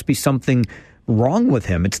that there must be something wrong with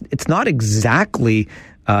him. It's not exactly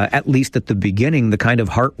at least at the beginning, the kind of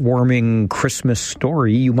heartwarming Christmas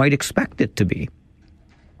story you might expect it to be.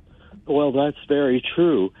 Well, that's very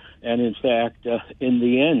true. And in fact, in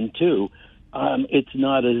the end, too, it's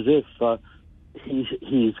not as if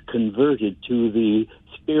he's converted to the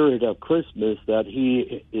spirit of Christmas, that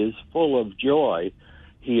he is full of joy.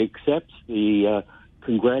 He accepts the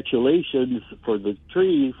congratulations for the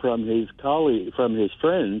tree from his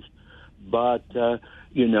friends, but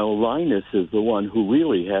Linus is the one who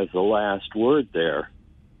really has the last word there.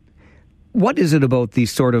 What is it about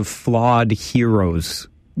these sort of flawed heroes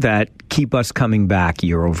that keep us coming back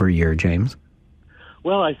year over year, James?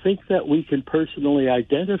 Well, I think that we can personally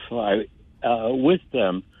identify with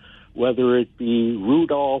them, whether it be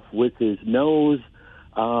Rudolph with his nose,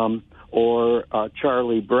 or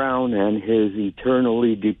Charlie Brown and his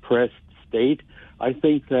eternally depressed state. I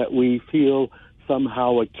think that we feel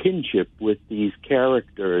somehow a kinship with these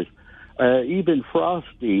characters. Even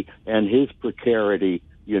Frosty and his precarity,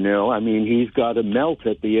 he's got to melt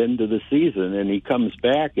at the end of the season, and he comes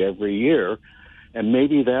back every year. And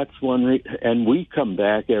maybe that's and we come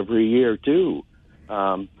back every year too.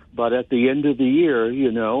 But at the end of the year,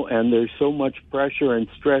 and there's so much pressure and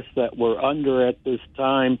stress that we're under at this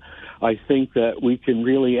time, I think that we can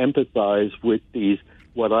really empathize with these,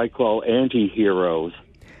 what I call anti-heroes.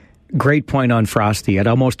 Great point on Frosty. I'd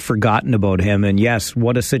almost forgotten about him. And yes,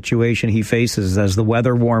 what a situation he faces as the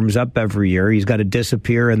weather warms up every year. He's got to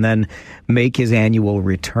disappear and then make his annual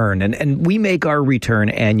return. And we make our return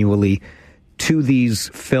annually to these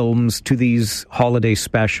films, to these holiday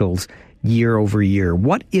specials year over year.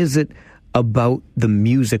 What is it about the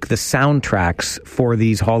music, the soundtracks for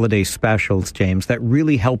these holiday specials, James, that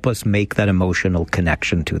really help us make that emotional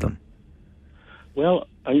connection to them? Well,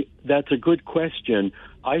 that's a good question.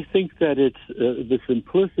 I think that it's the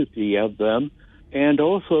simplicity of them, and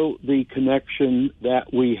also the connection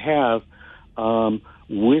that we have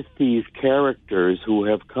with these characters who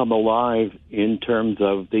have come alive in terms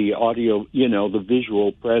of the audio, the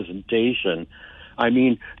visual presentation. I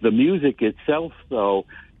mean, the music itself, though,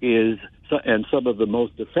 and some of the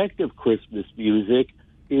most effective Christmas music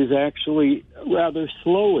is actually rather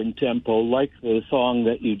slow in tempo, like the song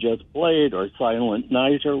that you just played, or Silent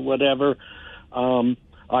Night, or whatever.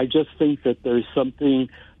 I just think that there's something,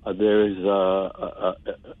 there's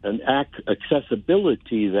an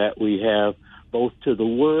accessibility that we have both to the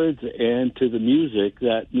words and to the music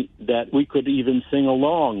that we could even sing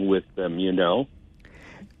along with them,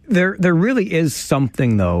 There really is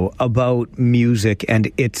something, though, about music and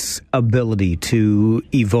its ability to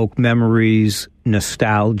evoke memories,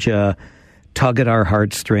 nostalgia, tug at our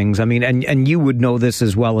heartstrings. I mean, and you would know this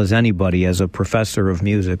as well as anybody as a professor of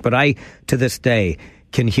music, but I, to this day,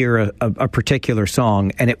 can hear a particular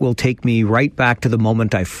song and it will take me right back to the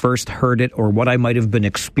moment I first heard it or what I might have been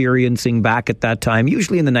experiencing back at that time,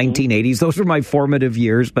 usually in the 1980s. Those were my formative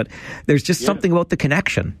years, but there's just something about the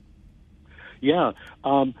connection. Yeah,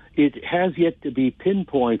 it has yet to be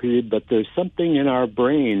pinpointed, but there's something in our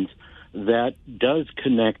brains that does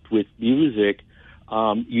connect with music.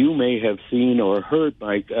 You may have seen or heard,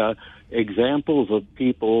 Mike, examples of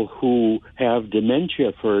people who have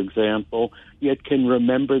dementia, for example, yet can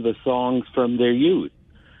remember the songs from their youth.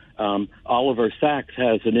 Oliver Sacks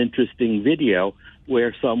has an interesting video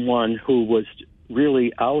where someone who was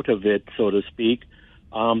really out of it, so to speak,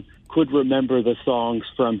 could remember the songs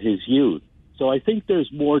from his youth. So I think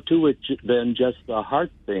there's more to it than just the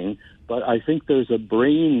heart thing, but I think there's a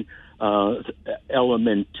brain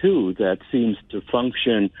element, too, that seems to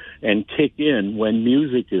function and kick in when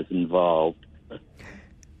music is involved.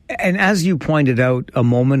 And as you pointed out a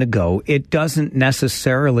moment ago, it doesn't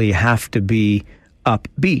necessarily have to be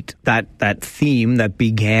upbeat. That theme that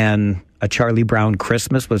began A Charlie Brown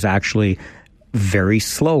Christmas was actually very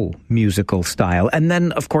slow musical style. And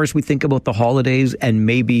then, of course, we think about the holidays and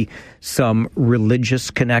maybe some religious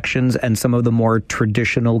connections and some of the more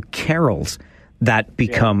traditional carols that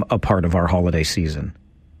become a part of our holiday season.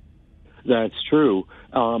 That's true.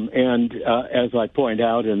 And as I point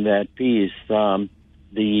out in that piece, in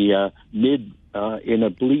the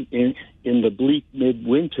bleak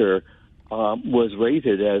midwinter was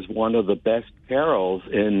rated as one of the best carols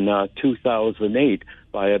in 2008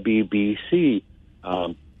 by a BBC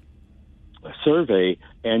survey,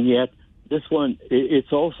 and yet this one,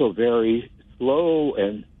 it's also very slow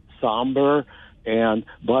and somber,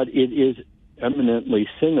 but it is eminently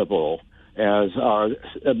singable, as are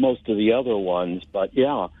most of the other ones. But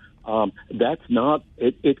that's not,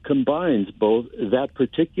 it combines both, that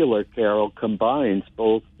particular carol combines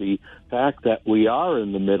both the fact that we are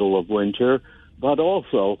in the middle of winter, but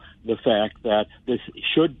also the fact that this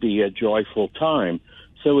should be a joyful time.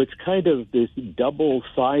 So it's kind of this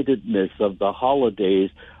double-sidedness of the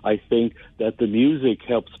holidays, I think, that the music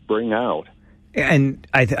helps bring out. And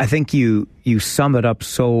I think you sum it up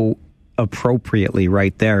so appropriately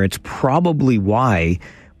right there. It's probably why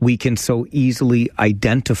we can so easily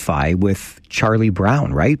identify with Charlie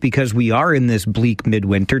Brown, right? Because we are in this bleak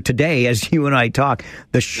midwinter today, as you and I talk,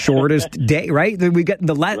 the shortest day, right? We get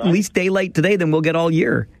the least daylight today than we'll get all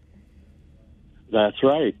year. That's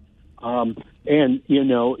right. And, you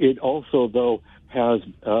know, it also, though, has,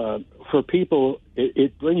 for people,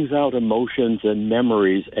 it brings out emotions and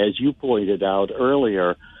memories, as you pointed out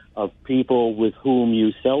earlier, of people with whom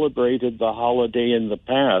you celebrated the holiday in the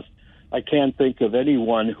past. I can't think of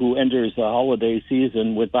anyone who enters the holiday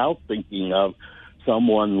season without thinking of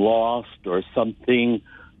someone lost or something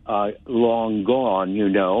long gone, you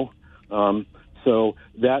know. So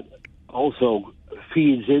that also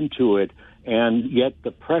feeds into it. And yet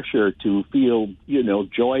the pressure to feel, you know,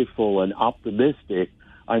 joyful and optimistic,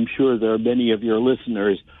 I'm sure there are many of your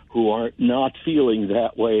listeners who are not feeling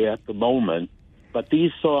that way at the moment. But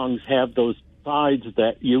these songs have those sides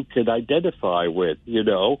that you can identify with, you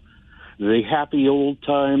know, the happy old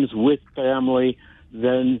times with family,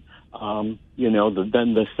 then, you know,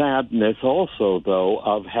 then the sadness also, though,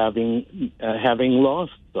 of having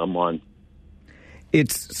lost someone.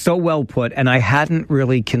 It's so well put, and I hadn't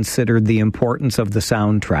really considered the importance of the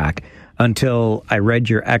soundtrack until I read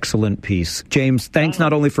your excellent piece. James, thanks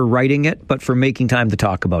not only for writing it, but for making time to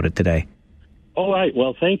talk about it today. All right.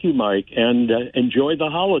 Well, thank you, Mike, and enjoy the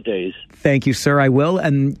holidays. Thank you, sir. I will,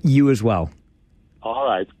 and you as well. All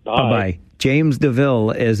right. Bye. Bye-bye. James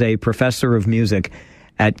DeVille is a professor of music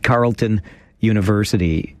at Carleton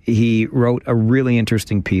University. He wrote a really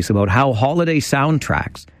interesting piece about how holiday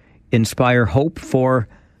soundtracks inspire hope for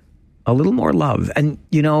a little more love. And,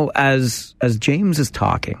 you know, as James is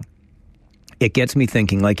talking, it gets me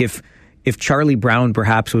thinking, like, if Charlie Brown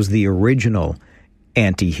perhaps was the original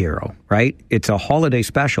anti-hero, right? It's a holiday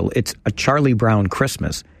special. It's a Charlie Brown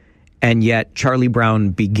Christmas. And yet Charlie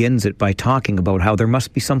Brown begins it by talking about how there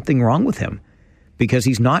must be something wrong with him because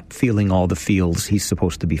he's not feeling all the feels he's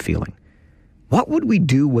supposed to be feeling. What would we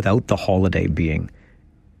do without the holiday being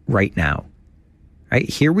right now? Right,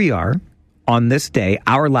 here we are on this day,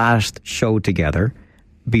 our last show together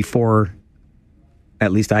before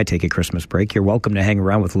at least I take a Christmas break. You're welcome to hang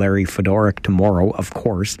around with Larry Fedoruk tomorrow, of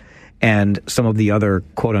course, and some of the other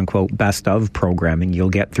quote-unquote best of programming you'll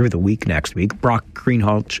get through the week next week. Brock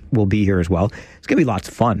Greenhalgh will be here as well. It's going to be lots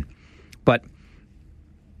of fun. But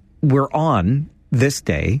we're on this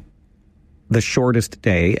day, the shortest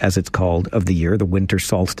day, as it's called, of the year, the winter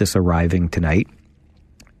solstice arriving tonight.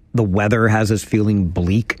 The weather has us feeling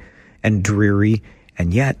bleak and dreary,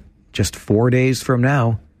 and yet, just 4 days from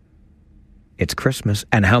now, it's Christmas.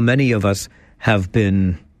 And how many of us have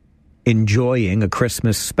been enjoying a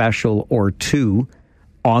Christmas special or two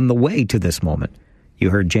on the way to this moment? You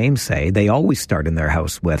heard James say they always start in their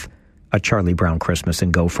house with a Charlie Brown Christmas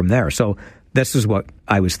and go from there. So this is what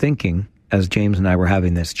I was thinking as James and I were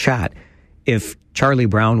having this chat. If Charlie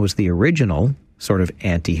Brown was the original sort of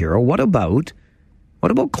anti-hero, what about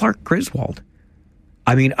Clark Griswold?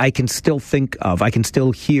 I mean, I can still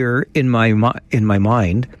hear in my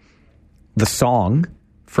mind the song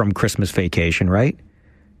from Christmas Vacation, right?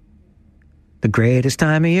 The greatest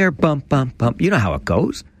time of year, bump, bump, bump. You know how it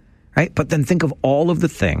goes, right? But then think of all of the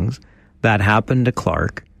things that happened to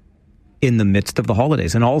Clark in the midst of the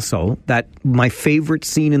holidays. And also that my favorite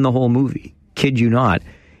scene in the whole movie, kid you not,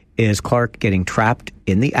 is Clark getting trapped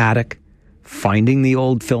in the attic, finding the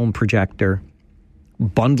old film projector,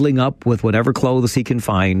 bundling up with whatever clothes he can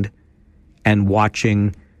find, and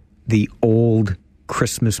watching the old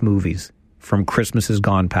Christmas movies from Christmases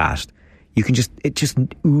gone past. It just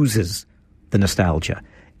oozes the nostalgia.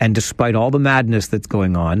 And despite all the madness that's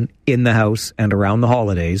going on in the house and around the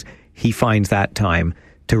holidays, he finds that time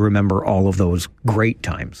to remember all of those great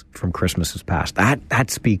times from Christmases past. That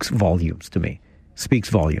speaks volumes to me. Speaks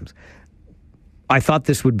volumes. I thought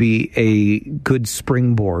this would be a good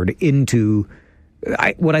springboard into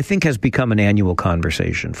what I think has become an annual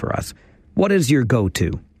conversation for us. What is your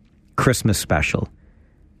go-to Christmas special?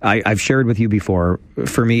 I've shared with you before,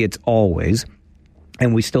 for me it's always,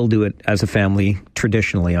 and we still do it as a family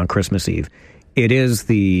traditionally on Christmas Eve, it is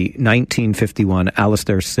the 1951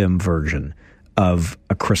 Alastair Sim version of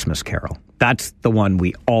A Christmas Carol. That's the one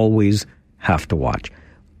we always have to watch.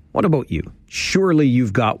 What about you? Surely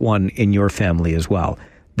you've got one in your family as well,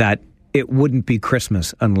 that it wouldn't be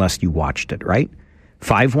Christmas unless you watched it, right?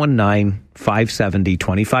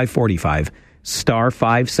 519-570-2545, star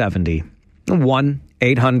 570,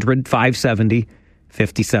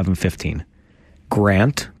 1-800-570-5715.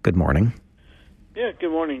 Grant, good morning. Yeah,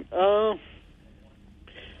 good morning.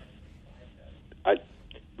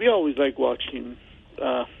 We always like watching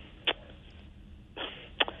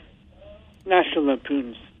National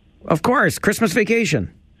Lampoon's. Of course, Christmas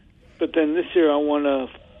Vacation. But then this year I want to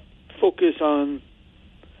focus on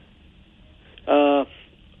a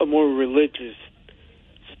more religious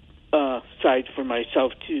side for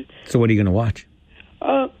myself too. So what are you going to watch?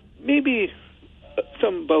 Maybe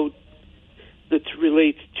some about that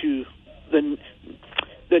relates to the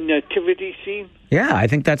nativity scene. Yeah, I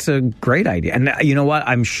think that's a great idea. And you know what?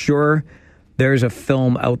 I'm sure there's a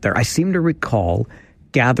film out there. I seem to recall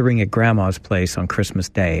gathering at Grandma's place on Christmas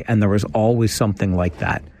Day, and there was always something like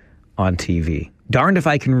that on TV. Darned if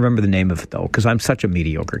I can remember the name of it, though, because I'm such a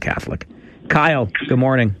mediocre Catholic. Kyle, good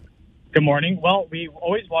morning. Good morning. Well, we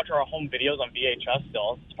always watch our home videos on VHS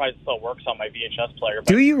still. I'm surprised it still works on my VHS player.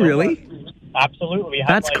 Do you really? Absolutely. We have,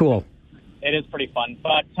 That's cool. It is pretty fun.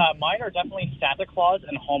 But mine are definitely Santa Claus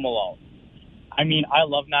and Home Alone. I mean, I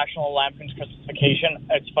love National Lampoon's Christmas Vacation.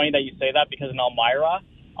 It's funny that you say that because in Elmira,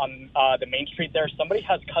 on the main street there, somebody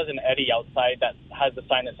has Cousin Eddie outside that has the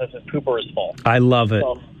sign that says his pooper is full. I love it.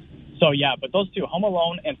 So yeah, but those two, Home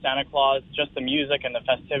Alone and Santa Claus, just the music and the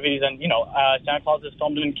festivities. And, Santa Claus is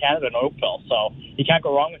filmed in Canada in Oakville, so you can't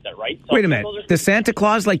go wrong with it, right? So wait a minute. The Santa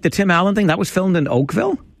Claus, like the Tim Allen thing, that was filmed in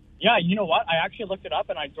Oakville? Yeah, you know what? I actually looked it up,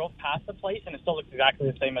 and I drove past the place, and it still looks exactly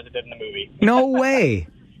the same as it did in the movie. No way.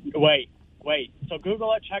 Wait. So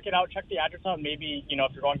Google it, check it out, check the address out. Maybe,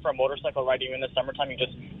 if you're going for a motorcycle ride even in the summertime, you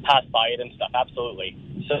just pass by it and stuff. Absolutely.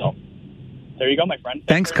 So there you go, my friend.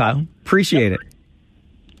 Thanks Kyle. Appreciate it.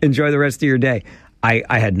 Enjoy the rest of your day. I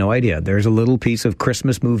had no idea. There's a little piece of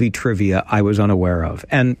Christmas movie trivia I was unaware of.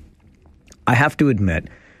 And I have to admit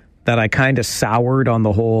that I kind of soured on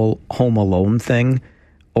the whole Home Alone thing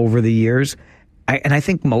over the years. And I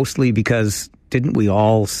think mostly because didn't we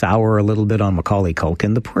all sour a little bit on Macaulay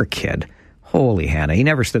Culkin? The poor kid. Holy Hannah. He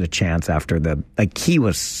never stood a chance after he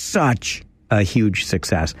was such a huge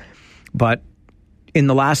success. But in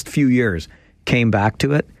the last few years, came back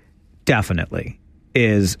to it, definitely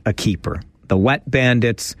is a keeper. The Wet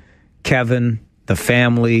Bandits, Kevin, the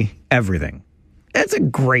family, everything. It's a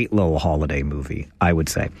great little holiday movie, I would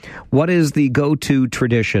say. What is the go-to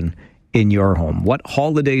tradition in your home? What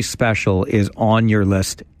holiday special is on your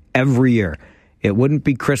list every year? It wouldn't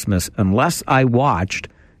be Christmas unless I watched.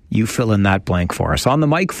 You fill in that blank for us. On the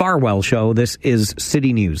Mike Farwell Show, this is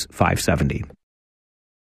City News 570.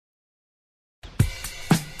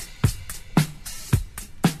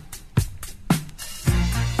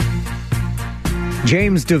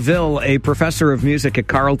 James DeVille, a professor of music at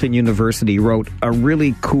Carleton University, wrote a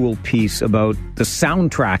really cool piece about the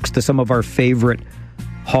soundtracks to some of our favorite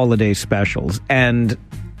holiday specials and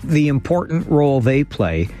the important role they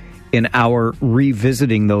play in our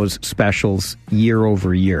revisiting those specials year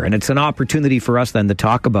over year. And it's an opportunity for us then to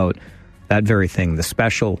talk about that very thing, the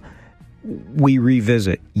special we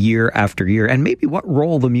revisit year after year, and maybe what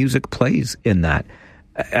role the music plays in that.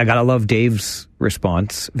 I gotta love Dave's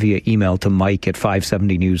response via email to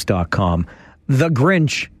mike@570news.com. The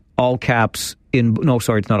Grinch, all caps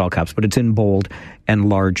it's not all caps, but it's in bold and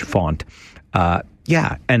large font.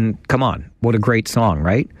 Yeah, and come on, what a great song,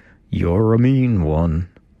 right? You're a mean one,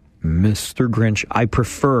 Mr. Grinch. I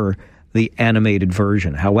prefer the animated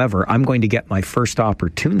version. However, I'm going to get my first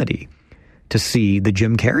opportunity to see the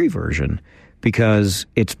Jim Carrey version because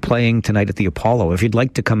it's playing tonight at the Apollo. If you'd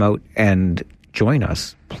like to come out and join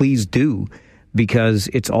us, please do, because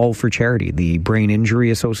it's all for charity. The Brain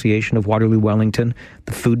Injury Association of Waterloo Wellington,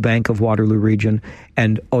 the Food Bank of Waterloo Region,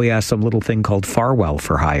 and some little thing called Farwell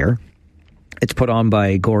for Hire. It's put on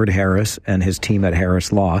by Gord Harris and his team at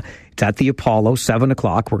Harris Law. It's at the Apollo, 7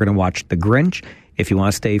 o'clock. We're going to watch The Grinch. If you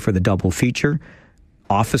want to stay for the double feature,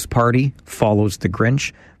 Office Party follows The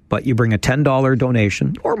Grinch, but you bring a $10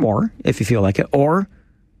 donation or more if you feel like it, or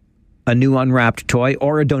a new unwrapped toy,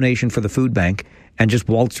 or a donation for the food bank, and just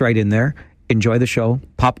waltz right in there. Enjoy the show.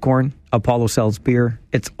 Popcorn, Apollo sells beer.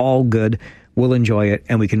 It's all good. We'll enjoy it,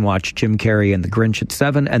 and we can watch Jim Carrey and The Grinch at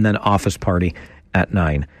 7, and then Office Party at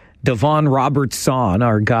 9. Devon Robertson,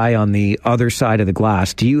 our guy on the other side of the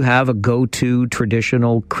glass, do you have a go-to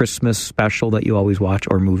traditional Christmas special that you always watch,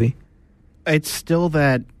 or movie? It's still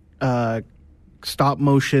that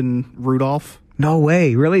stop-motion Rudolph. No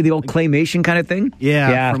way. Really? The old claymation kind of thing?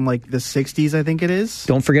 Yeah, from like the 60s, I think it is.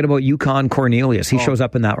 Don't forget about Yukon Cornelius. He shows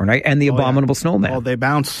up in that one, right? And the Abominable Snowman. Oh, they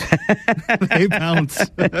bounce. They bounce.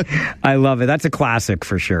 I love it. That's a classic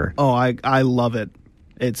for sure. Oh, I love it.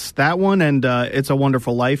 It's that one and It's a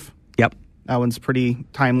Wonderful Life. Yep. That one's pretty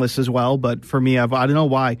timeless as well. But for me, I don't know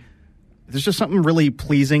why. There's just something really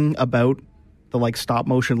pleasing about the like stop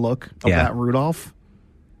motion look of that Rudolph.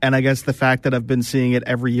 And I guess the fact that I've been seeing it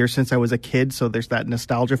every year since I was a kid, so there's that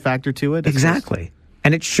nostalgia factor to it. Exactly.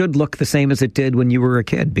 And it should look the same as it did when you were a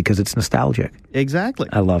kid because it's nostalgic. Exactly.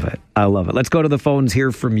 I love it. I love it. Let's go to the phones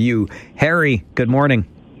here from you. Harry, good morning.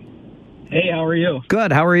 Hey, how are you?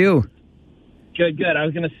 Good. How are you? Good. I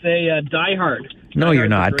was going to say Die Hard. No, you're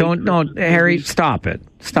not. Don't, Harry, stop it.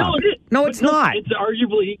 Stop it. No, it's not. It's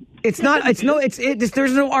arguably... It's not.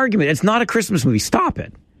 There's no argument. It's not a Christmas movie. Stop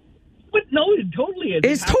it. But no, it totally is.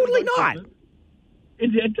 It's totally not.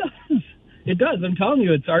 It does. It does. I'm telling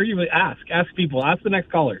you, it's arguably. Ask people. Ask the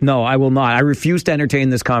next caller. No, I will not. I refuse to entertain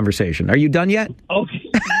this conversation. Are you done yet?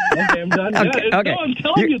 Okay, I'm done. Okay. No, I'm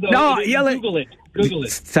telling you, though. Google it.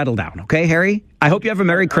 Settle down, okay, Harry? I hope you have a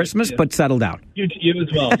Merry Christmas, but settle down. You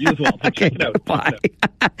as well. Okay, check it out. Bye.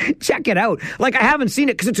 Check it out. Like, I haven't seen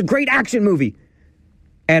it because it's a great action movie.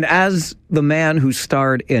 And as the man who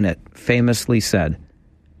starred in it famously said,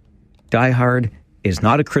 Die Hard is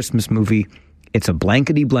not a Christmas movie. It's a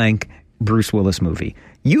blankety-blank Bruce Willis movie.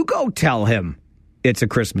 You go tell him it's a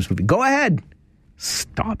Christmas movie. Go ahead.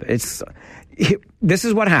 Stop it. This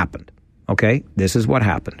is what happened, okay? This is what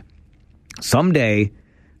happened. Someday,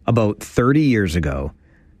 about 30 years ago,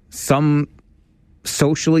 some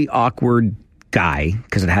socially awkward guy,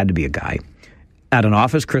 because it had to be a guy, at an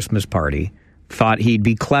office Christmas party, thought he'd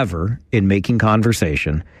be clever in making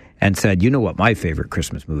conversation and said, you know what my favorite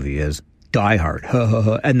Christmas movie is? Die Hard.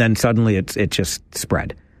 And then suddenly it just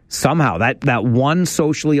spread. Somehow, that one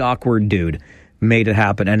socially awkward dude made it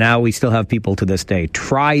happen. And now we still have people to this day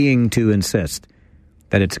trying to insist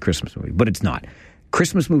that it's a Christmas movie. But it's not.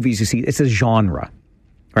 Christmas movies, you see, it's a genre,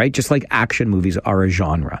 right? Just like action movies are a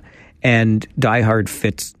genre. And Die Hard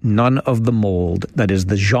fits none of the mold that is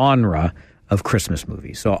the genre of Christmas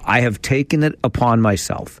movies. So I have taken it upon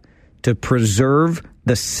myself to preserve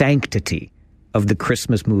the sanctity of the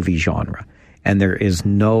Christmas movie genre. And there is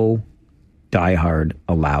no Die Hard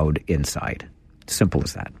allowed inside. Simple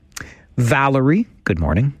as that. Valerie, good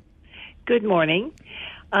morning. Good morning.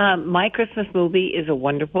 My Christmas movie is A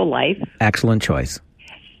Wonderful Life. Excellent choice.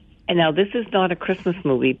 And now this is not a Christmas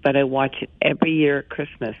movie, but I watch it every year at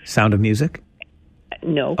Christmas. Sound of Music?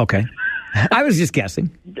 No. Okay. I was just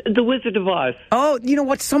guessing. The Wizard of Oz. Oh, you know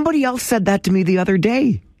what? Somebody else said that to me the other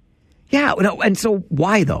day. Yeah. No, and so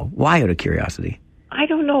why, though? Why, out of curiosity? I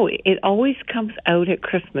don't know. It always comes out at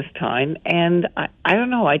Christmas time, and I don't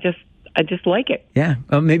know. I just like it. Yeah.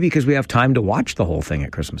 Maybe because we have time to watch the whole thing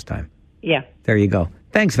at Christmas time. Yeah. There you go.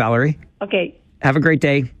 Thanks, Valerie. Okay. Have a great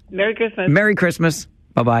day. Merry Christmas. Merry Christmas.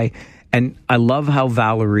 Bye-bye. And I love how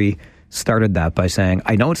Valerie started that by saying,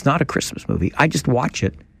 I know it's not a Christmas movie. I just watch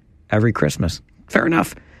it every Christmas. Fair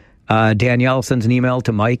enough. Danielle sends an email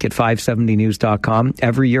to Mike at 570news.com.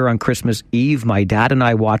 Every year on Christmas Eve, my dad and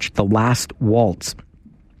I watch The Last Waltz,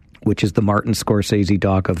 which is the Martin Scorsese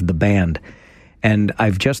doc of The Band. And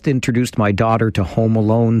I've just introduced my daughter to Home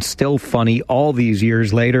Alone. Still funny all these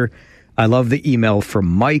years later. I love the email from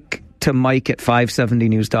Mike to Mike at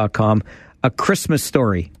 570news.com. A Christmas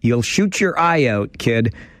Story. You'll shoot your eye out,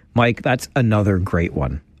 kid. Mike, that's another great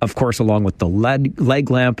one. Of course, along with the leg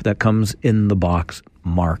lamp that comes in the box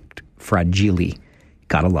marked Fragile.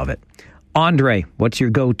 Gotta love it. Andre, what's your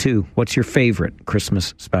go-to? What's your favorite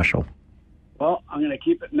Christmas special? Well, I'm going to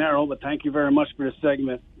keep it narrow, but thank you very much for this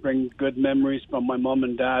segment. Bring good memories from my mom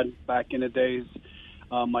and dad back in the days.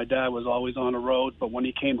 My dad was always on the road, but when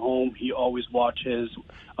he came home, he always watched his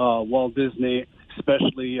Walt Disney,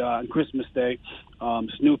 especially on Christmas Day,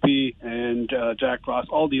 Snoopy and Jack Frost,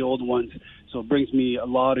 all the old ones. So it brings me a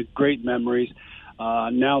lot of great memories.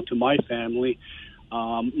 Now to my family,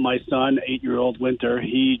 my son, 8-year-old Winter,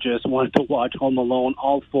 he just wanted to watch Home Alone,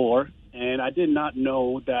 all four. And I did not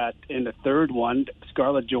know that in the third one,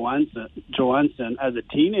 Scarlett Johansson as a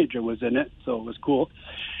teenager was in it, so it was cool.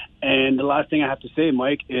 And the last thing I have to say,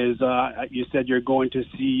 Mike, is you said you're going to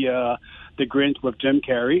see The Grinch with Jim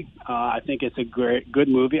Carrey. I think it's a good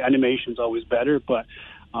movie. Animation's always better, but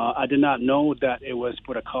I did not know that it was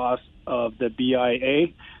for the cost of the BIA.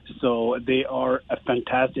 So they are a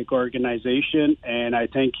fantastic organization, and I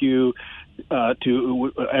thank you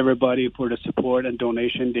to everybody for the support and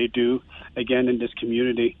donation they do, again, in this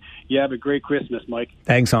community. You have a great Christmas, Mike.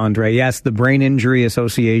 Thanks, Andre. Yes, the Brain Injury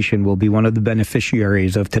Association will be one of the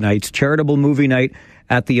beneficiaries of tonight's charitable movie night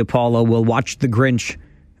at the Apollo. We'll watch The Grinch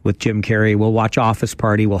with Jim Carrey. We'll watch Office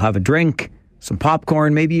Party. We'll have a drink, some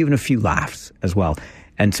popcorn, maybe even a few laughs as well.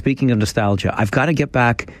 And speaking of nostalgia, I've got to get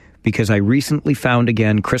back because I recently found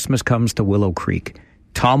again Christmas Comes to Willow Creek.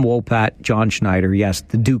 Tom Wopat, John Schneider, yes,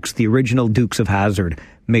 the Dukes, the original Dukes of Hazzard,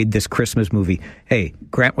 made this Christmas movie. Hey,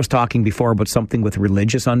 Grant was talking before about something with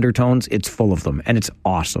religious undertones. It's full of them, and it's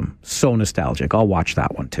awesome. So nostalgic. I'll watch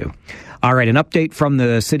that one too. All right, an update from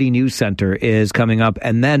the City News Center is coming up,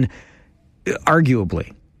 and then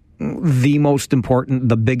arguably the most important,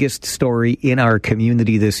 the biggest story in our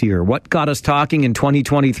community this year. What got us talking in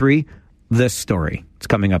 2023? This story. It's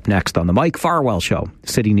coming up next on the Mike Farwell Show,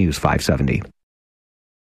 City News 570.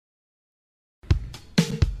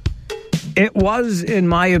 It was, in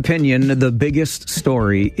my opinion, the biggest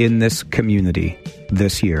story in this community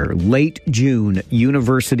this year. Late June,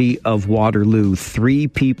 University of Waterloo, 3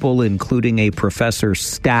 people, including a professor,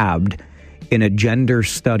 stabbed in a gender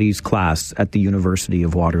studies class at the University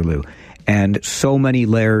of Waterloo. And so many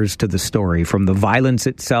layers to the story, from the violence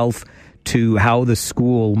itself to how the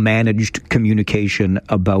school managed communication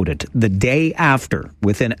about it. The day after,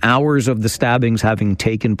 within hours of the stabbings having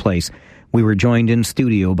taken place, we were joined in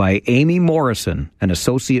studio by Amy Morrison, an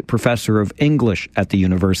associate professor of English at the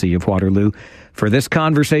University of Waterloo, for this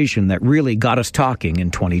conversation that really got us talking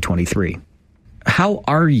in 2023. How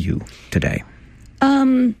are you today?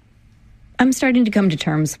 I'm starting to come to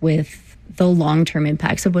terms with the long-term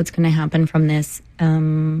impacts of what's going to happen from this.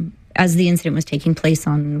 As the incident was taking place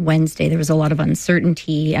on Wednesday, there was a lot of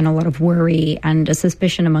uncertainty and a lot of worry and a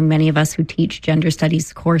suspicion among many of us who teach gender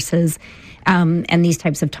studies courses and these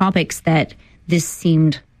types of topics that this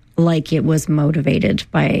seemed like it was motivated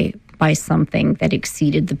by something that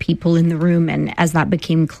exceeded the people in the room. And as that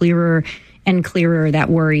became clearer and clearer, that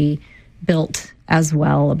worry built as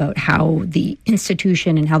well about how the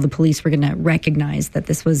institution and how the police were going to recognize that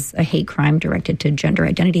this was a hate crime directed to gender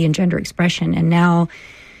identity and gender expression. And now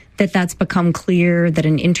that's become clear, that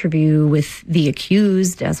an interview with the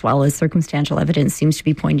accused, as well as circumstantial evidence, seems to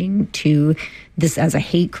be pointing to this as a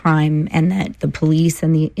hate crime, and that the police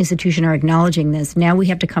and the institution are acknowledging this. Now we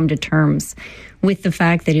have to come to terms with the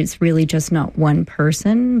fact that it's really just not one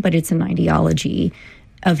person, but it's an ideology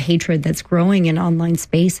of hatred that's growing in online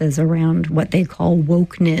spaces around what they call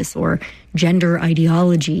wokeness or gender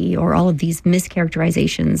ideology, or all of these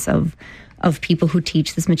mischaracterizations of people who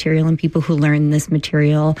teach this material and people who learn this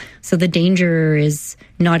material. So the danger is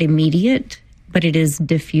not immediate, but it is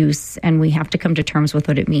diffuse, and we have to come to terms with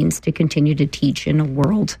what it means to continue to teach in a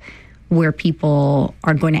world where people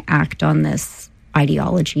are going to act on this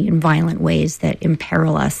ideology in violent ways that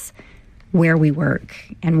imperil us where we work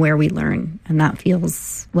and where we learn. And that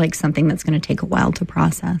feels like something that's going to take a while to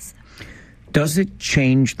process. Does it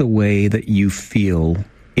change the way that you feel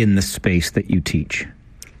in the space that you teach?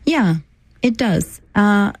 Yeah, it does.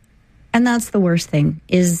 And that's the worst thing,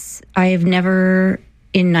 is I have never,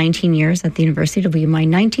 in 19 years at the university, it'll be my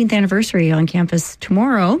 19th anniversary on campus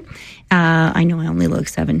tomorrow. I know I only look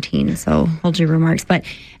 17, so hold your remarks. But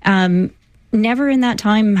never in that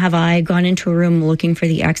time have I gone into a room looking for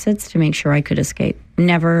the exits to make sure I could escape.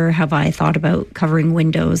 Never have I thought about covering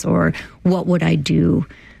windows, or what would I do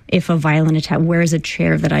if a violent attack, where's a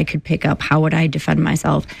chair that I could pick up? How would I defend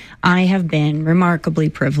myself? I have been remarkably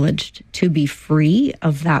privileged to be free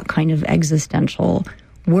of that kind of existential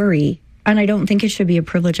worry. And I don't think it should be a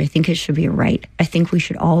privilege. I think it should be a right. I think we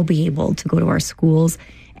should all be able to go to our schools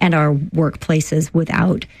and our workplaces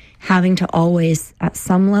without having to always, at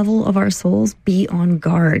some level of our souls, be on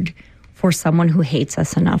guard for someone who hates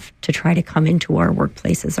us enough to try to come into our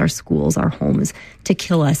workplaces, our schools, our homes, to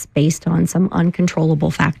kill us based on some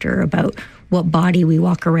uncontrollable factor about what body we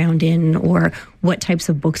walk around in, or what types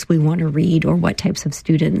of books we want to read, or what types of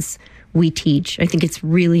students we teach. I think it's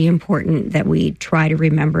really important that we try to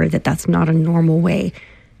remember that that's not a normal way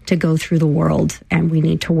to go through the world, and we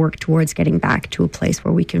need to work towards getting back to a place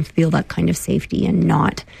where we can feel that kind of safety and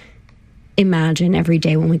not imagine every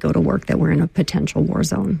day when we go to work that we're in a potential war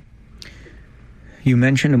zone. You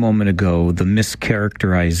mentioned a moment ago the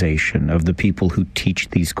mischaracterization of the people who teach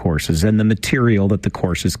these courses and the material that the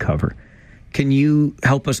courses cover. Can you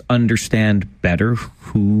help us understand better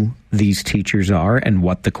who these teachers are and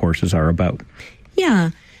what the courses are about?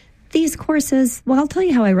 Yeah. These courses, well, I'll tell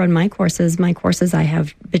you how I run my courses. My courses, I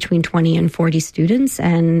have between 20 and 40 students,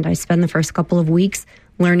 and I spend the first couple of weeks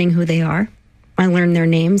learning who they are. I learn their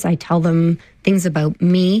names. I tell them things about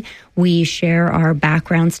me. We share our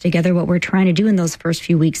backgrounds together. What we're trying to do in those first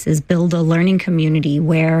few weeks is build a learning community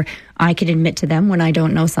where I can admit to them when I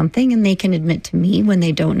don't know something, and they can admit to me when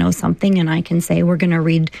they don't know something. And I can say, we're going to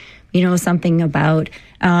read, something about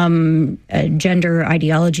gender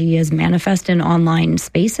ideology as manifest in online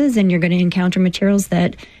spaces, and you're going to encounter materials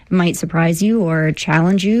that might surprise you or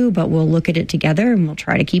challenge you, but we'll look at it together and we'll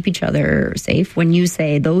try to keep each other safe. When you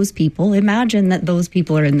say those people, imagine that those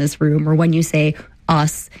people are in this room, or when you say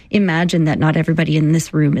us, imagine that not everybody in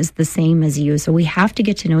this room is the same as you. So we have to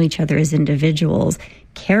get to know each other as individuals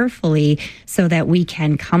carefully so that we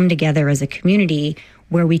can come together as a community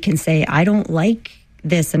where we can say, I don't like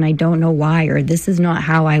this and I don't know why, or this is not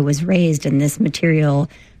how I was raised and this material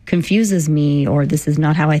confuses me, or this is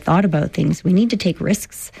not how I thought about things. We need to take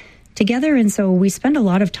risks together. And so we spend a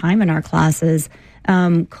lot of time in our classes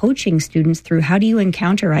coaching students through how do you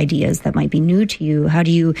encounter ideas that might be new to you? How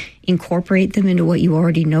do you incorporate them into what you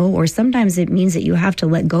already know? Or sometimes it means that you have to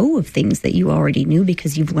let go of things that you already knew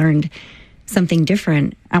because you've learned something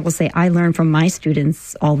different. I will say I learn from my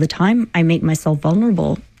students all the time. I make myself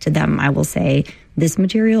vulnerable to them. I will say, this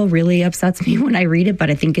material really upsets me when I read it, but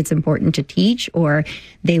I think it's important to teach, or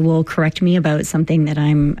they will correct me about something that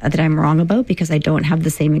I'm wrong about because I don't have the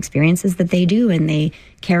same experiences that they do, and they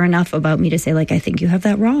care enough about me to say, like, I think you have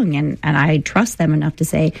that wrong, and I trust them enough to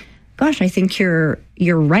say, gosh, I think you're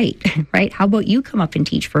right, right? How about you come up and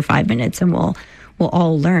teach for 5 minutes and we'll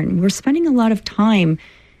all learn. We're spending a lot of time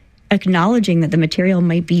acknowledging that the material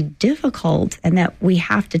might be difficult and that we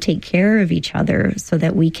have to take care of each other so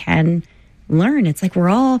that we can learn. It's like we're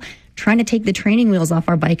all trying to take the training wheels off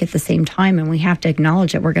our bike at the same time, and we have to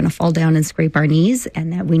acknowledge that we're going to fall down and scrape our knees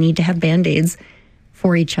and that we need to have Band-Aids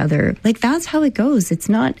for each other. Like, that's how it goes. It's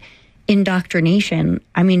not indoctrination.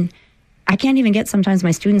 I mean, I can't even get sometimes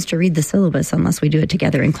my students to read the syllabus unless we do it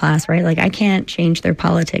together in class, right? Like, I can't change their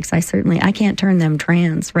politics. I can't turn them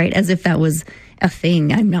trans, right? As if that was a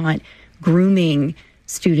thing. I'm not grooming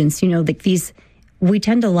students, like these. We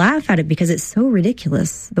tend to laugh at it because it's so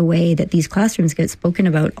ridiculous, the way that these classrooms get spoken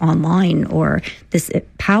about online, or this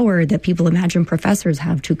power that people imagine professors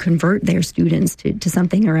have to convert their students to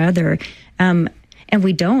something or other. And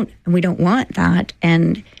we don't want that.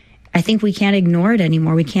 And I think we can't ignore it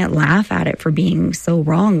anymore. We can't laugh at it for being so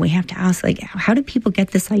wrong. We have to ask, like, how do people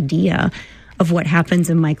get this idea of what happens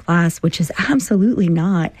in my class, which is absolutely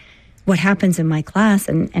not what happens in my class,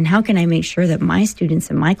 and how can I make sure that my students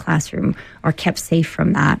in my classroom are kept safe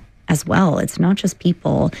from that as well? It's not just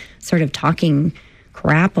people sort of talking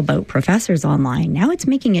crap about professors online. Now it's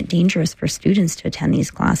making it dangerous for students to attend these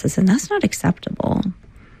classes, and that's not acceptable.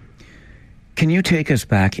 Can you take us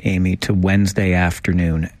back, Amy, to Wednesday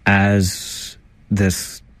afternoon as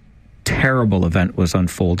this terrible event was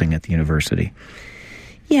unfolding at the university?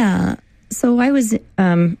 Yeah. So I was,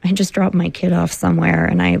 I just dropped my kid off somewhere,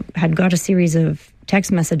 and I had got a series of text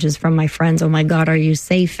messages from my friends. Oh my God, are you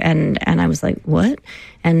safe? And I was like, what?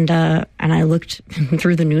 And I looked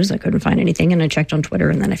through the news. I couldn't find anything. And I checked on Twitter,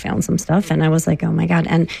 and then I found some stuff. And I was like, oh my God.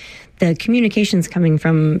 And the communications coming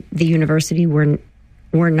from the university were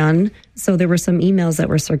none. So there were some emails that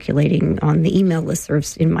were circulating on the email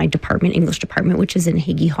listservs in my department, English department, which is in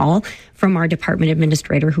Hagee Hall, from our department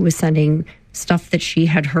administrator, who was sending stuff that she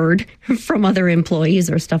had heard from other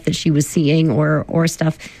employees, or stuff that she was seeing, or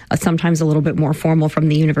stuff sometimes a little bit more formal from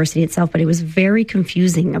the university itself. But it was very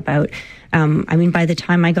confusing about, by the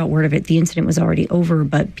time I got word of it, the incident was already over,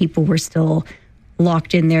 but people were still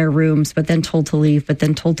locked in their rooms, but then told to leave, but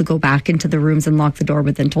then told to go back into the rooms and lock the door,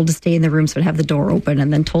 but then told to stay in the rooms but have the door open,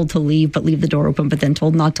 and then told to leave but leave the door open, but then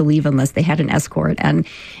told not to leave unless they had an escort. And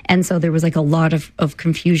so there was like a lot of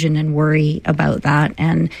confusion and worry about that.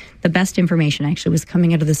 And the best information actually was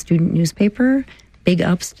coming out of the student newspaper. Big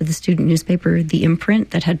ups to the student newspaper, The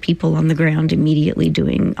Imprint, that had people on the ground immediately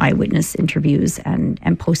doing eyewitness interviews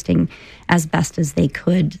and posting as best as they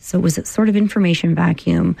could. So it was a sort of information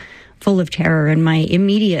vacuum full of terror. And my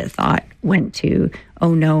immediate thought went to,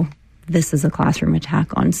 oh no, this is a classroom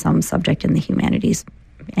attack on some subject in the humanities.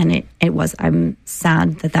 And it was, I'm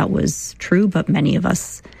sad that was true, but many of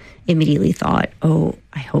us immediately thought, oh,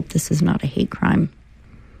 I hope this is not a hate crime.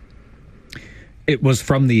 It was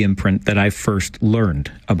from The Imprint that I first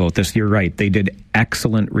learned about this. You're right. They did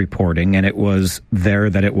excellent reporting, and it was there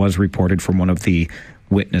that it was reported from one of the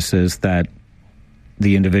witnesses that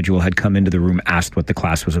the individual had come into the room, asked what the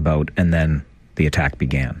class was about, and then the attack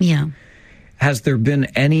began. Yeah. Has there been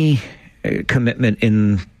any commitment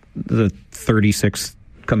in the 36,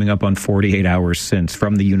 coming up on 48 hours since,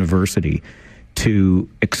 from the university to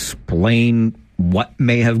explain what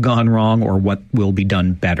may have gone wrong or what will be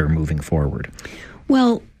done better moving forward?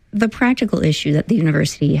 Well, the practical issue that the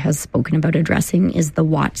university has spoken about addressing is the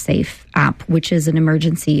WatchSafe app, which is an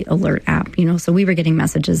emergency alert app. So we were getting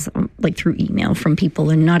messages like through email from people,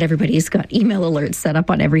 and not everybody's got email alerts set up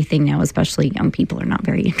on everything now, especially young people are not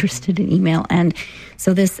very interested in email. And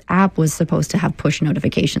So this app was supposed to have push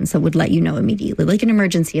notifications that would let you know immediately, like an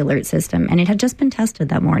emergency alert system. And it had just been tested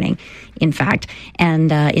that morning, in fact.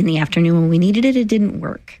 And in the afternoon when we needed it, it didn't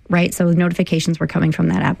work, right? So notifications were coming from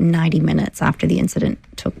that app 90 minutes after the incident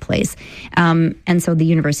took place. And so the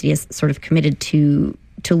university is sort of committed to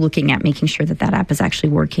looking at making sure that that app is actually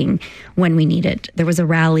working when we need it. There was a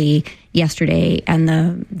rally yesterday, and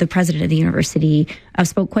the president of the university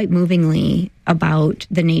spoke quite movingly about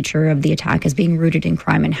the nature of the attack as being rooted in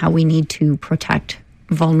crime and how we need to protect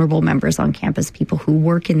vulnerable members on campus, people who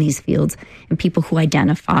work in these fields and people who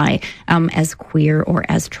identify as queer or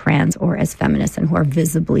as trans or as feminist and who are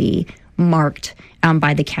visibly marked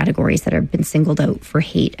by the categories that have been singled out for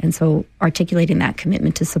hate. And so articulating that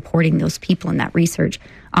commitment to supporting those people in that research,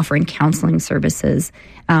 offering counseling services,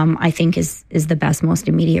 I think is the best, most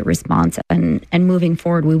immediate response. And moving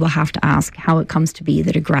forward, we will have to ask how it comes to be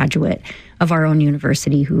that a graduate of our own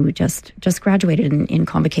university who just graduated in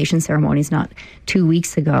convocation ceremonies not 2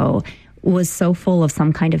 weeks ago was so full of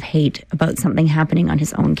some kind of hate about something happening on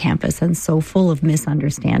his own campus and so full of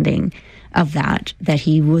misunderstanding of that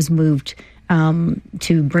he was moved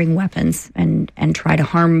to bring weapons and try to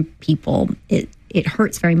harm people. It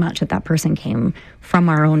hurts very much that person came from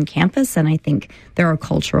our own campus, and I think there are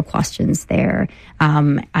cultural questions there.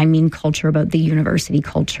 I mean culture about the university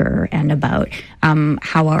culture and about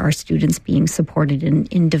how are our students being supported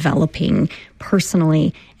in developing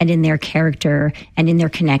personally and in their character and in their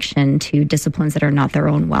connection to disciplines that are not their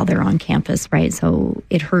own while they're on campus, right? So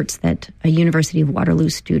it hurts that a University of Waterloo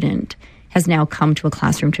student has now come to a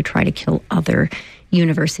classroom to try to kill other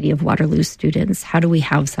University of Waterloo students. How do we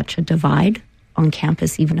have such a divide on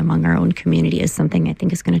campus, even among our own community, is something I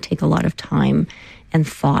think is going to take a lot of time and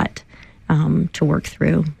thought to work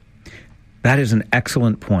through. That is an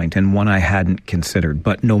excellent point and one I hadn't considered.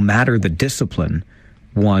 But no matter the discipline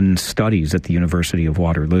one studies at the University of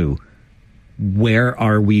Waterloo, where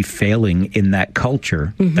are we failing in that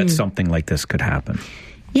culture that something like this could happen?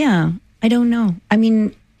 Yeah, I don't know. I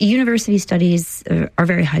mean, university studies are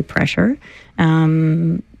very high pressure.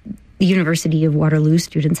 The University of Waterloo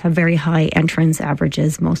students have very high entrance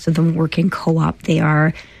averages. Most of them work in co-op. They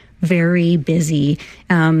are very busy.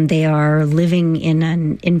 They are living in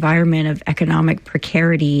an environment of economic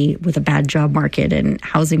precarity with a bad job market and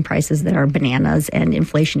housing prices that are bananas and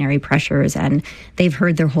inflationary pressures. And they've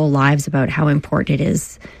heard their whole lives about how important it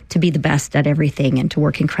is to be the best at everything and to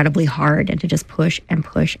work incredibly hard and to just push and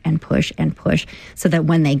push and push and push so that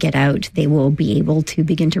when they get out, they will be able to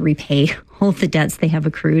begin to repay all of the debts they have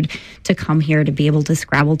accrued to come here, to be able to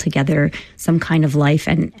scrabble together some kind of life.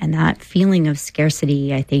 And that feeling of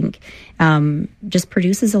scarcity, I think, just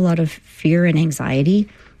produces a lot of fear and anxiety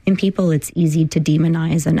in people. It's easy to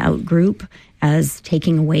demonize an out-group as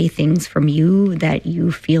taking away things from you that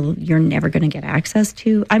you feel you're never going to get access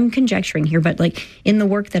to. I'm conjecturing here, but like in the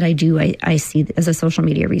work that I do, I see, as a social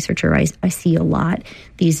media researcher, I see a lot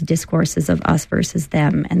these discourses of us versus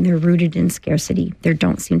them, and they're rooted in scarcity. There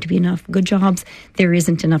don't seem to be enough good jobs. There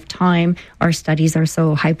isn't enough time. Our studies are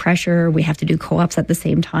so high pressure. We have to do co-ops at the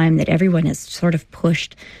same time that everyone is sort of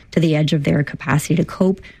pushed to the edge of their capacity to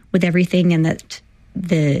cope with everything, and that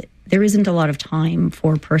there isn't a lot of time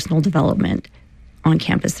for personal development on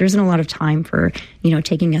campus. There isn't a lot of time for,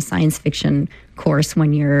 taking a science fiction course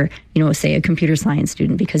when you're, say a computer science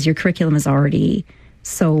student, because your curriculum is already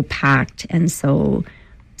so packed and so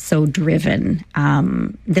driven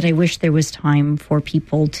that I wish there was time for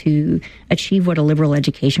people to achieve what a liberal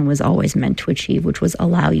education was always meant to achieve, which was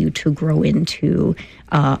allow you to grow into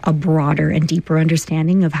a broader and deeper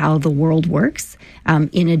understanding of how the world works,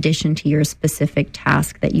 in addition to your specific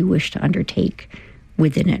task that you wish to undertake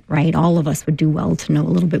within it, right? All of us would do well to know a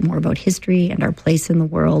little bit more about history and our place in the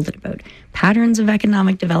world, and about patterns of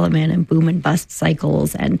economic development and boom and bust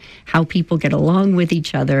cycles, and how people get along with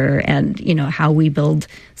each other, and, how we build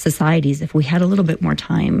societies. If we had a little bit more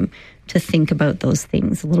time to think about those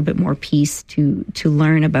things, a little bit more peace to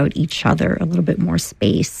learn about each other, a little bit more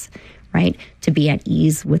space, right? To be at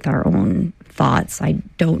ease with our own thoughts, I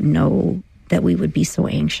don't know that we would be so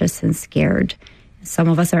anxious and scared. Some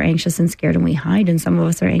of us are anxious and scared and we hide, and some of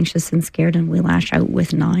us are anxious and scared and we lash out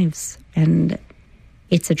with knives. And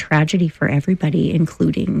it's a tragedy for everybody,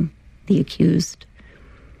 including the accused.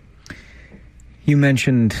 You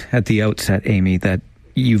mentioned at the outset, Amy, that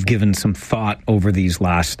you've given some thought over these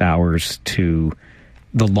last hours to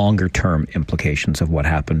the longer-term implications of what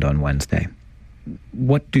happened on Wednesday.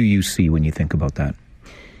 What do you see when you think about that?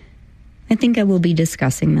 I think I will be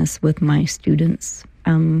discussing this with my students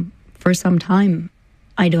for some time.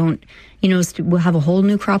 I don't, we'll have a whole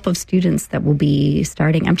new crop of students that will be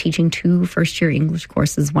starting. I'm teaching 2 first-year English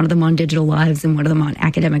courses, one of them on digital lives and one of them on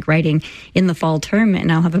academic writing in the fall term.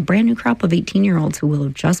 And I'll have a brand new crop of 18-year-olds who will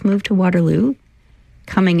have just moved to Waterloo,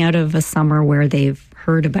 coming out of a summer where they've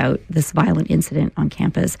heard about this violent incident on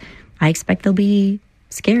campus. I expect they'll be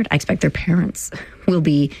scared. I expect their parents will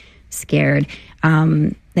be scared.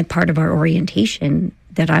 And part of our orientation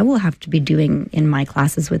that I will have to be doing in my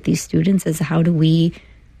classes with these students is how do we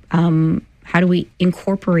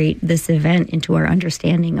incorporate this event into our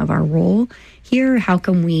understanding of our role here? How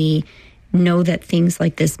can we know that things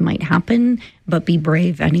like this might happen, but be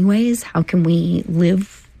brave anyways? How can we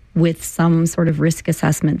live with some sort of risk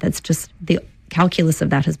assessment that's just the calculus of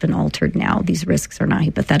that has been altered now. These risks are not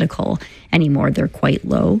hypothetical anymore. They're quite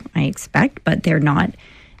low, I expect, but they're not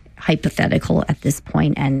hypothetical at this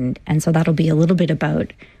point. And so that'll be a little bit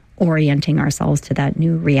about orienting ourselves to that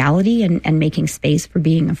new reality and making space for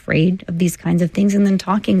being afraid of these kinds of things, and then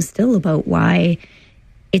talking still about why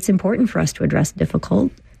it's important for us to address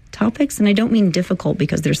difficult topics. And I don't mean difficult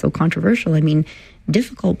because they're so controversial. I mean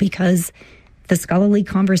difficult because the scholarly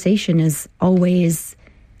conversation is always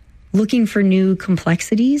looking for new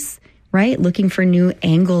complexities, right? Looking for new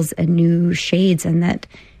angles and new shades. And that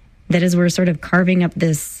as we're sort of carving up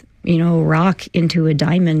this, rock into a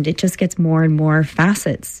diamond, it just gets more and more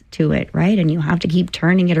facets to it, right? And you have to keep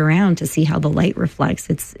turning it around to see how the light reflects.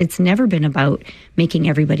 It's never been about making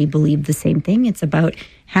everybody believe the same thing. It's about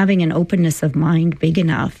having an openness of mind big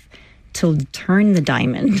enough to turn the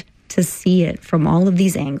diamond, to see it from all of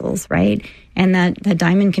these angles, right? And that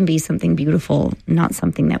diamond can be something beautiful, not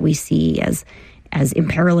something that we see as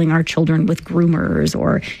imperiling our children with groomers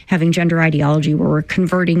or having gender ideology where we're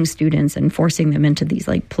converting students and forcing them into these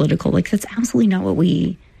political, that's absolutely not what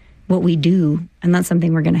we do. And that's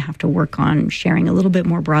something we're going to have to work on sharing a little bit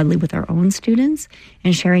more broadly with our own students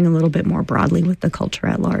and sharing a little bit more broadly with the culture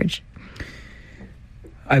at large.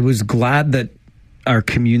 I was glad that our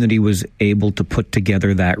community was able to put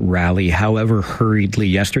together that rally, however hurriedly,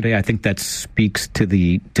 yesterday. I think that speaks to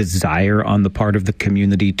the desire on the part of the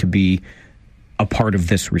community to be a part of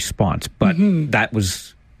this response. But that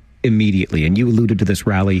was immediately, and you alluded to this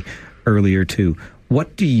rally earlier too.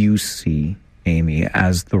 What do you see, Amy,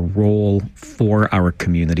 as the role for our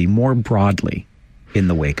community more broadly in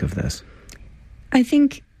the wake of this? I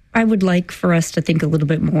think I would like for us to think a little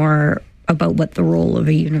bit more about what the role of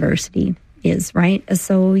a university is, right?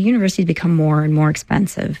 So universities become more and more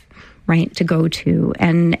expensive, right, to go to.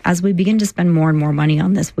 And as we begin to spend more and more money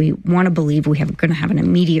on this, we want to believe we're going to have an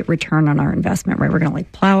immediate return on our investment, right? We're going to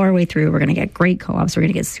plow our way through. We're going to get great co-ops. We're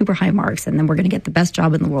going to get super high marks. And then we're going to get the best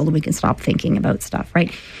job in the world and we can stop thinking about stuff,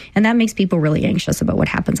 right? And that makes people really anxious about what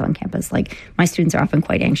happens on campus. My students are often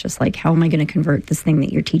quite anxious. How am I going to convert this thing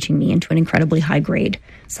that you're teaching me into an incredibly high grade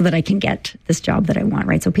so that I can get this job that I want,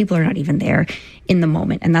 right? So people are not even there in the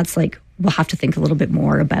moment. And that's we'll have to think a little bit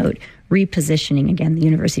more about repositioning, again, the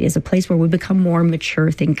university as a place where we become more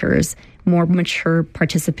mature thinkers, more mature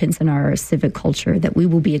participants in our civic culture, that we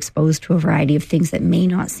will be exposed to a variety of things that may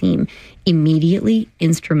not seem immediately,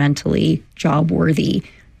 instrumentally, job-worthy,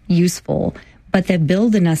 useful, but that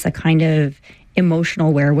build in us a kind of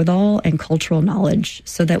emotional wherewithal and cultural knowledge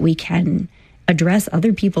so that we can address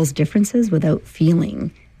other people's differences without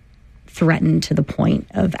feeling threatened to the point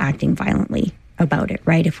of acting violently about it,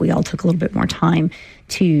 right? If we all took a little bit more time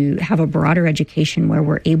to have a broader education where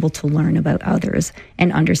we're able to learn about others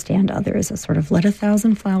and understand others, a sort of let a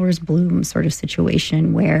thousand flowers bloom sort of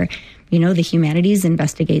situation where, the humanities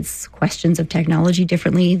investigates questions of technology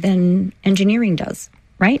differently than engineering does,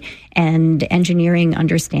 right? And engineering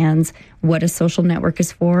understands what a social network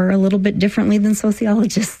is for a little bit differently than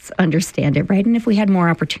sociologists understand it, right? And if we had more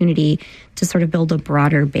opportunity to sort of build a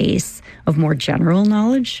broader base of more general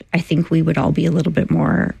knowledge, I think we would all be a little bit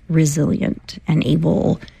more resilient and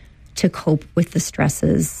able to cope with the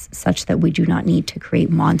stresses such that we do not need to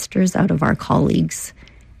create monsters out of our colleagues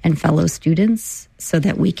and fellow students so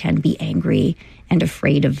that we can be angry and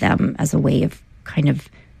afraid of them as a way of kind of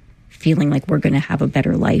feeling like we're going to have a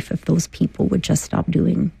better life if those people would just stop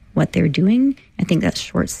doing what they're doing. I think that's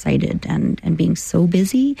short-sighted, and being so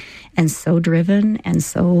busy and so driven and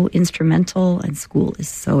so instrumental, and school is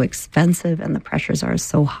so expensive and the pressures are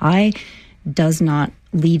so high, does not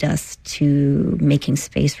lead us to making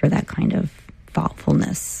space for that kind of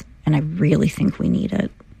thoughtfulness. And I really think we need it.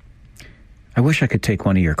 I wish I could take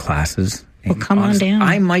one of your classes, Well, come on down.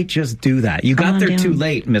 I might just do that. You got there too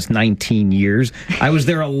late, Miss 19 years. I was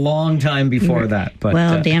there a long time before that. But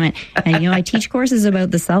well, damn it. And, I teach courses about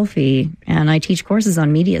the selfie, and I teach courses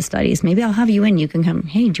on media studies. Maybe I'll have you in. You can come,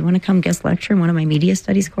 hey, do you want to come guest lecture in one of my media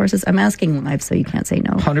studies courses? I'm asking live, so you can't say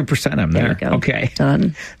no. 100% I'm there. There we go. Okay.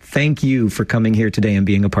 Done. Thank you for coming here today and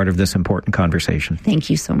being a part of this important conversation. Thank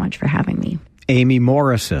you so much for having me. Amy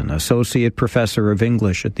Morrison, Associate Professor of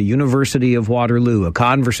English at the University of Waterloo. A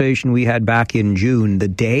conversation we had back in June, the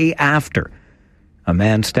day after a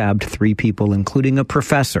man stabbed 3 people, including a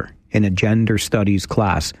professor, in a gender studies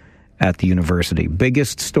class at the university.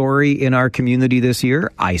 Biggest story in our community this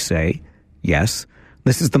year? I say yes.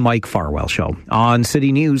 This is the Mike Farwell Show on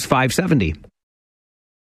City News 570.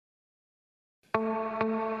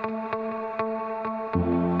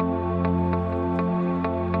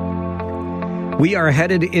 We are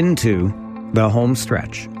headed into the home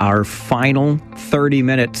stretch, our final 30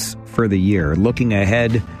 minutes for the year, looking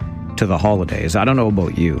ahead to the holidays. I don't know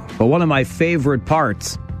about you, but one of my favorite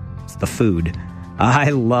parts is the food. I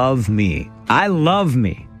love me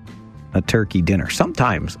a turkey dinner.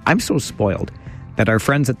 Sometimes I'm so spoiled that our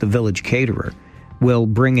friends at the Village Caterer will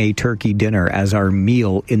bring a turkey dinner as our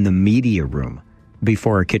meal in the media room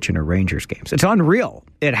before a Kitchener Rangers games. It's unreal.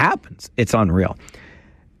 It happens. It's unreal.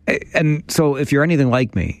 And so if you're anything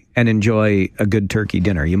like me and enjoy a good turkey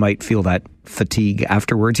dinner, you might feel that fatigue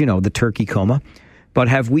afterwards, the turkey coma. But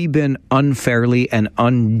have we been unfairly and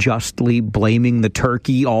unjustly blaming the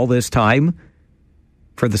turkey all this time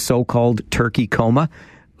for the so-called turkey coma?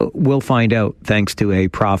 We'll find out thanks to a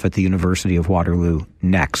prof at the University of Waterloo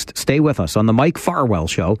next. Stay with us on the Mike Farwell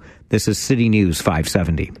Show. This is City News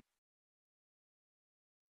 570.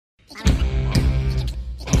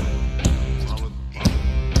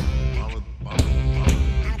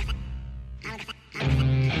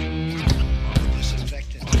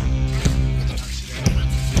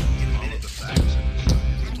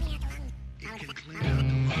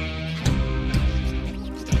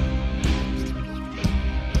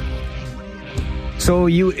 So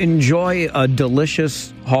you enjoy a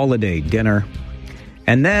delicious holiday dinner,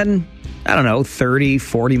 and then, 30,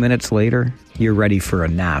 40 minutes later, you're ready for a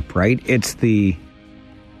nap, right? It's the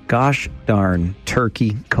gosh darn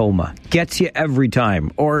turkey coma. Gets you every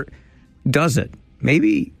time. Or does it?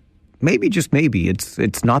 Maybe, just maybe,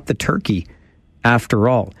 it's not the turkey after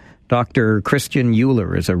all. Dr. Christian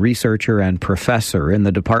Euler is a researcher and professor in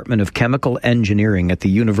the Department of Chemical Engineering at the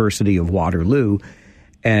University of Waterloo,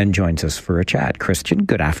 and joins us for a chat. Christian,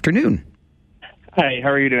 good afternoon. Hi,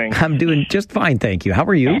 how are you doing? I'm doing just fine, thank you. How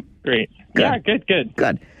are you? Great. Good. Yeah, good.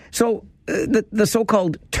 Good. So the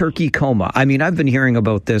so-called turkey coma, I've been hearing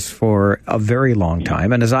about this for a very long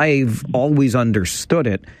time, and as I've always understood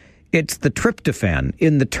it, it's the tryptophan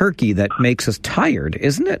in the turkey that makes us tired,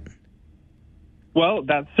 isn't it? Well,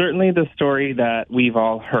 that's certainly the story that we've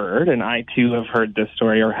all heard, and I too have heard this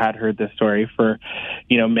story or had heard this story for,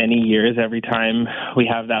 many years. Every time we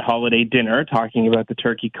have that holiday dinner talking about the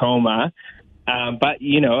turkey coma, but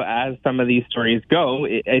as some of these stories go,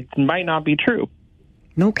 it might not be true.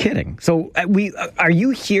 No kidding. So are you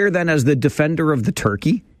here then as the defender of the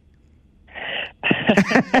turkey?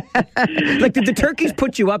 Did the turkeys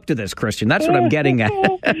put you up to this, Christian? That's what I'm getting at.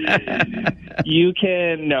 No,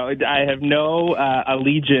 I have no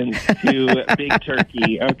allegiance to Big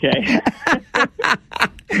Turkey, okay?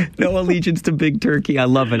 No allegiance to Big Turkey. I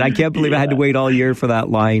love it. I can't believe I had to wait all year for that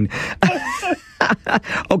line.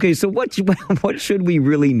 Okay, so what should we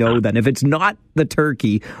really know then? If it's not the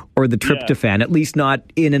turkey or the tryptophan, at least not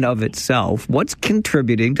in and of itself, what's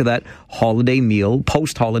contributing to that post-holiday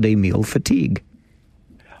meal fatigue?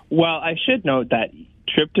 Well, I should note that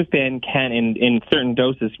tryptophan can, in certain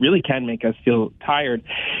doses, really can make us feel tired.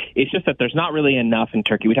 It's just that there's not really enough in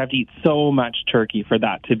turkey. We'd have to eat so much turkey for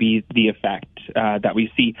that to be the effect that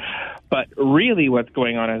we see. But really what's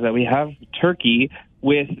going on is that we have turkey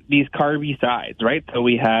with these carby sides, right? So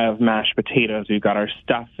we have mashed potatoes, we've got our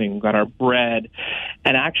stuffing, we've got our bread.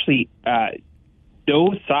 And actually,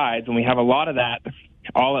 those sides, when we have a lot of that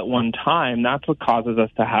all at one time, that's what causes us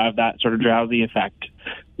to have that sort of drowsy effect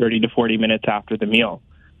 30 to 40 minutes after the meal.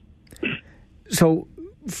 So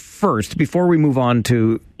first, before we move on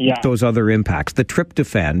to those other impacts, the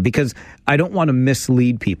tryptophan, because I don't want to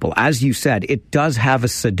mislead people. As you said, it does have a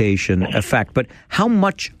sedation effect, but how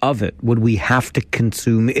much of it would we have to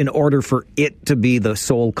consume in order for it to be the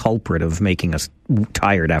sole culprit of making us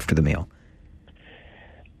tired after the meal?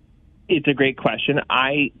 It's a great question.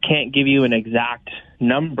 I can't give you an exact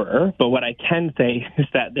number, but what I can say is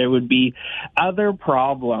that there would be other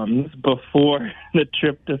problems before the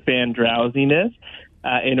tryptophan drowsiness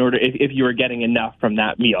in order if you were getting enough from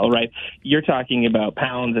that meal, right? You're talking about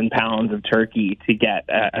pounds and pounds of turkey to get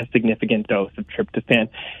a significant dose of tryptophan.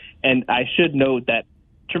 And I should note that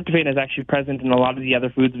tryptophan is actually present in a lot of the other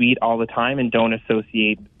foods we eat all the time and don't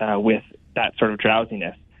associate with that sort of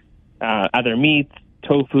drowsiness. Other meats,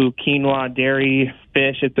 tofu, quinoa, dairy,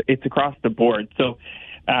 fish, it's across the board. So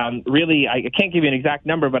really, I can't give you an exact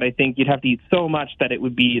number, but I think you'd have to eat so much that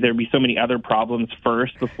there'd be so many other problems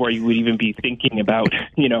first before you would even be thinking about,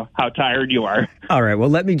 how tired you are. All right. Well,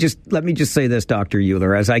 let me just say this, Dr.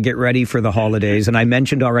 Euler, as I get ready for the holidays, and I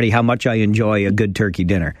mentioned already how much I enjoy a good turkey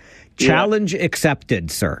dinner. Challenge accepted,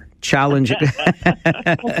 sir. Challenge.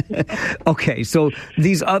 Okay, so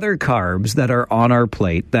these other carbs that are on our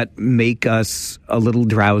plate that make us a little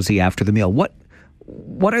drowsy after the meal,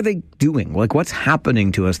 what are they doing? Like, what's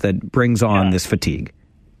happening to us that brings on this fatigue?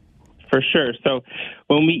 For sure. So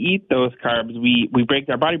when we eat those carbs,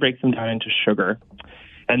 our body breaks them down into sugar,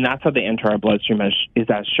 and that's how they enter our bloodstream is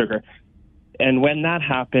as sugar. And when that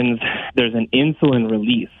happens, there's an insulin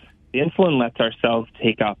release. The insulin lets our cells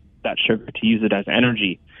take up that sugar to use it as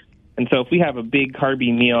energy. And so if we have a big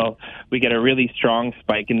carby meal, we get a really strong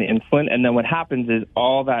spike in the insulin, and then what happens is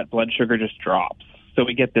all that blood sugar just drops. So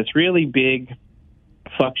we get this really big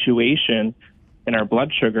fluctuation in our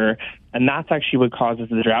blood sugar, and that's actually what causes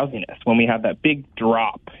the drowsiness, when we have that big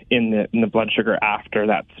drop in the blood sugar after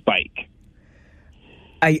that spike.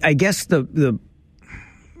 I guess the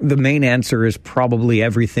main answer is probably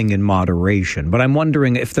everything in moderation, but I'm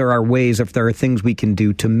wondering if there are things we can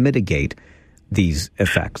do to mitigate these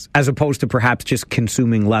effects, as opposed to perhaps just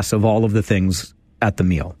consuming less of all of the things at the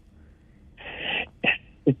meal.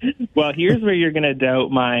 Well, here's where you're going to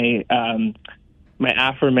doubt my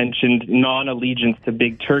aforementioned non-allegiance to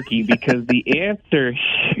big turkey, because the answer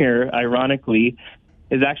here, ironically,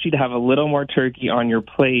 is actually to have a little more turkey on your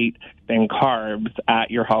plate than carbs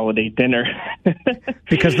at your holiday dinner.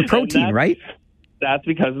 Because the protein, right? That's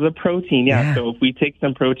because of the protein, yeah. So if we take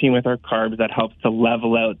some protein with our carbs, that helps to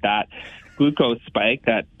level out that glucose spike,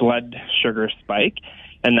 that blood sugar spike,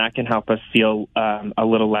 and that can help us feel a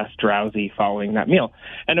little less drowsy following that meal.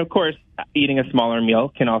 And of course, eating a smaller meal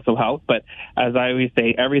can also help, but as I always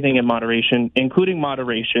say, everything in moderation, including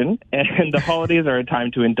moderation, and the holidays are a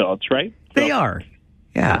time to indulge, right? They are,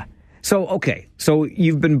 yeah. So, okay, so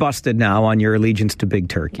you've been busted now on your allegiance to big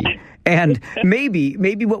turkey. And maybe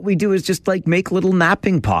what we do is just make little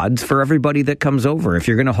napping pods for everybody that comes over. If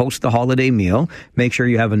you're going to host the holiday meal, make sure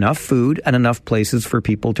you have enough food and enough places for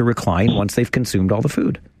people to recline once they've consumed all the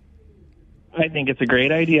food. I think it's a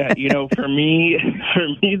great idea. For me,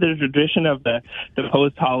 the tradition of the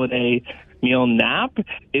post-holiday meal nap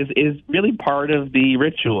is really part of the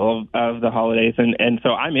ritual of the holidays, and so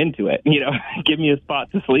I'm into it. Give me a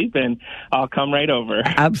spot to sleep and I'll come right over.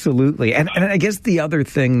 Absolutely. And I guess the other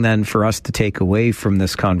thing then for us to take away from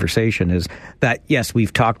this conversation is that, yes,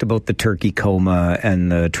 we've talked about the turkey coma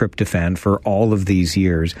and the tryptophan for all of these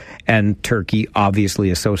years, and turkey obviously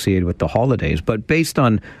associated with the holidays, but based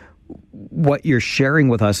on what you're sharing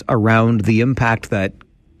with us around the impact that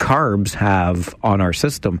carbs have on our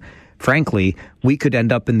system, frankly, we could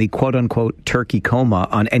end up in the quote-unquote turkey coma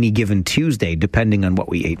on any given Tuesday, depending on what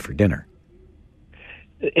we ate for dinner.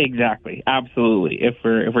 Exactly. Absolutely. If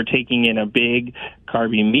we're taking in a big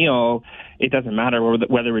carby meal, it doesn't matter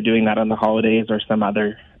whether we're doing that on the holidays or some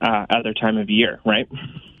other time of year, right?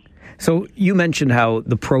 So you mentioned how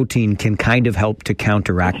the protein can kind of help to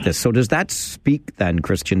counteract this. So does that speak then,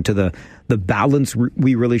 Christian, to the balance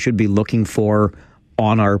we really should be looking for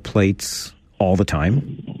on our plates all the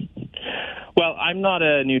time? Well, I'm not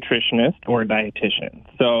a nutritionist or a dietitian,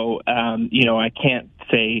 so I can't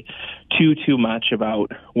say too much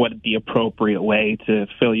about what the appropriate way to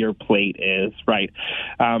fill your plate is, right?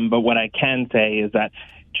 But what I can say is that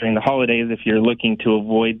during the holidays, if you're looking to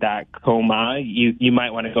avoid that coma, you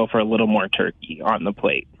might want to go for a little more turkey on the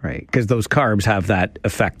plate. Right, because those carbs have that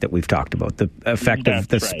effect that we've talked about, the effect of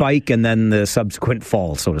the spike and then the subsequent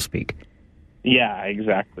fall, so to speak. Yeah,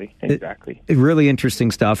 exactly. Really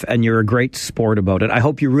interesting stuff, and you're a great sport about it. I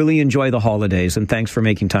hope you really enjoy the holidays, and thanks for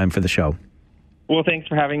making time for the show. Well, thanks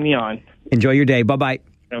for having me on. Enjoy your day. Bye-bye.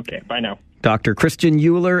 Okay, bye now. Dr. Christian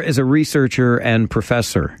Euler is a researcher and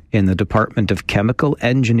professor in the Department of Chemical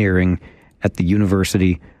Engineering at the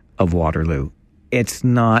University of Waterloo. It's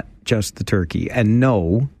not just the turkey. And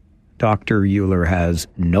no, Dr. Euler has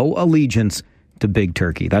no allegiance to big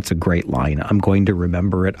turkey. That's a great line. I'm going to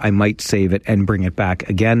remember it. I might save it and bring it back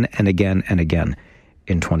again and again and again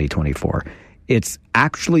in 2024. It's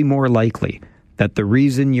actually more likely that the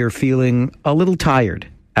reason you're feeling a little tired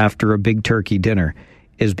after a big turkey dinner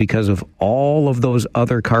is because of all of those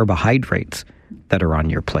other carbohydrates that are on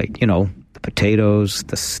your plate. You know, the potatoes,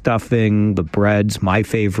 the stuffing, the breads, my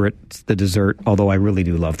favorite, the dessert, although I really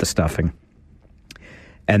do love the stuffing.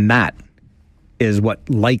 And that is what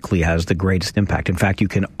likely has the greatest impact. In fact, you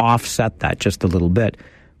can offset that just a little bit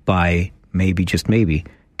by maybe, just maybe,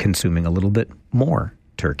 consuming a little bit more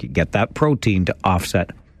turkey. Get that protein to offset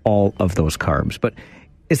all of those carbs. But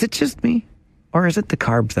is it just me? Or is it the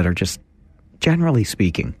carbs that are just, generally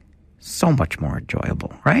speaking, so much more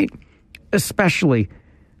enjoyable, right? Especially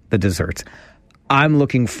the desserts. I'm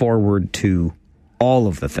looking forward to all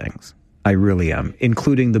of the things. I really am,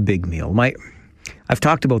 including the big meal. I've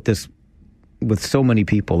talked about this with so many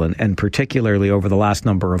people, and particularly over the last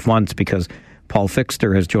number of months, because Paul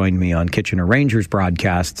Fixter has joined me on Kitchener Rangers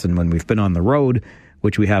broadcasts, and when we've been on the road,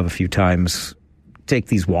 which we have a few times, take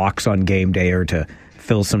these walks on game day or to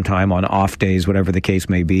fill some time on off days, whatever the case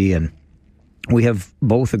may be, and we have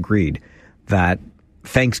both agreed that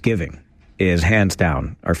Thanksgiving is hands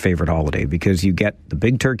down our favorite holiday, because you get the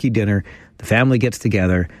big turkey dinner, the family gets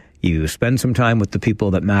together, you spend some time with the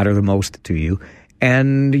people that matter the most to you,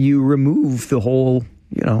 and you remove the whole,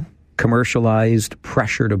 commercialized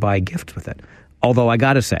pressure to buy gifts with it. Although I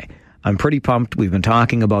got to say, I'm pretty pumped. We've been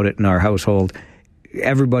talking about it in our household.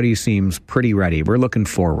 Everybody seems pretty ready. We're looking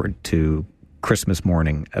forward to Christmas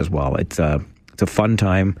morning as well. It's a fun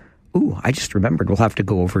time. Ooh, I just remembered we'll have to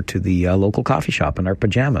go over to the local coffee shop in our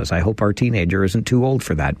pajamas. I hope our teenager isn't too old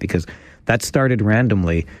for that, because that started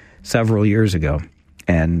randomly several years ago.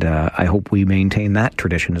 And I hope we maintain that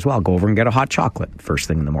tradition as well. Go over and get a hot chocolate first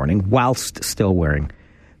thing in the morning whilst still wearing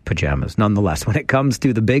pajamas. Nonetheless, when it comes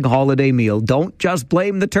to the big holiday meal, don't just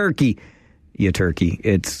blame the turkey, you turkey.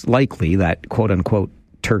 It's likely that quote-unquote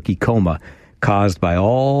turkey coma caused by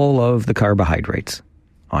all of the carbohydrates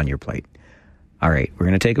on your plate. All right, we're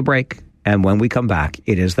going to take a break. And when we come back,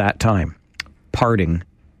 it is that time. Parting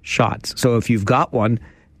shots. So if you've got one,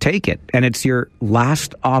 take it. And it's your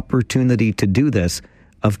last opportunity to do this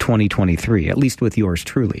of 2023, at least with yours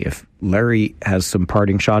truly. If Larry has some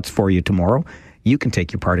parting shots for you tomorrow, you can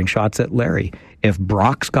take your parting shots at Larry. If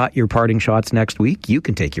Brock's got your parting shots next week, you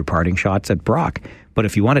can take your parting shots at Brock. But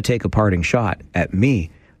if you want to take a parting shot at me,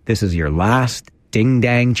 this is your last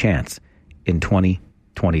ding-dang chance in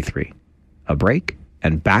 2023. A break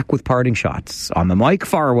and back with parting shots on the Mike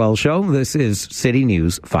Farwell Show. This is City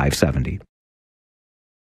News 570.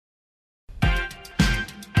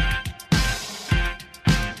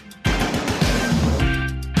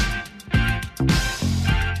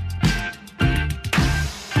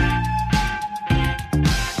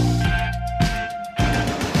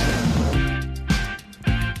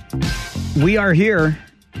 We are here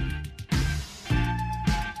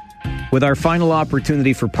with our final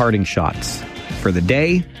opportunity for parting shots for the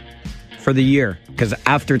day, for the year, because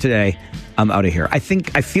after today, I'm out of here. I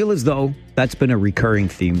feel as though that's been a recurring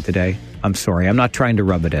theme today. I'm sorry. I'm not trying to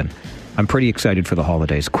rub it in. I'm pretty excited for the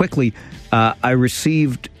holidays. Quickly, I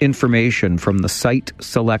received information from the site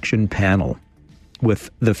selection panel with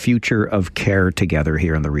the future of care together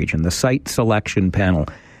here in the region. The site selection panel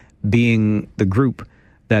being the group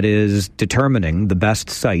that is determining the best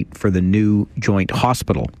site for the new joint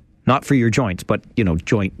hospital. Not for your joints, but,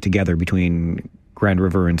 joint together between Grand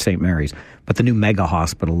River and St. Mary's. But the new mega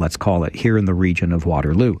hospital, let's call it, here in the region of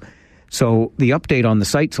Waterloo. So the update on the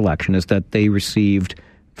site selection is that they received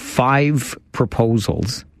 5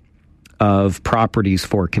 proposals of properties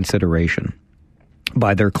for consideration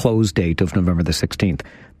by their close date of November the 16th.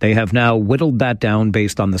 They have now whittled that down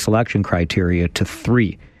based on the selection criteria to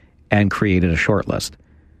 3 and created a short list.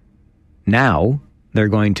 Now, they're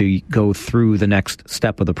going to go through the next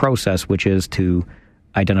step of the process, which is to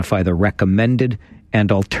identify the recommended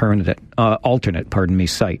and alternate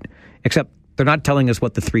site. Except they're not telling us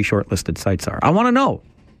what the 3 shortlisted sites are. I want to know.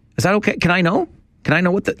 Is that okay? Can I know? Can I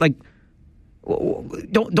know what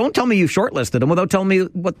don't tell me you shortlisted them without telling me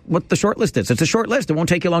what the shortlist is. It's a short list. It won't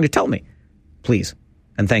take you long to tell me. Please.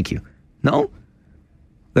 And thank you. No?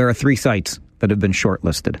 There are 3 sites that have been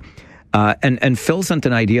shortlisted. And Phil sent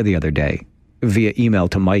an idea the other day via email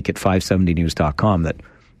to Mike at 570news.com that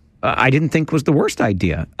I didn't think was the worst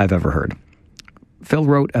idea I've ever heard. Phil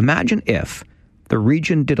wrote, imagine if the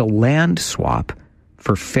region did a land swap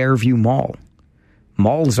for Fairview Mall.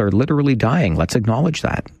 Malls are literally dying. Let's acknowledge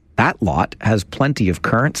that. That lot has plenty of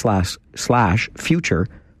current slash future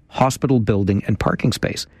hospital building and parking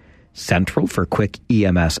space. Central for quick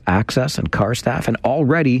EMS access and car staff, and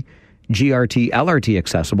already GRT, LRT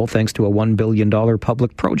accessible thanks to a $1 billion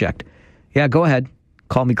public project. Yeah, go ahead.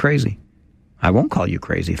 Call me crazy. I won't call you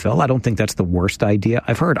crazy, Phil. I don't think that's the worst idea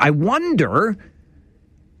I've heard. I wonder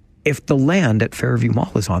if the land at Fairview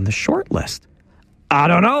Mall is on the short list. I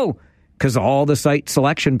don't know. because all the site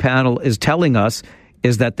selection panel is telling us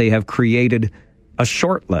is that they have created a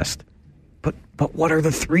short list. But what are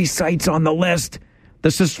the 3 sites on the list?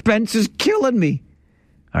 The suspense is killing me.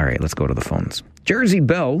 All right, let's go to the phones. Jersey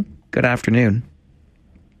Bill, good afternoon.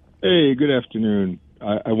 Hey, good afternoon.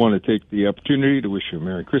 I want to take the opportunity to wish you a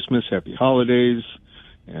Merry Christmas, Happy Holidays,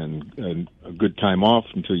 and a good time off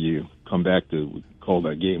until you come back to call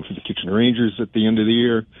that game for the Kitchener Rangers at the end of the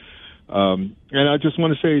year. And I just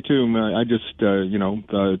want to say, too,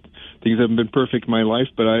 things haven't been perfect in my life,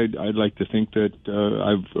 but I'd like to think that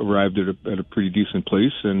I've arrived at a pretty decent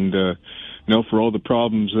place. And, for all the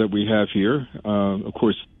problems that we have here, of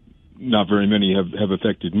course, not very many have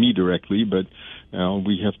affected me directly, but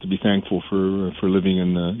we have to be thankful for living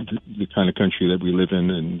in the kind of country that we live in,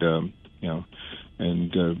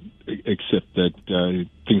 and accept that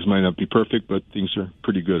things might not be perfect, but things are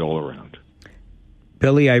pretty good all around.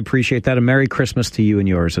 Billy, I appreciate that. A Merry Christmas to you and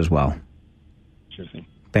yours as well. Sure thing.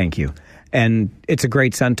 Thank you. And it's a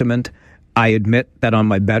great sentiment. I admit that on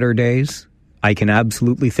my better days, I can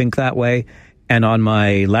absolutely think that way. And on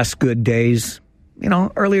my less good days,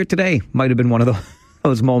 earlier today might have been one of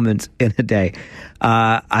those moments in a day.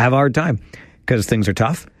 I have a hard time because things are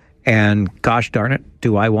tough. And gosh darn it,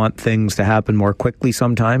 do I want things to happen more quickly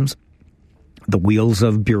sometimes? The wheels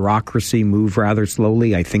of bureaucracy move rather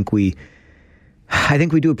slowly. I think we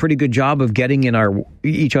do a pretty good job of getting in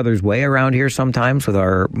each other's way around here sometimes with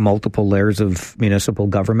our multiple layers of municipal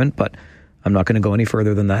government, but I'm not going to go any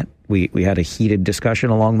further than that. We had a heated discussion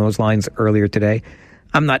along those lines earlier today.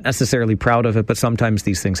 I'm not necessarily proud of it, but sometimes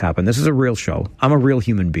these things happen. This is a real show. I'm a real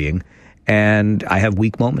human being, and I have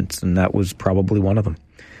weak moments, and that was probably one of them.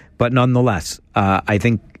 But nonetheless, I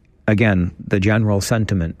think, again, the general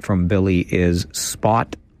sentiment from Billy is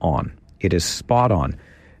spot on. It is spot on.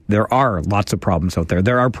 There are lots of problems out there.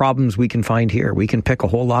 There are problems we can find here. We can pick a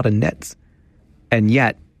whole lot of nits. And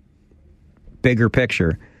yet, bigger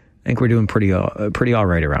picture, I think we're doing pretty all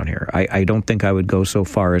right around here. I don't think I would go so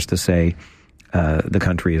far as to say the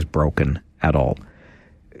country is broken at all.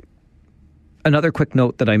 Another quick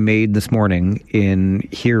note that I made this morning in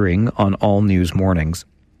hearing on All News Mornings,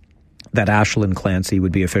 that Ashlyn Clancy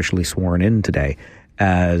would be officially sworn in today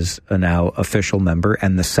as a now official member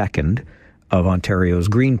and the second of Ontario's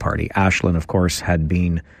Green Party. Ashlyn, of course, had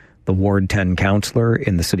been the Ward 10 councillor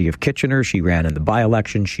in the city of Kitchener. She ran in the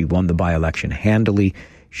by-election. She won the by-election handily.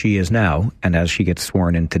 She is now, and as she gets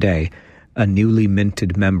sworn in today, a newly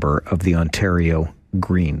minted member of the Ontario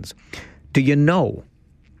Greens. Do you know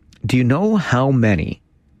how many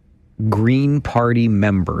Green Party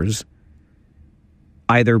members,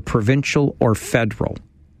 either provincial or federal,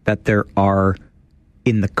 that there are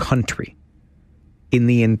in the country? In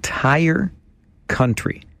the entire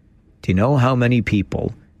country. Do you know how many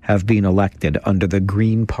people have been elected under the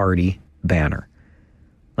Green Party banner?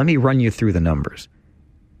 Let me run you through the numbers.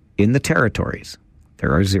 In the territories,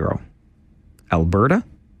 there are 0. Alberta,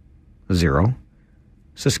 0.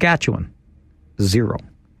 Saskatchewan, 0.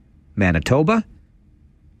 Manitoba,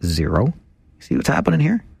 0. See what's happening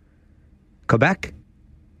here? Quebec,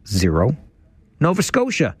 0. Nova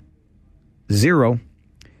Scotia, 0.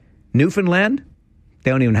 Newfoundland, they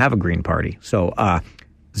don't even have a Green Party, so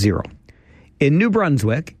 0. In New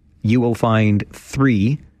Brunswick, you will find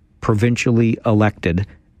 3 provincially elected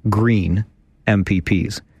Green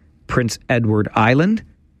MPPs. Prince Edward Island,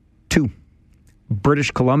 2. British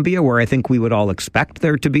Columbia, where I think we would all expect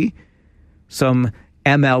there to be some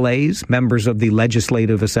MLAs, members of the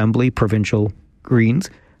Legislative Assembly, provincial Greens,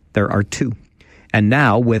 there are 2. And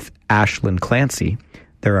now with Ashlyn Clancy,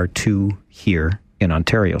 there are 2 here in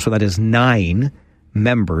Ontario. So that is 9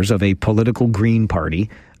 members of a political Green Party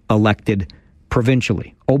elected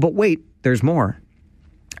provincially. Oh, but wait, there's more.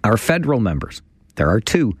 Our federal members, there are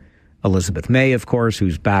 2. Elizabeth May, of course,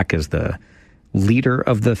 who's back as the leader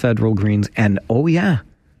of the federal Greens, and oh yeah,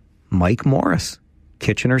 Mike Morris,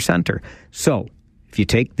 Kitchener Centre. So if you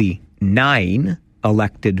take the 9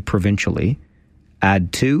 elected provincially,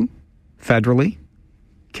 add 2 federally,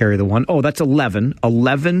 carry the 1. Oh, that's 11.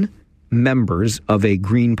 11 members of a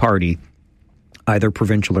Green Party, either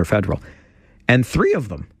provincial or federal. And 3 of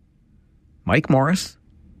them, Mike Morris,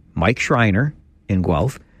 Mike Schreiner in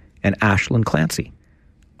Guelph, and Ashlyn Clancy,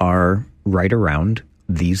 are right around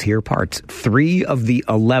these here parts. 3 of the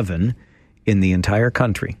 11 in the entire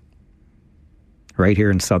country, right here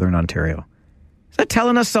in southern Ontario. Is that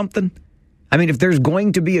telling us something? I mean, if there's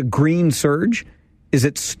going to be a green surge, is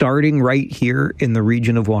it starting right here in the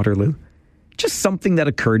region of Waterloo? Just something that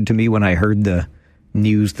occurred to me when I heard the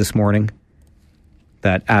news this morning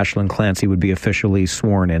that Ashlyn Clancy would be officially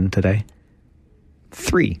sworn in today.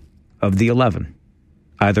 3 of the 11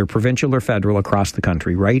 either provincial or federal, across the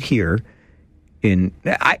country, right here in,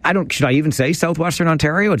 should I even say southwestern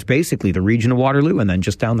Ontario? It's basically the region of Waterloo and then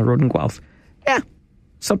just down the road in Guelph. Yeah,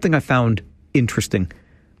 something I found interesting.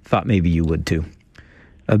 Thought maybe you would too.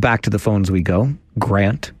 Back to the phones we go.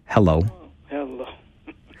 Grant, hello. Hello.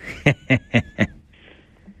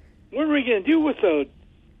 What are we going to do without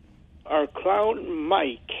our clown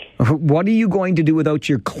Mike? What are you going to do without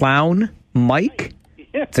your clown Mike? Yeah.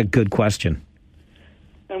 That's a good question.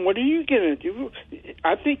 And what are you going to do?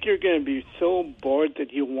 I think you're going to be so bored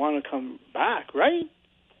that you want to come back, right?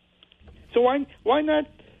 So why not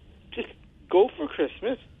just go for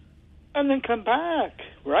Christmas and then come back,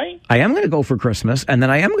 right? I am going to go for Christmas, and then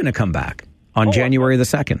I am going to come back on January the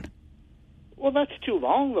 2nd. Well, that's too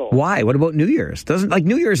long, though. Why? What about New Year's?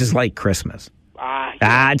 New Year's is like Christmas.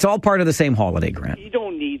 It's all part of the same holiday, Grant. You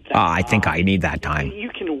don't need that. I think I need that time. You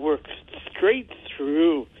can work straight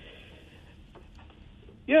through.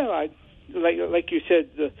 Yeah, like you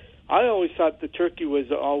said, I always thought the turkey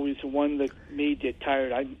was always the one that made you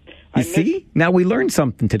tired. See? Now we learned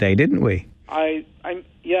something today, didn't we? I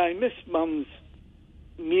miss Mom's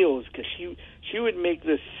meals because she would make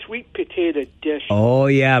this sweet potato dish. Oh,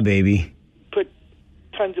 yeah, baby. Put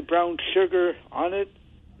tons of brown sugar on it.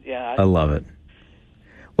 Yeah. I love it.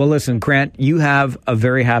 Well, listen, Grant, you have a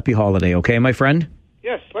very happy holiday, okay, my friend?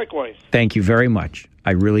 Yes, likewise. Thank you very much.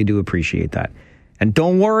 I really do appreciate that. And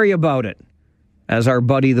don't worry about it, as our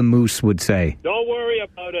buddy the Moose would say. Don't worry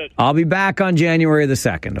about it. I'll be back on January the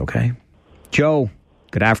 2nd, okay? Joe,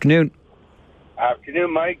 good afternoon.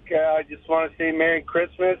 Afternoon, Mike. I just want to say Merry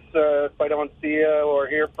Christmas. If I don't see you or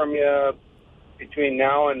hear from you between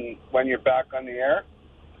now and when you're back on the air.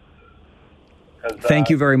 Thank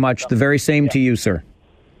you very much. The very same to you, sir.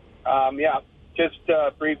 Just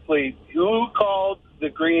briefly, who called the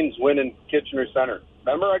Greens win in Kitchener Center?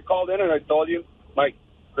 Remember I called in and I told you, Mike,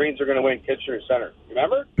 Greens are going to win Kitchener Center.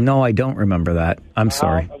 Remember? No, I don't remember that. I'm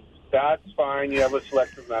sorry. That's fine. You have a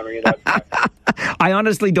selective memory. That's fine. I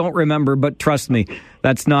honestly don't remember, but trust me,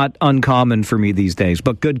 that's not uncommon for me these days.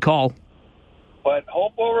 But good call. But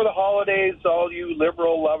hope over the holidays, all you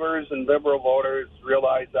Liberal lovers and Liberal voters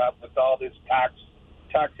realize that with all this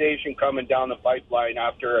taxation coming down the pipeline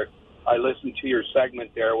after I listened to your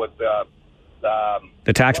segment there with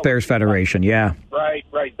the Taxpayers Federation, yeah. Right.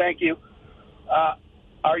 Thank you.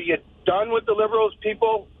 Are you done with the Liberals,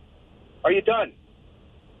 people? Are you done?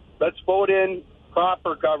 Let's vote in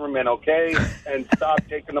proper government, okay? And stop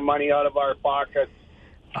taking the money out of our pockets.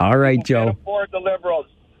 All right, Joe. Can't afford the Liberals.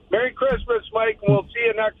 Merry Christmas, Mike, and we'll see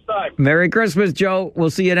you next time. Merry Christmas, Joe. We'll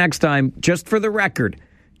see you next time. Just for the record,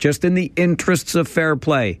 just in the interests of fair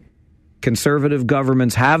play, conservative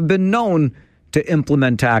governments have been known to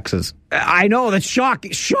implement taxes. I know, that's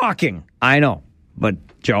shocking. I know. But,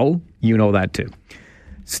 Joe, you know that too.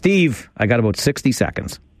 Steve, I got about 60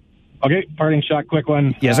 seconds. Okay, parting shot, quick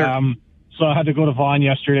one. Yes, sir. So I had to go to Vaughan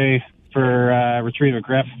yesterday for retrieve a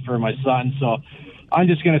griff for my son. So I'm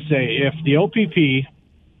just going to say, if the OPP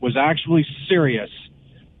was actually serious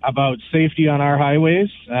about safety on our highways,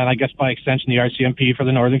 and I guess by extension the RCMP for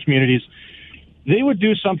the northern communities, they would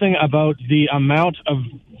do something about the amount of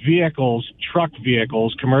vehicles, truck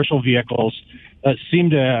vehicles, commercial vehicles, that seem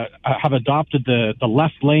to have adopted the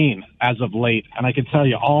left lane as of late. And I can tell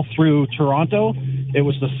you, all through Toronto, it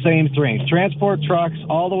was the same thing. Transport trucks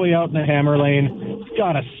all the way out in the Hammer Lane. It's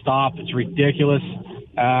got to stop. It's ridiculous.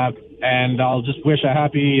 And I'll just wish a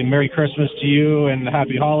happy and Merry Christmas to you and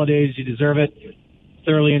happy holidays. You deserve it.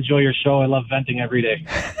 Thoroughly enjoy your show. I love venting every day.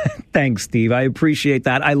 Thanks, Steve. I appreciate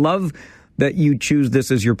that. I love that you choose this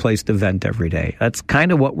as your place to vent every day. That's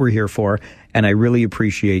kind of what we're here for, and I really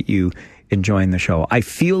appreciate you enjoying the show. I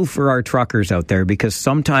feel for our truckers out there because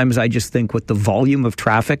sometimes I just think with the volume of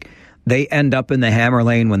traffic, they end up in the Hammer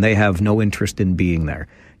Lane when they have no interest in being there.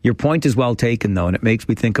 Your point is well taken, though, and it makes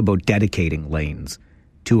me think about dedicating lanes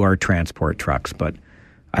to our transport trucks. But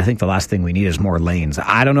I think the last thing we need is more lanes.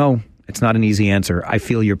 I don't know. It's not an easy answer. I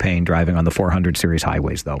feel your pain driving on the 400 series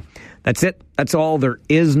highways, though. That's it. That's all. There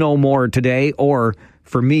is no more today, or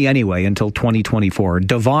for me anyway, until 2024.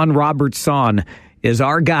 Devon Robertson is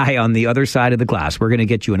our guy on the other side of the glass. We're going to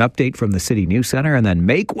get you an update from the City News Center and then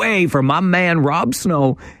make way for my man Rob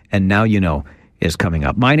Snow. And Now You Know is coming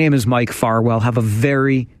up. My name is Mike Farwell. Have a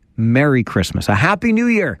very Merry Christmas. A Happy New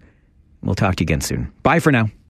Year. We'll talk to you again soon. Bye for now.